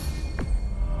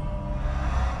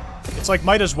 It's like,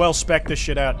 might as well spec this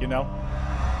shit out, you know?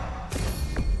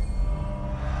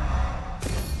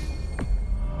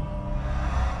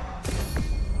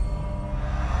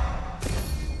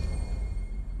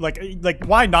 Like,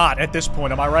 why not at this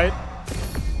point, am I right?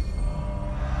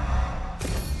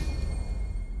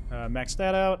 Max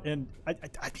that out, and I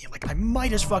feel like I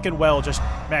might as fucking well just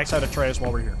max out Atreus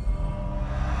while we're here.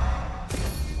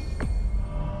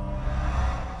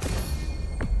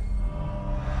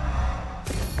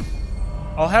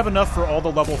 I'll have enough for all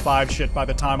the level 5 shit by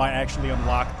the time I actually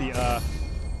unlock the,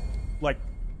 like,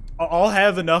 I'll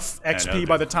have enough XP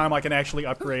by the time I can actually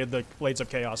upgrade the Blades of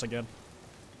Chaos again.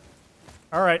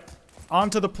 Alright, on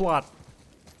to the plot.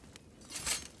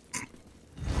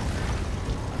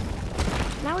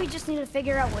 Now we just need to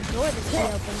figure out what door this key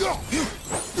opens.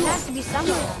 It has to be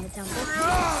somewhere around the temple.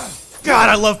 God,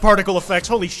 I love particle effects.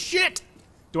 Holy shit!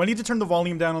 Do I need to turn the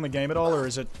volume down on the game at all, or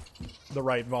is it the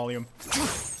right volume?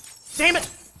 Damn it!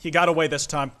 He got away this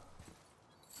time.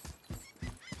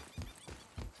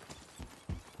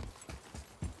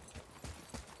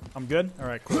 I'm good?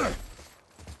 Alright, cool.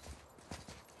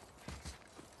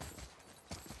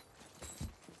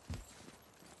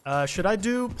 Should I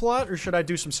do plot, or should I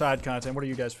do some side content? What are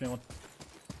you guys feeling?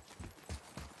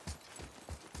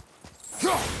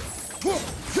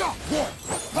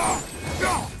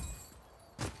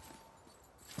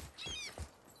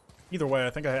 Either way, I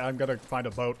think I'm gonna find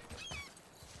a boat.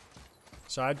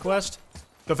 Side quest?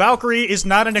 The Valkyrie is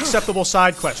not an acceptable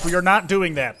side quest. We are not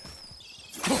doing that.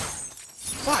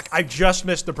 Fuck, I just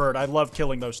missed the bird. I love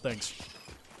killing those things.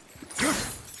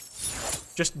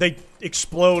 Just, they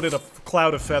explode in a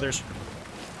cloud of feathers.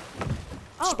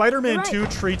 Oh, Spider-Man right. 2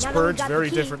 treats Now that we've birds got the very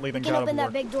key, differently than we can God of open War.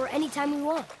 that big door anytime we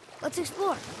want. Let's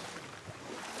explore.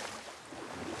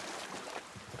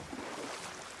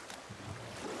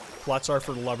 Plots are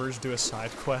for lovers, do a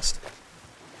side quest.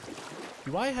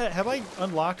 Do I have I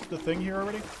unlocked the thing here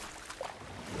already?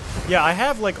 Yeah, I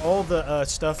have like all the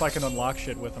stuff I can unlock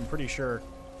shit with, I'm pretty sure.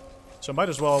 So might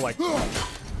as well like do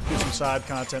some side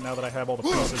content now that I have all the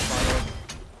pieces finally.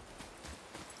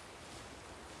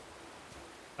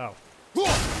 Oh.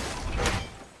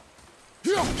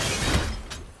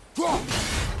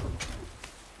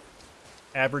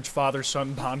 Average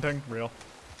father-son bonding? Real.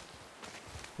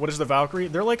 What is the Valkyrie?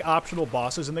 They're like optional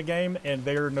bosses in the game, and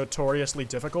they're notoriously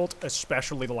difficult,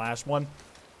 especially the last one.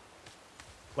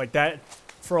 Like that,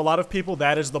 for a lot of people,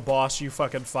 that is the boss you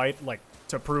fucking fight, like,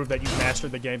 to prove that you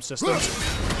mastered the game systems.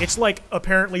 It's like,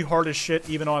 apparently hard as shit,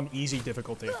 even on easy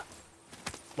difficulty.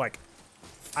 Like,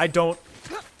 I don't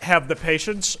have the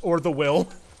patience or the will.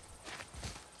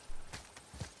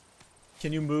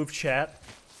 Can you move chat?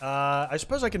 I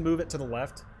suppose I can move it to the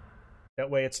left. That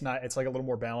way it's not, it's like a little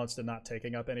more balanced and not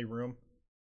taking up any room.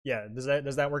 Yeah, does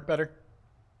that work better?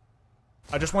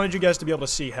 I just wanted you guys to be able to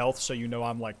see health so you know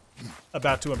I'm like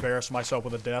about to embarrass myself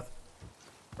with a death.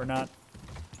 Or not.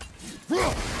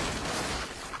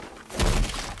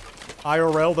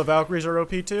 IRL, the Valkyries are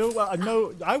OP too? Well,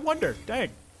 no, I wonder. Dang.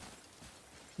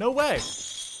 No way.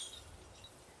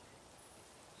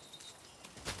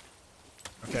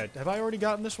 Okay, have I already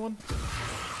gotten this one?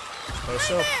 I suppose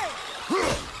so.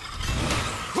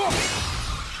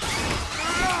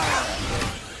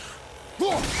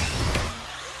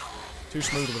 Too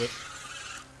smooth with it.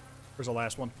 Where's the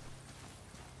last one?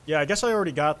 Yeah, I guess I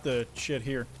already got the shit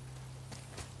here.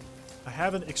 I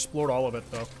haven't explored all of it,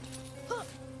 though.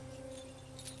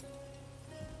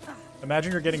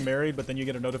 Imagine you're getting married, but then you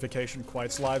get a notification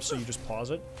Kwite's live, so you just pause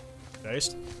it.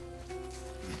 Based.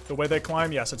 The way they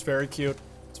climb, yes, it's very cute.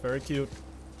 It's very cute.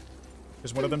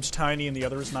 Because one of them's tiny and the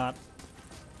other is not.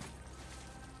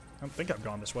 I don't think I've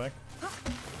gone this way.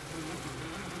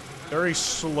 Very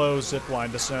slow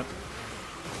zipline descent.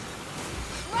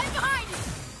 Right behind you!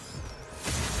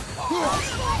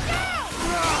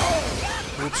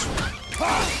 Oops.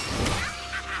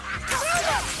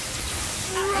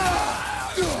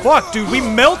 Fuck, dude, we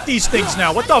melt these things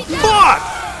now. What the fuck?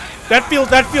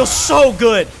 That feels so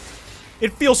good.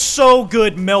 It feels so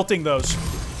good melting those.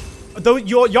 Though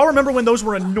y'all remember when those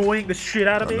were annoying the shit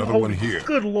out of me? Another one here.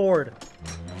 Good lord.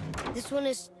 This one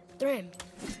is Thrym,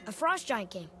 a frost giant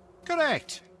king.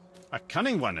 Correct. A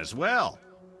cunning one as well.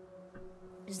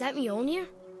 Is that Mjolnir?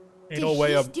 Ain't no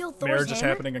way a steal Thor's marriage is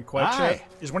hammer? happening in Kwite Aye. chat.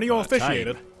 Is one of y'all For a time.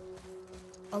 officiated?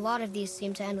 A lot of these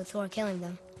seem to end with Thor killing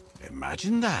them.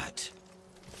 Imagine that.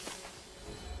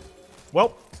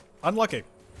 Well, unlucky.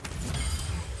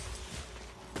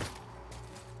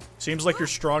 Seems like you're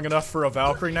strong enough for a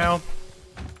Valkyrie now.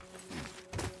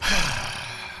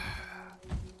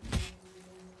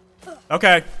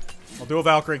 Okay. I'll do a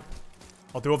Valkyrie.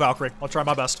 I'll do a Valkyrie. I'll try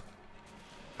my best.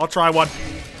 I'll try one.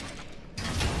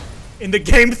 In the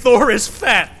game, Thor is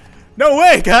fat. No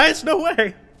way, guys. No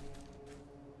way.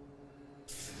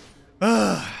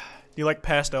 Do you like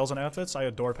pastels and outfits? I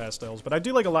adore pastels, but I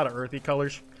do like a lot of earthy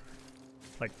colors.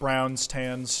 Like browns,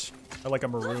 tans. I like a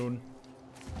maroon.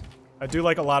 I do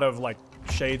like a lot of, like,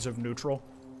 shades of neutral.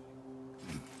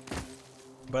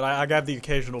 But I got the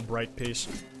occasional bright piece.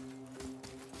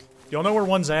 Y'all know where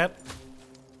one's at?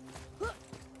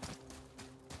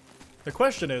 The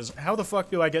question is, how the fuck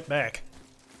do I get back?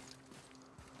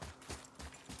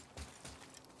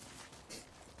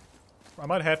 I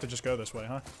might have to just go this way,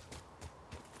 huh?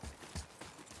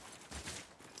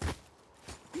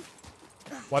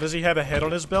 Why does he have a head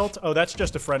on his belt? Oh, that's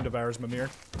just a friend of ours,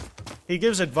 Mimir. He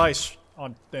gives advice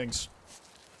on things.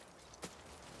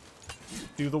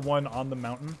 do the one on the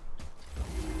mountain.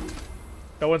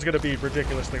 That one's gonna be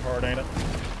ridiculously hard, ain't it?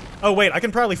 Oh, wait, I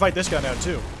can probably fight this guy now,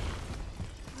 too.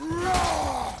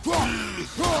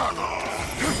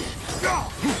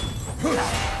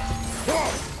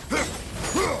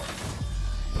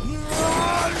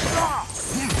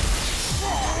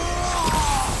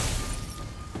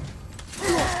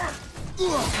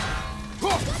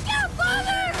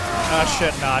 Ah,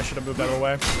 shit, nah, I should have moved out of the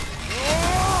way.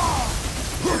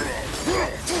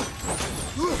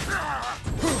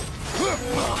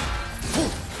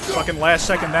 Fucking last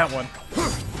second that one.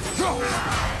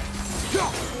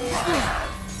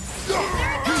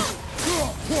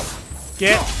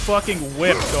 Get fucking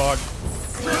whipped, dog.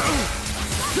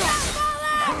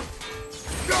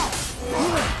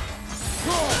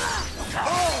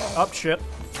 Up, shit.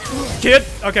 Kid!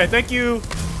 Okay, thank you.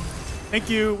 Thank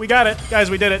you. We got it. Guys,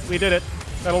 we did it. We did it.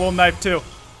 Got a little knife, too.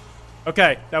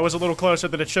 Okay, that was a little closer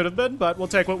than it should have been, but we'll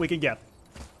take what we can get.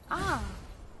 Ah,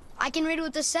 I can read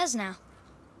what this says now.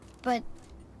 But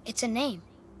it's a name.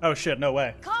 Oh, shit, no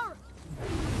way. Carl!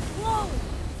 Whoa!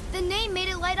 The name made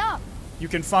it light up. You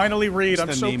can finally read. It's I'm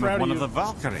the so name proud of one of you. of the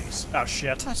Valkyries. Oh,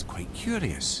 shit. That's quite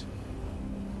curious.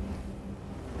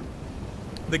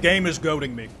 The game is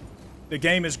goading me. The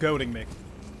game is goading me.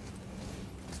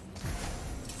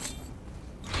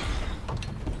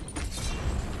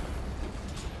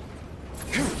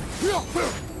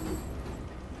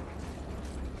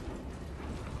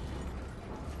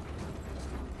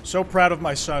 So proud of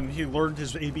my son. He learned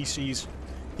his ABCs.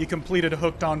 He completed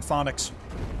Hooked on Phonics.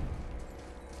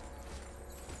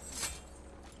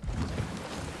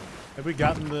 Have we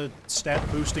gotten the stat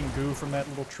boosting goo from that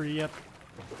little tree yet?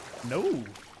 No.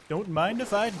 Don't mind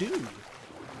if I do.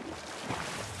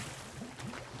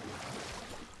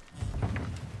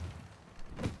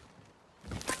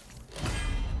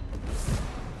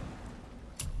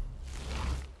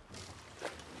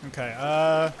 Okay,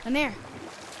 Amir,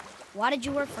 why did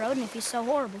you work for Odin if he's so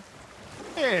horrible?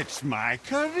 It's my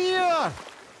career!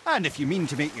 And if you mean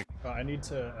to make your... I need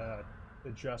to,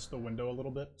 adjust the window a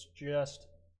little bit. It's just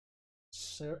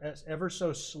ever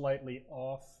so slightly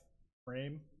off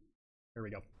frame. Here we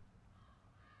go.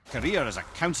 career as a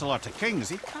counsellor to kings,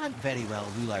 he can't very well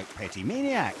rule out petty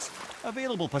maniacs.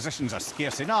 Available positions are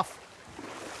scarce enough.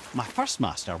 My first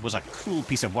master was a cruel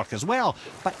piece of work as well,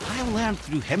 but I learned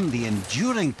through him the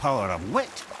enduring power of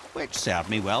wit, which served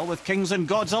me well with kings and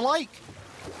gods alike.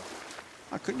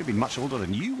 I couldn't have been much older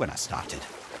than you when I started.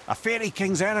 A fairy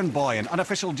king's errand boy and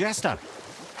unofficial jester.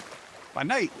 By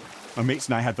night, my mates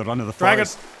and I had the run of the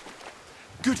forest.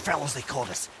 Good fellows they called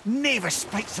us. Knavish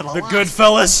spikes to the The last. good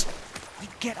fellas. We'd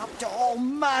get up to all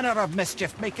manner of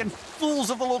mischief, making fools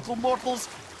of the local mortals.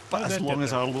 But as long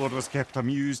as our lord was kept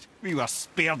amused, we were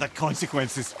spared the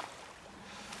consequences.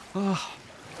 Oh.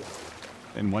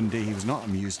 Then one day he was not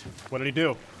amused. What did he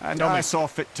do? And Tell I me. saw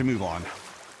fit to move on.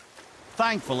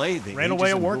 Thankfully, the Ran ages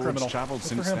away a and war roads criminal. travelled Good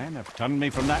since for him. then have turned me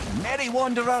from that merry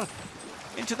wanderer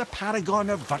into the paragon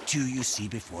of virtue you see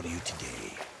before you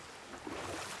today.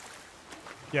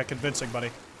 Yeah, convincing,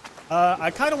 buddy.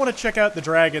 I kind of want to check out the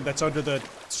dragon that's under the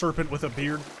serpent with a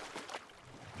beard.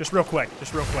 Just real quick.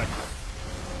 Just real quick.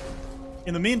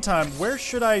 In the meantime, where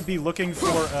should I be looking for,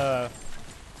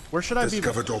 where should I be?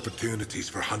 Discovered opportunities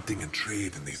for hunting and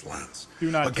trade in these lands.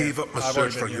 Do not I gave care. up my I've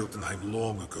already search for been here. Jotunheim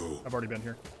long ago. I've already been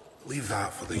here. Leave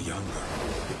that for the younger.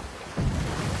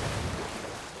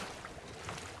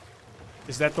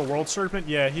 Is that the world serpent?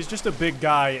 Yeah, he's just a big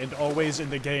guy and always in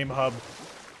the game hub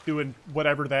doing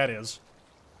whatever that is.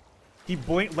 He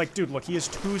blink like, dude, look, he has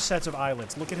 2 sets of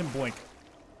eyelids. Look at him blink.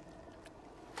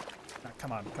 Nah,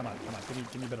 come on.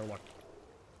 Give me better luck.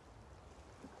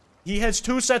 He has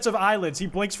 2 sets of eyelids. He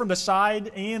blinks from the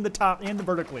side and the top and the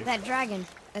vertically. That dragon,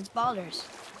 that's Baldur's,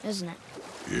 isn't it?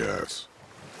 Yes.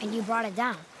 And you brought it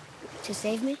down to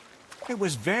save me? It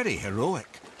was very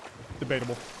heroic.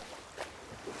 Debatable.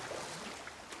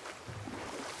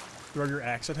 Throw your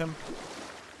axe at him.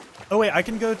 Oh wait, I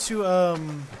can go to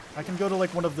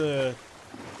like one of the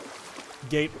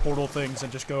gate portal things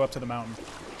and just go up to the mountain.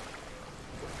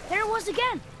 There it was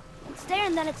again. It's there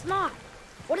and then it's not.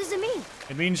 What does it mean?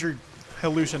 It means you're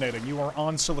hallucinating. You are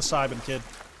on psilocybin, kid.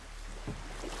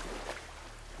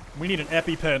 We need an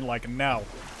EpiPen like now.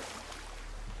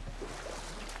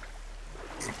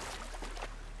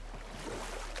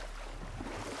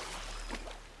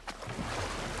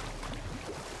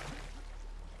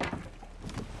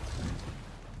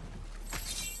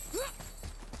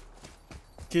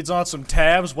 Kids on some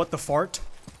tabs, what the fart?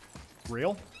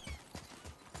 Real?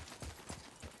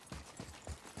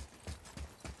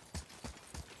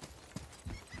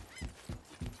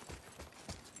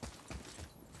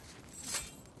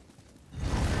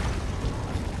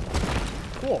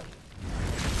 cool.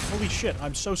 Holy shit,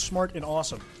 I'm so smart and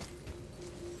awesome.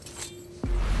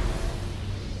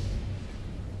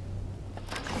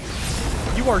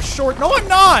 You are short. No, I'm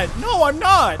not! No, I'm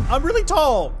not! I'm really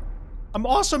tall. I'm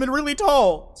awesome and really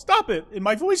tall. Stop it. And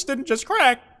my voice didn't just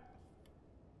crack.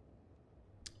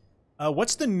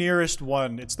 What's the nearest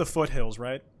one? It's the foothills,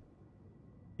 right?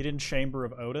 Hidden Chamber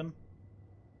of Odin.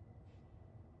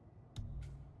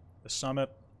 The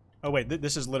summit. Oh wait,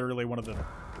 this is literally one of the...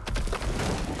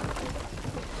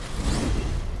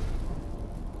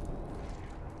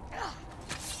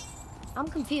 I'm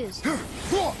confused.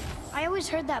 I always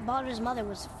heard that Baldur's mother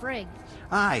was Frigg.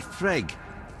 Aye, Frigg.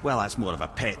 Well, that's more of a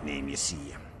pet name, you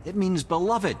see. It means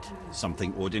beloved,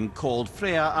 something Odin called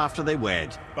Freya after they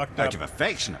wed. Fucked Out up. of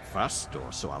affection at first,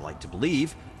 or so I like to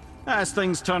believe. As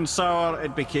things turned sour,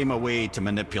 it became a way to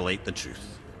manipulate the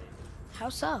truth. How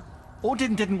so?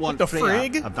 Odin didn't want the Freya,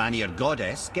 frig? a Vanir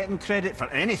goddess, getting credit for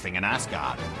anything in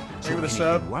Asgard. So with a anything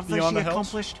sub, worthy beyond she the hills?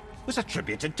 accomplished was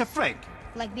attributed to Frigg.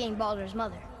 Like being Baldur's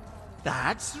mother.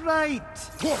 That's right.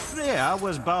 Freya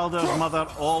was Baldur's mother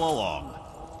all along.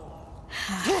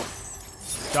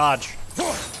 Dodge.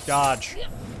 Dodge.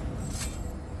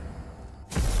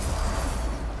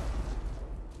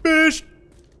 Fish!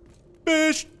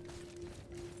 Fish!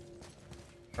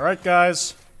 Alright,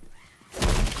 guys.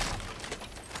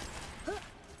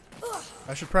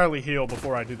 I should probably heal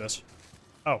before I do this.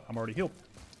 Oh, I'm already healed.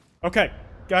 Okay,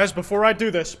 guys, before I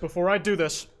do this,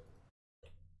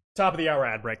 top of the hour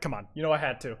ad break, come on. You know I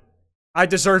had to. I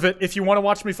deserve it. If you want to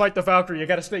watch me fight the Valkyrie, you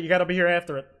gotta stay, you gotta be here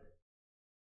after it.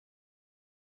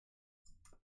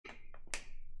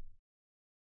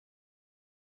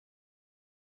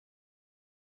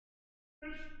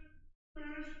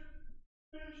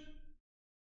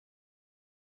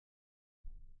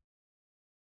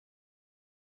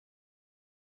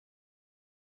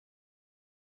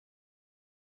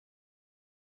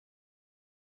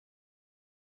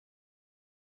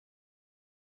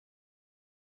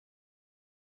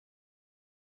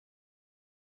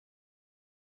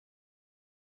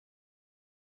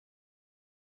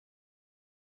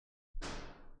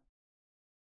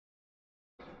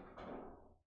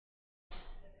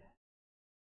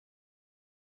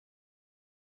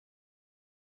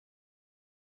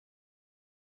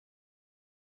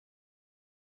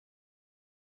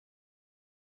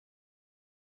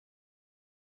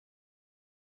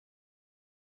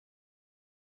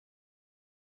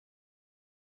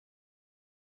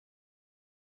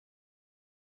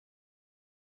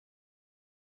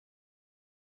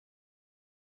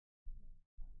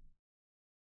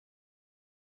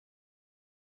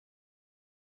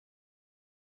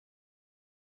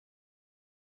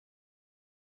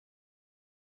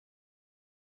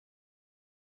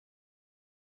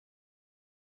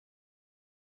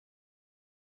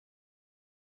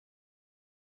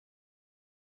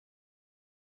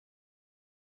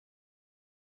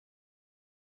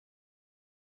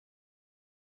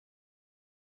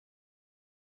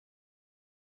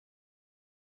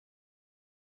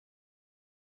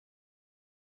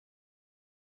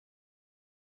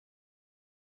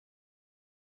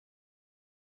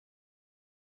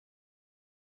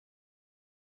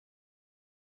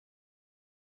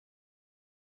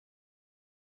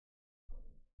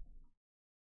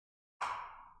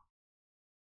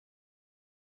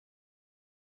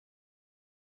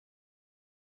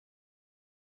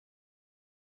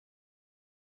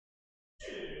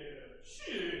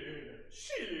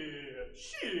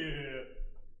 Shit.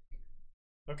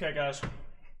 Okay, guys.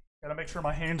 Gotta make sure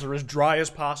my hands are as dry as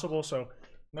possible so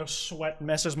no sweat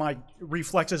messes my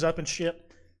reflexes up and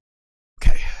shit.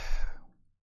 Okay.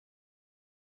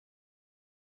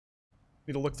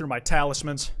 Need to look through my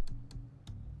talismans.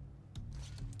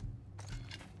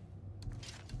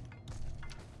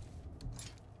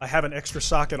 I have an extra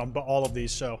socket on all of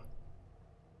these, so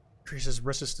increases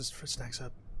resistance for stacks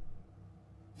up.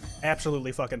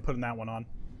 Absolutely fucking putting that one on.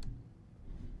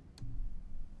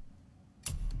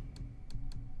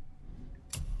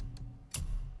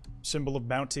 Symbol of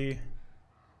bounty.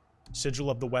 Sigil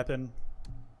of the weapon.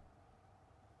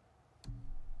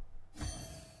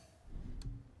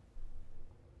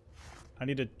 I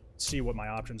need to see what my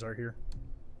options are here.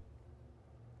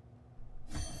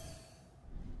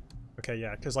 Okay,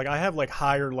 yeah, because like I have like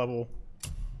higher level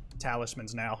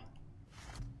talismans now.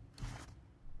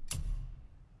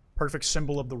 Perfect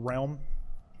symbol of the realm.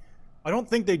 I don't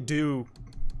think they do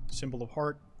symbol of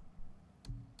heart.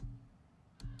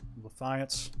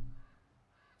 Defiance.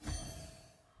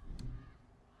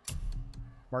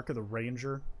 Mark of the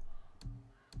Ranger.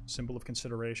 Symbol of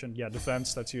consideration. Yeah,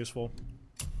 defense, that's useful.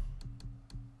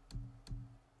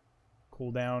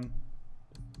 Cooldown.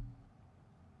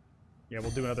 Yeah,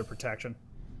 we'll do another protection.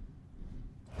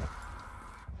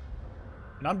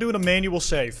 And I'm doing a manual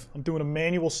save. I'm doing a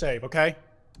manual save, okay?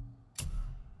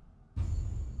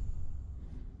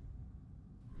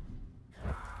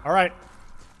 Alright.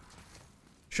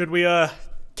 Should we,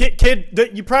 Kid,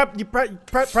 you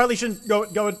probably shouldn't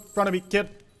go in front of me, kid.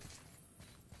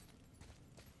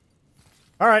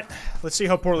 Alright, let's see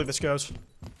how poorly this goes.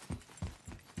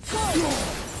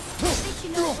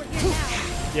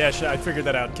 Yeah, I figured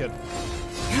that out, kid.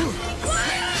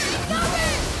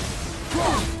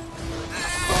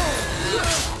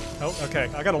 Oh, okay.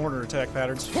 I gotta learn her attack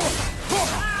patterns.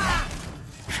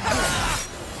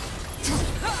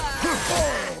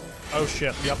 Oh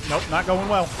shit. Yep. Nope. Not going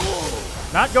well.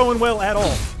 Not going well at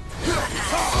all.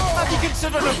 Have you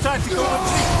considered a tactical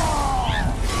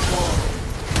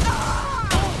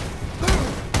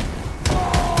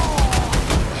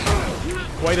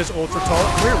Kwite is ultra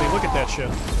tall. Clearly, look at that shit.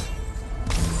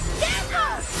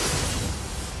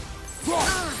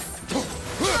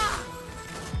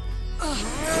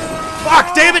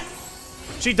 Fuck! Damn it!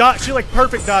 She like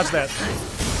perfect dodged that.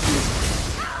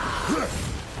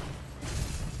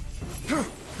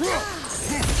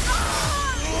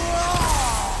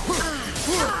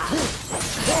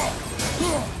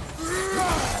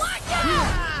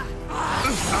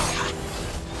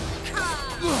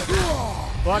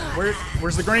 Fuck,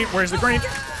 where's the green? Where's the green?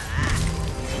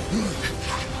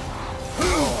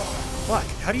 Fuck,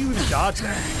 how do you even dodge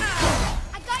that?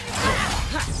 I got your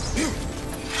back.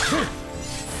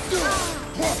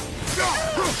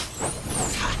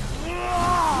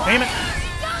 Damn it!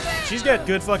 She's got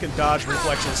good fucking dodge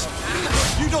reflexes.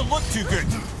 You don't look too good.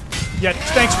 Yeah,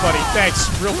 thanks, buddy. Thanks.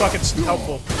 Real fucking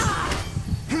helpful.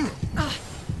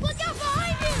 Look out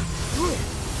behind you!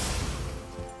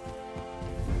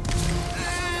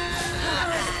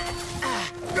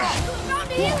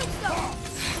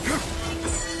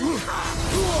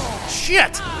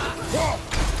 Shit!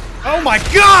 Oh my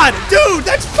god! Dude,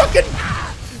 that's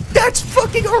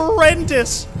fucking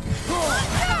horrendous!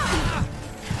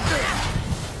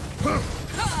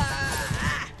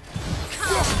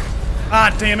 Ah,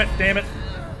 damn it, damn it.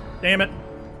 Damn it.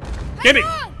 Gimme!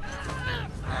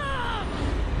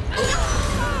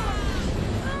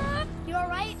 You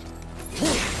alright?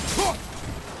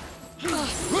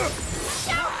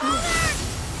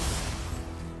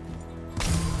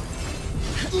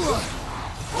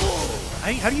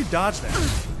 How do you dodge that?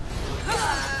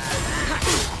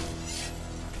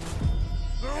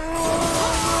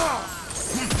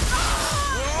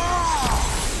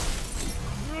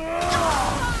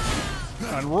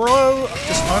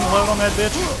 Just unload on that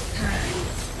bitch.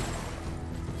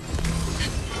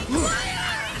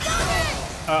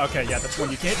 Okay, yeah, that's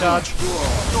when you can't dodge.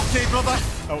 Okay, brother.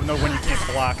 Oh, no, when you can't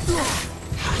block.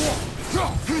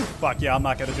 Fuck, yeah, I'm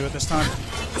not gonna do it this time.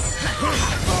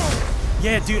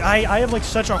 Yeah, dude, I have, like,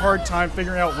 such a hard time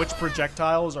figuring out which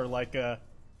projectiles are, like, the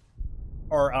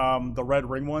red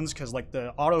ring ones, because, like,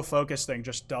 the autofocus thing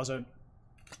just doesn't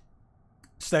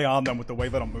stay on them with the way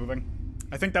that I'm moving.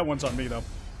 I think that one's on me, though.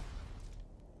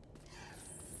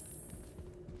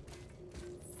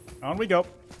 On we go.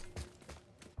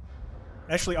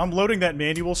 Actually, I'm loading that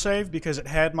manual save because it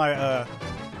had my,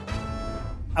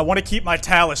 I want to keep my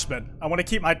talisman. I want to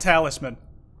keep my talisman.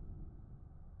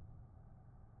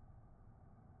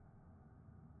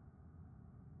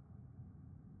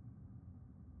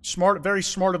 Smart, very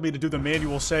smart of me to do the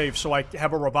manual save so I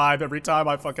have a revive every time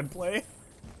I fucking play.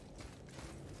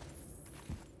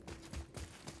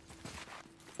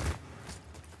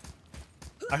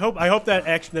 I hope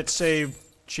that save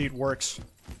cheat works.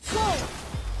 Whoa!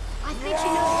 I think she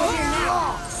knows we're here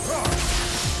now.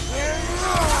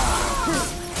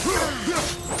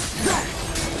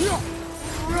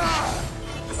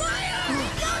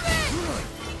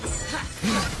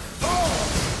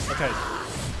 Okay.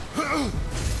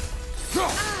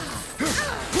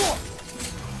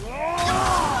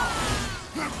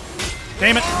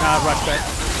 Damn it! Nah, rush back.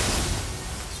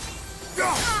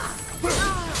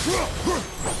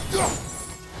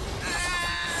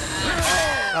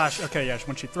 Gosh, okay, yeah,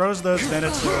 when she throws those, then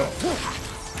it's...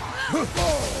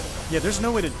 Yeah, there's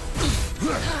no way to...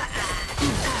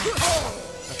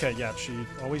 Okay, yeah, she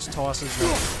always tosses the...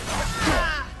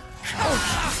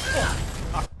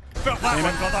 Damn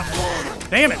it.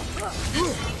 Damn it!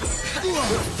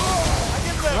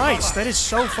 Christ, that is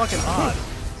so fucking odd.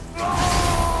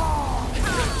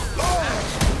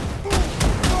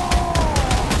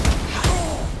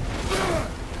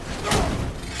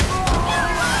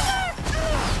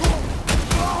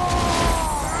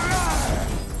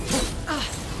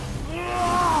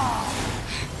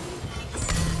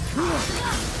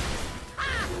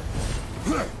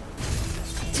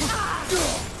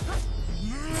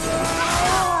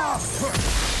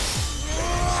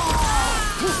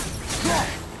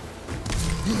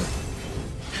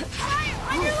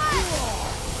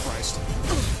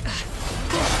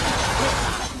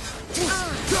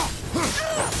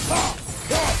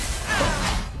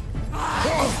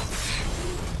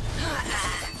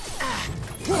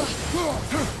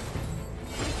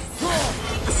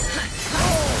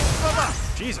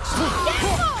 Jesus.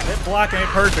 That block ain't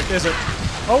perfect, is it?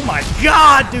 Oh my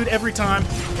god, dude, every time.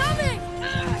 Coming!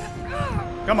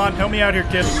 Come on, help me out here,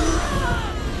 kid.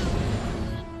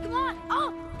 Come on!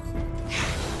 Oh!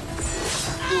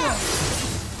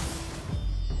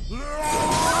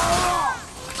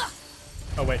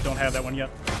 Oh wait, don't have that one yet.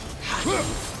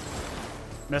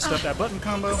 Messed up that button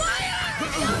combo.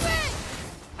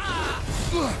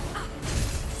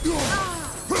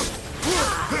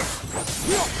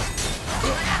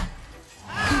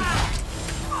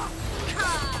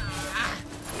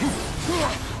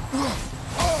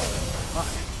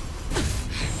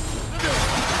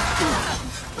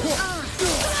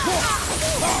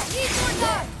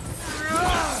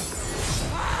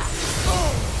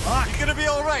 You gonna be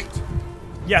all right?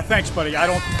 Yeah, thanks, buddy. I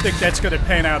don't think that's gonna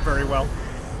pan out very well.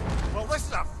 Well, this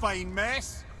is a fine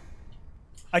mess.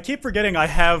 I keep forgetting I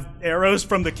have arrows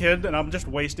from the kid, and I'm just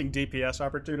wasting DPS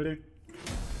opportunity.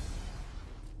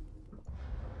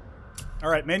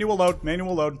 Alright, manual load,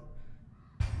 manual load.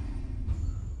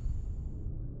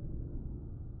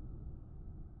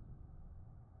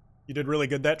 You did really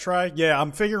good that try? Yeah,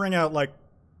 I'm figuring out, like,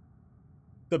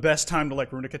 the best time to,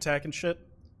 like, runic attack and shit.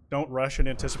 Don't rush and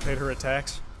anticipate her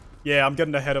attacks. Yeah, I'm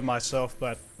getting ahead of myself,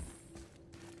 but...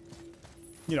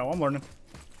 You know, I'm learning.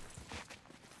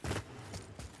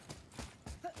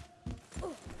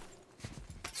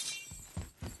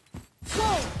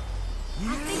 Whoa!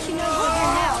 I think she knows what you're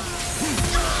now.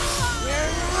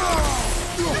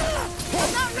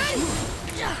 I'm not ready!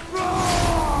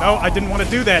 No, I didn't want to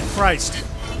do that. Christ.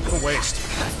 What a waste.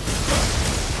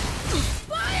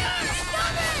 Fire!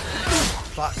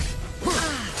 Fuck.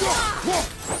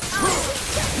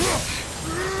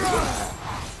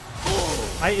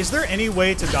 Is there any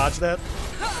way to dodge that?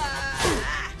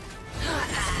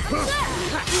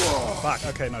 Fuck,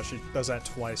 okay, no, she does that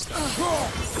twice then.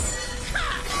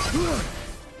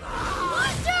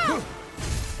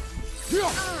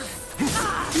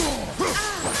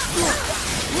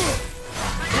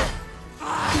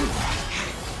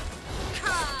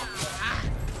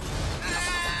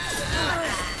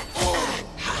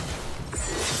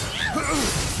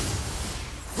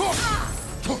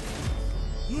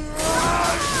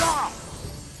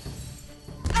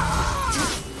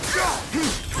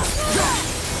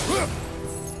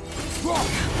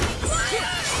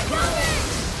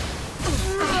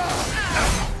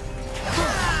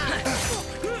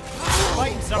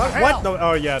 What? No,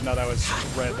 oh yeah, no, that was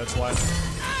red, that's why.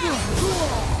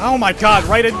 Oh my god,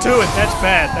 right into it! That's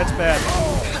bad, that's bad.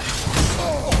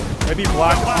 Maybe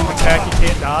block a from attack you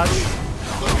can't dodge.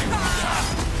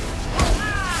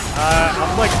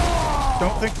 I'm like,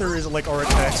 don't think there is like our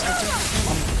attacks.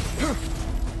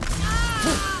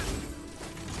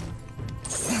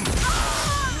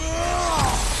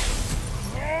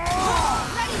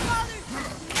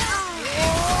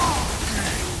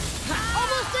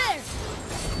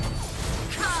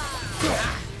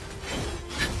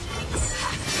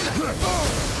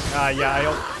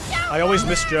 Yeah, I always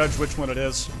misjudge which one it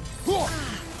is.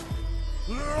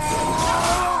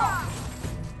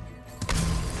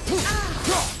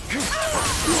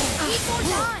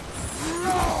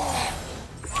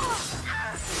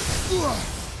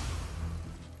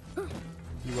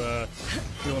 You,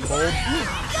 feeling bold?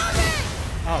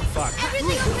 Oh, fuck.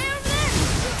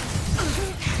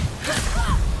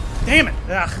 Damn it!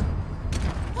 Ugh.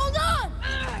 Hold on!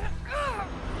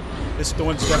 This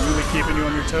one's definitely keeping you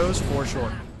on your toes, for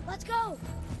sure. Let's go!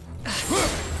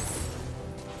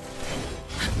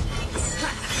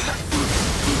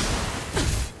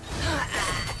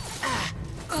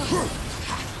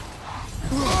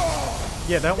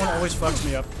 Yeah, that one always fucks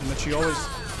me up, and then she always...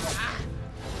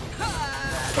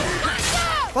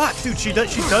 Fuck, dude, she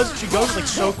goes like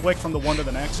so quick from the one to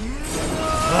the next.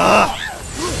 Ugh.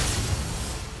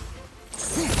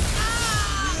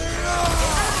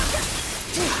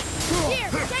 Here,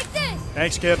 take this!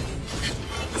 Thanks, kid.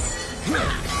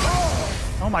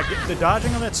 Oh my god, the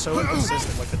dodging on that's so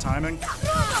inconsistent, like the timing.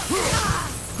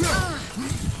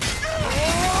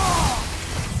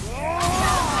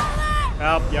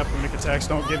 Oh, yep, runic attacks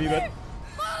don't give you that.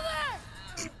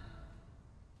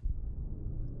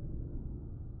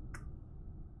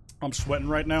 I'm sweating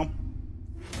right now.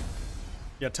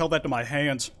 Yeah, tell that to my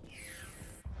hands.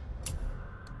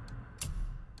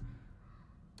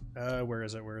 Where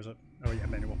is it? Where is it? Oh yeah,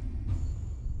 manual.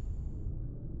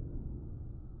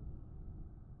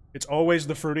 It's always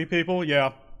the fruity people,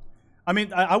 yeah. I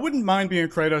mean, I wouldn't mind being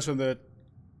Kratos in the,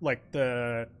 like,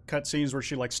 the cutscenes where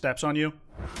she, like, steps on you.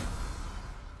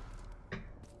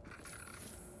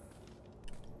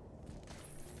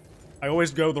 I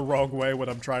always go the wrong way when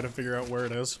I'm trying to figure out where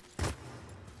it is.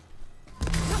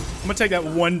 I'm gonna take that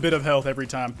one bit of health every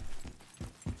time.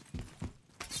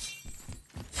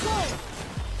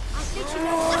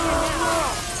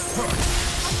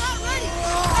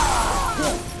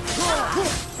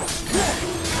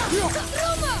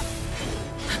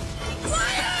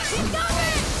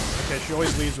 Okay, she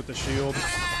always leads with the shield.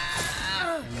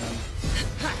 And then...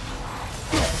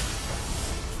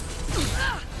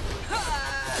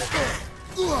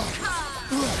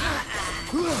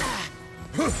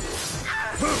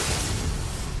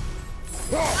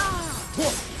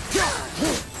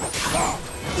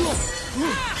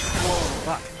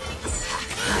 Fuck.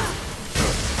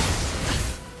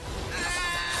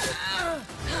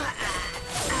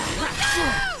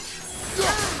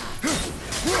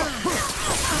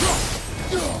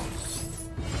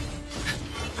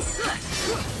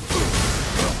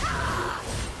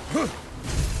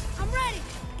 I'm ready.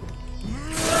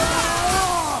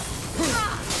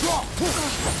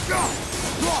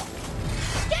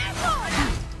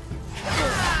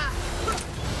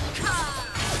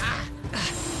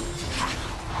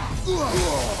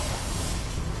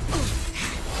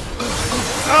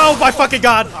 Oh my fucking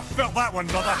god! I felt that one,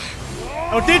 brother.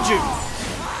 Oh, did you?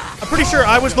 I'm pretty sure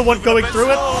I was the one going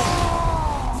through it.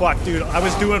 Fuck, dude. I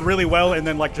was doing really well, and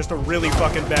then, like, just a really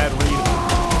fucking bad read.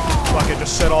 Fucking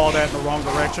just set all that in the wrong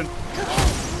direction.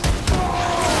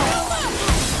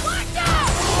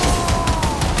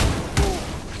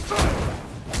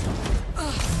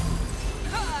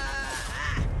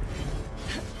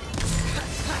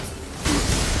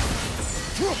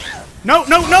 No,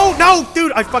 no, no, no!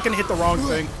 Dude, I fucking hit the wrong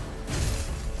thing.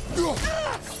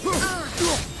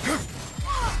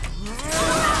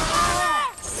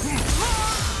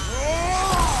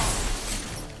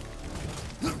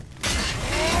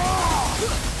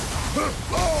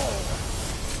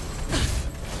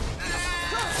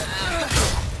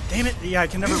 Damn it. Yeah, I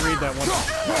can never read that one.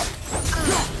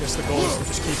 Guess the goal is to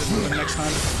just keep it moving next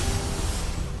time.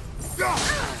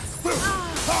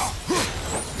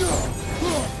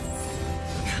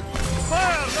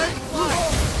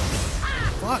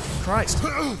 Fuck Christ.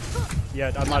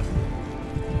 Yeah, I'm not...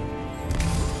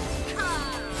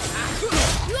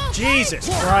 Jesus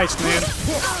Christ, man.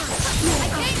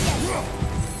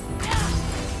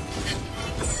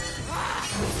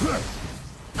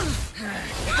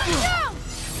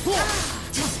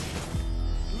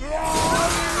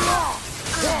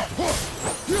 Fuck.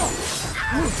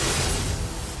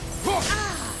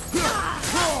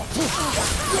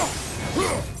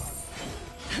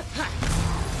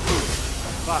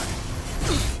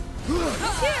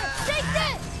 Here, take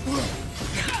this.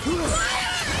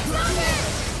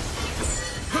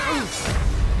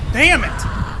 Damn it!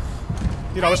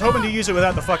 Dude, I was hoping to use it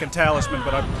without the fucking talisman,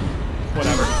 but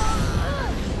whatever.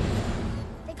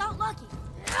 They got lucky.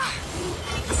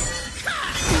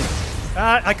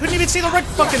 I couldn't even see the red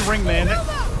fucking ring, man.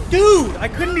 Dude, I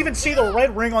couldn't even see the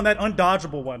red ring on that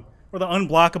undodgeable one. Or the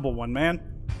unblockable one, man.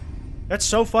 That's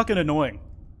so fucking annoying.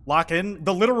 Lock in.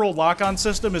 The literal lock-on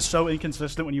system is so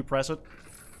inconsistent when you press it.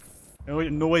 It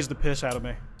annoys the piss out of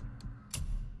me.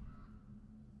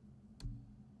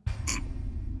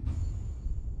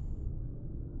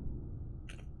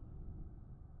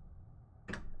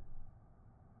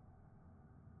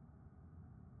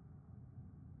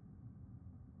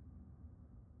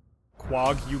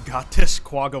 Quag, you got this,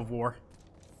 Quag of War.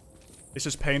 This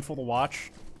is painful to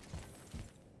watch.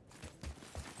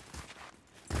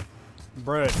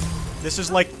 Bruh, this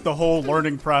is like the whole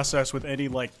learning process with any,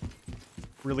 like,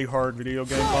 really hard video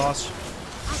game boss.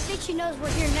 I think she knows we're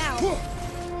here now.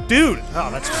 Dude!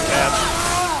 Oh, that's bad.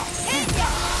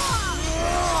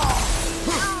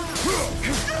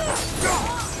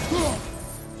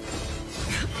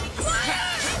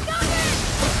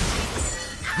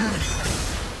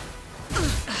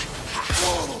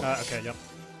 Okay, yep.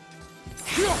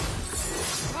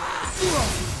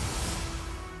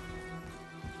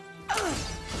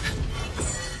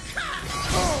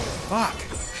 Fuck.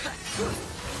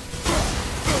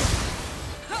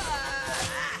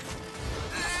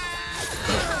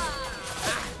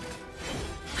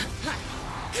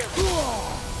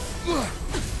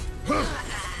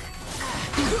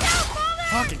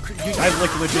 Fucking I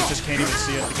like legit just can't even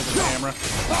see it because of the camera.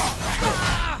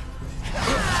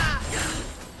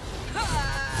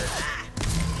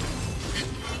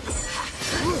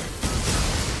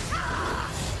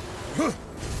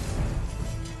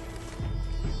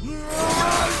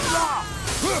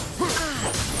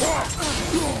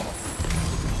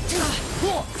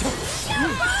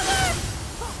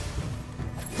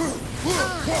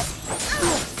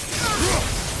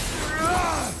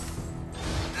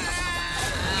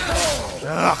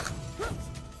 Ugh.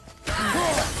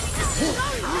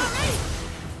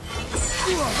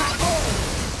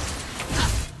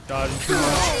 sweating too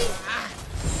much.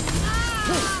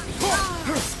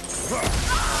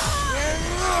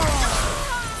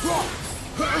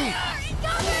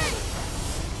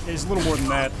 He's a little more than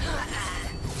that.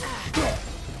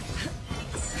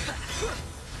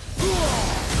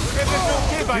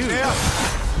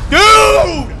 Dude!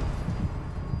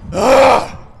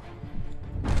 Ugh!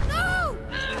 No!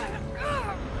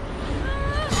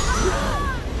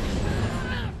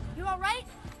 You all right?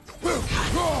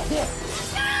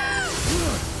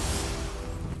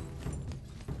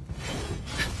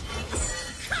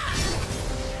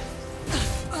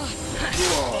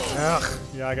 Ugh.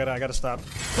 Yeah, I gotta stop.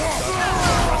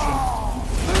 Rushing.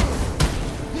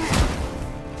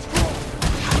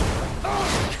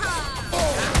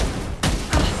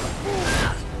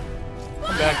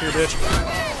 Come back here, bitch.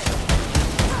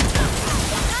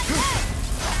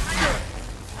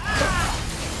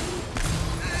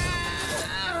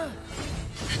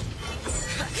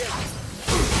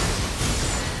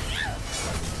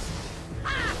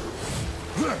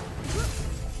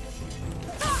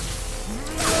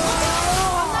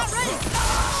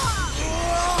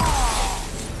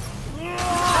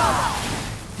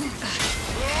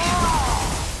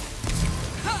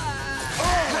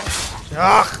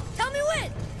 Ugh. Tell me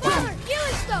when! Armor,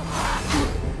 healing stone!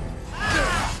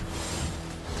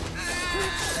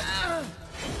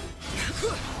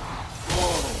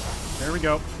 There we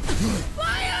go.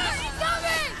 Fire!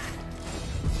 Incoming!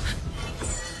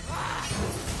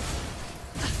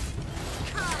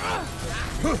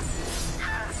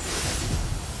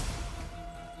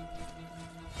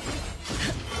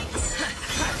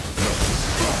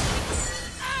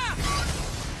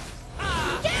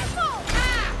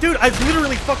 Dude, I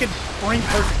literally fucking frame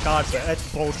perfect dodged that.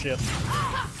 That's bullshit.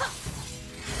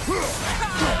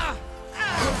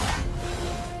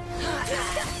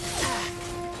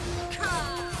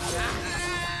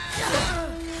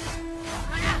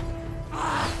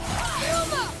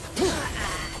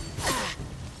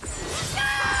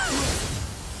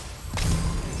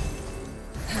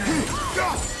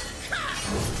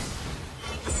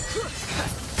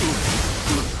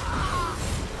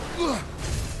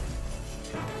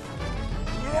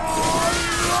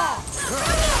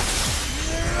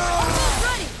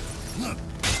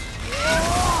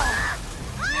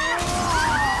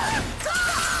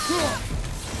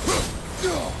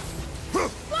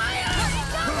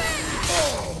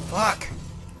 Fuck.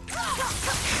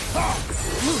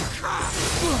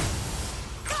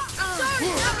 Sorry,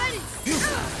 not ready!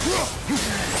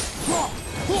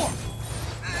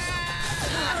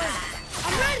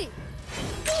 I'm ready!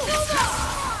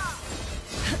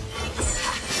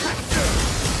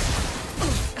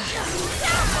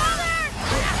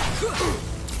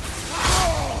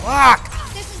 Fuck!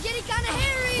 This is getting kinda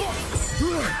hairy!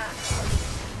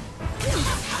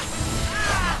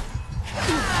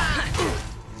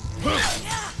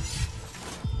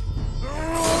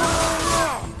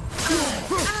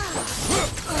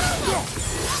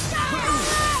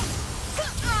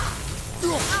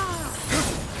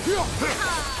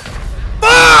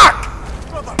 Fuck!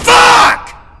 Fuck!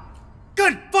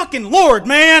 Good fucking lord,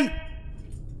 man!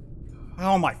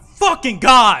 Oh my fucking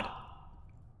god!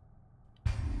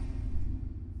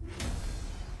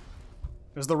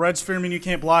 Does the red sphere mean you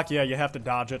can't block? Yeah, you have to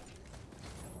dodge it.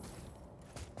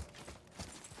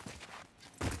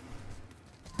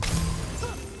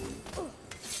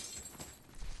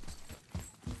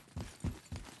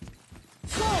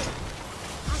 I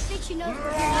think she knows where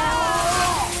we're at.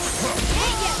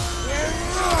 Dang it!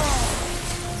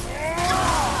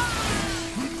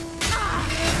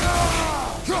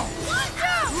 Watch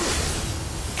out!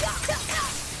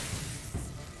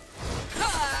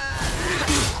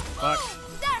 Fuck.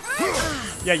 That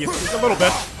hurt! Yeah, you a little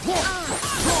bit.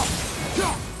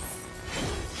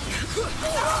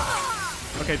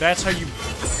 Okay, that's how you.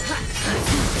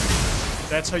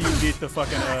 That's how you beat the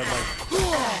fucking like.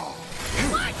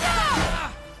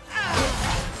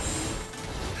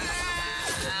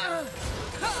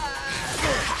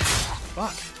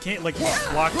 Fuck. Can't like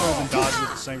block those and dodge at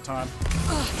the same time.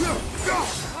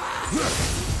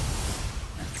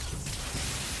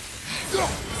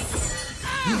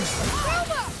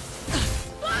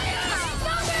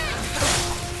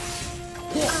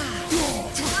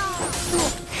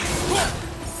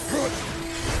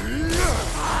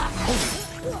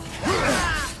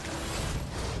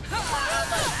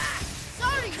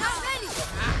 Sorry, not ready!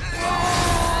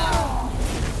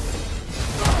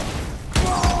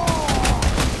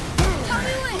 Tell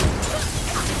me when!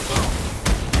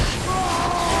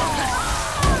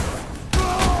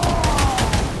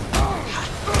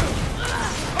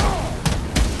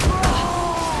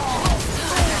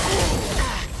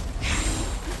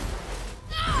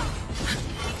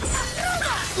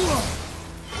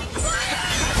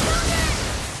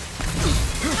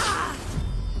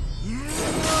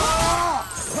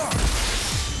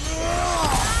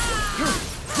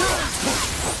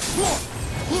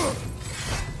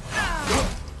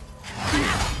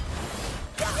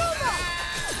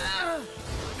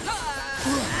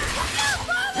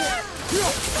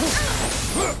 Damn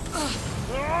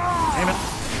it.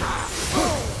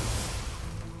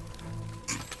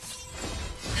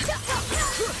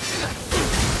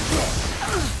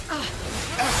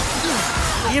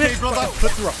 Damn it, brother.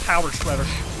 Put through a power shredder.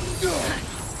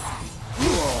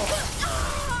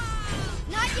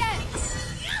 Not yet.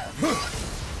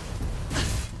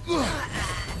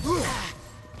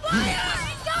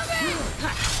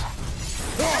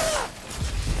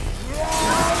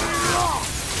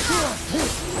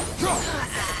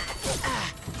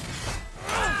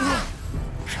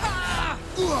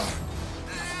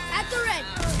 At the red.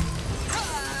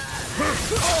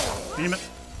 Damn it.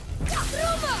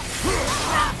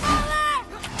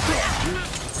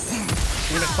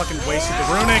 And it fucking wasted the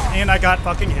runic, and I got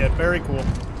fucking hit. Very cool.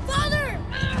 Father!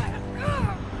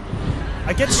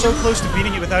 I get so close to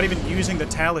beating it without even using the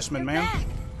talisman, man.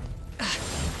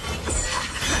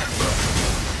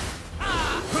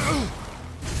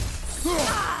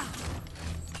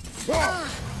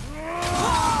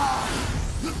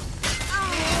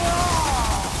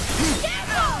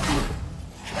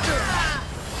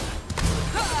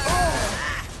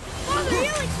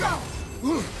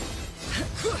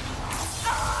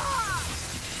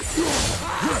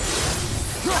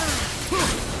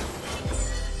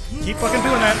 Keep fucking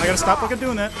doing that. I gotta stop fucking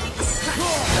doing that.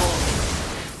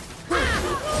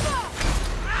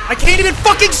 I can't even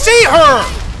fucking see her!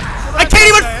 I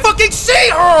can't even fucking see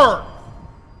her!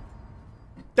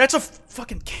 That's a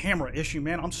fucking camera issue,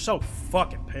 man. I'm so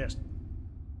fucking pissed.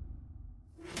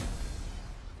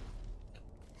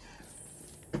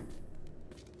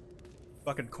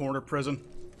 Fucking corner prison.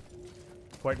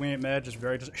 Quite we ain't mad, just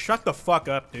very just shut the fuck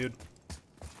up, dude.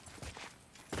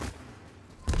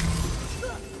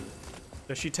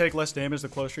 Does she take less damage the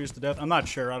closer she is to death? I'm not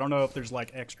sure. I don't know if there's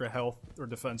like extra health or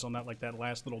defense on that, like that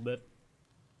last little bit.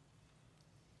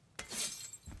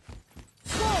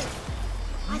 I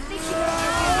think you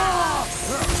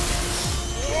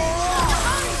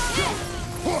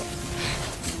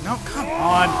No, come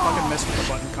on. Fucking mess with the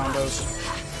button combos.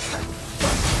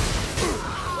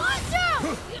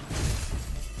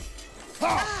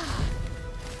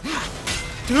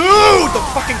 Dude, the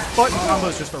fucking button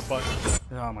combos just for button.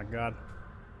 Oh my god.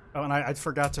 Oh, and I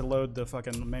forgot to load the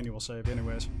fucking manual save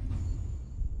anyways.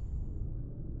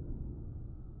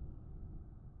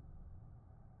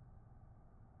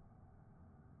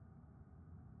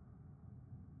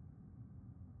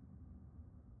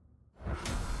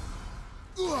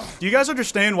 Do you guys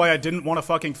understand why I didn't want to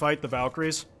fucking fight the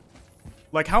Valkyries?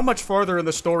 Like, how much farther in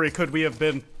the story could we have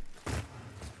been?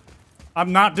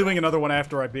 I'm not doing another one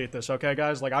after I beat this, okay,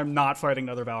 guys? Like, I'm not fighting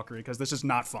another Valkyrie, because this is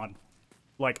not fun.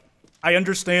 Like, I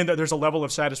understand that there's a level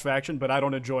of satisfaction, but I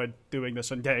don't enjoy doing this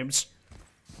in games.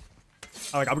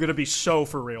 Like, I'm gonna be so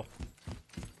for real.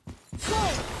 Whoa!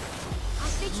 I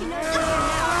think you know something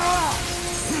now.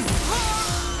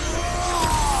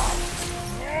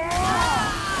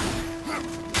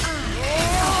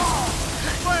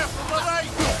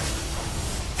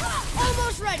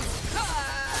 Almost ready.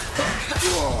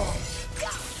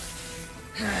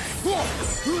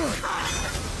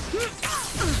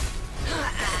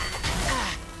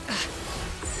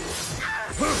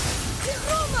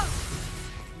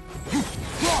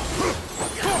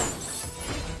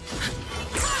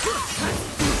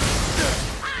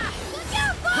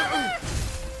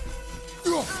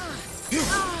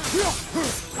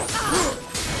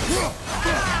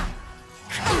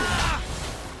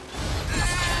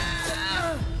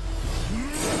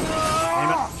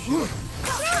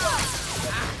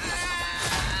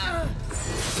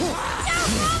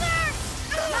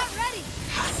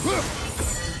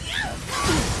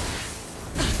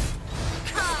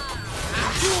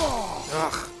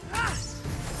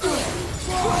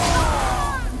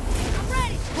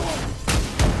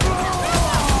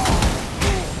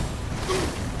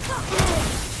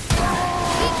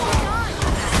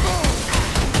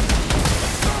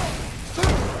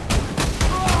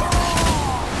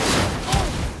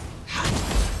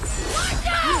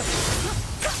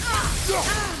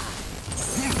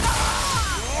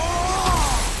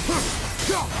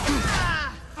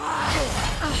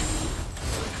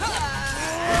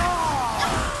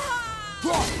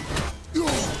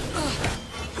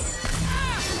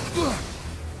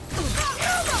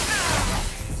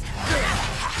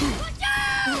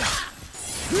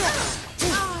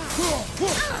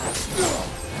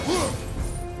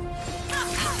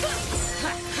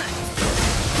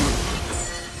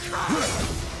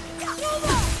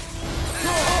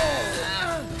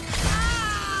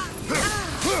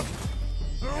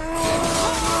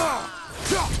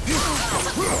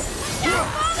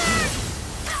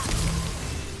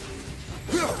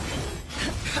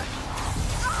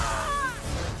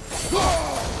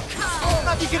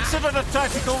 considered a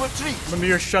tactical retreat.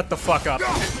 Mimir, shut the fuck up.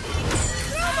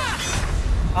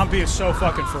 I'm being so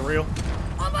fucking for real.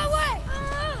 On my way!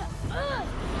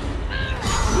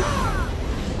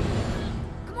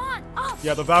 Come on, up!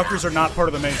 Yeah, the Valkyries are not part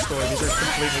of the main story. These are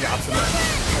completely optional.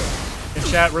 And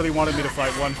chat really wanted me to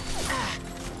fight one.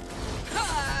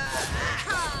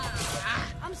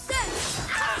 I'm set!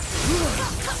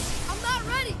 I'm not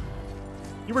ready!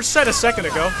 You were set a second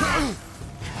ago.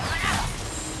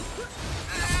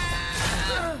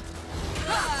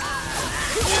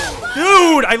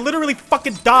 Dude, I literally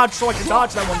fucking dodged so I could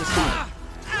dodge that one this time.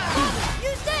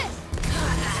 Use this!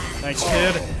 Thanks,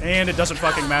 kid. And it doesn't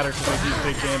fucking matter because I do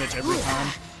big damage every time.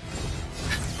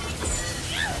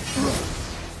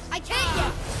 I can't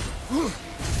yet!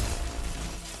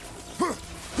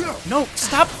 No,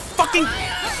 stop fucking...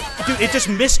 Dude, it just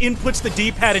misinputs the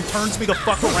D-pad and turns me the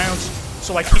fuck around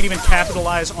so I can't even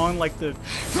capitalize on, like, the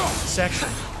section.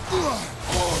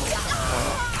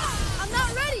 I'm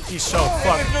not ready! He's so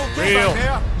fucking real.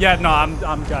 Yeah, no,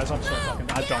 guys, I'm so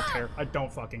fucking... I don't care. I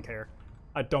don't fucking care.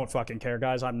 I don't fucking care,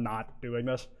 guys. I'm not doing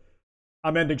this.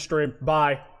 I'm ending stream.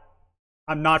 Bye.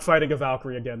 I'm not fighting a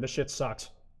Valkyrie again. This shit sucks.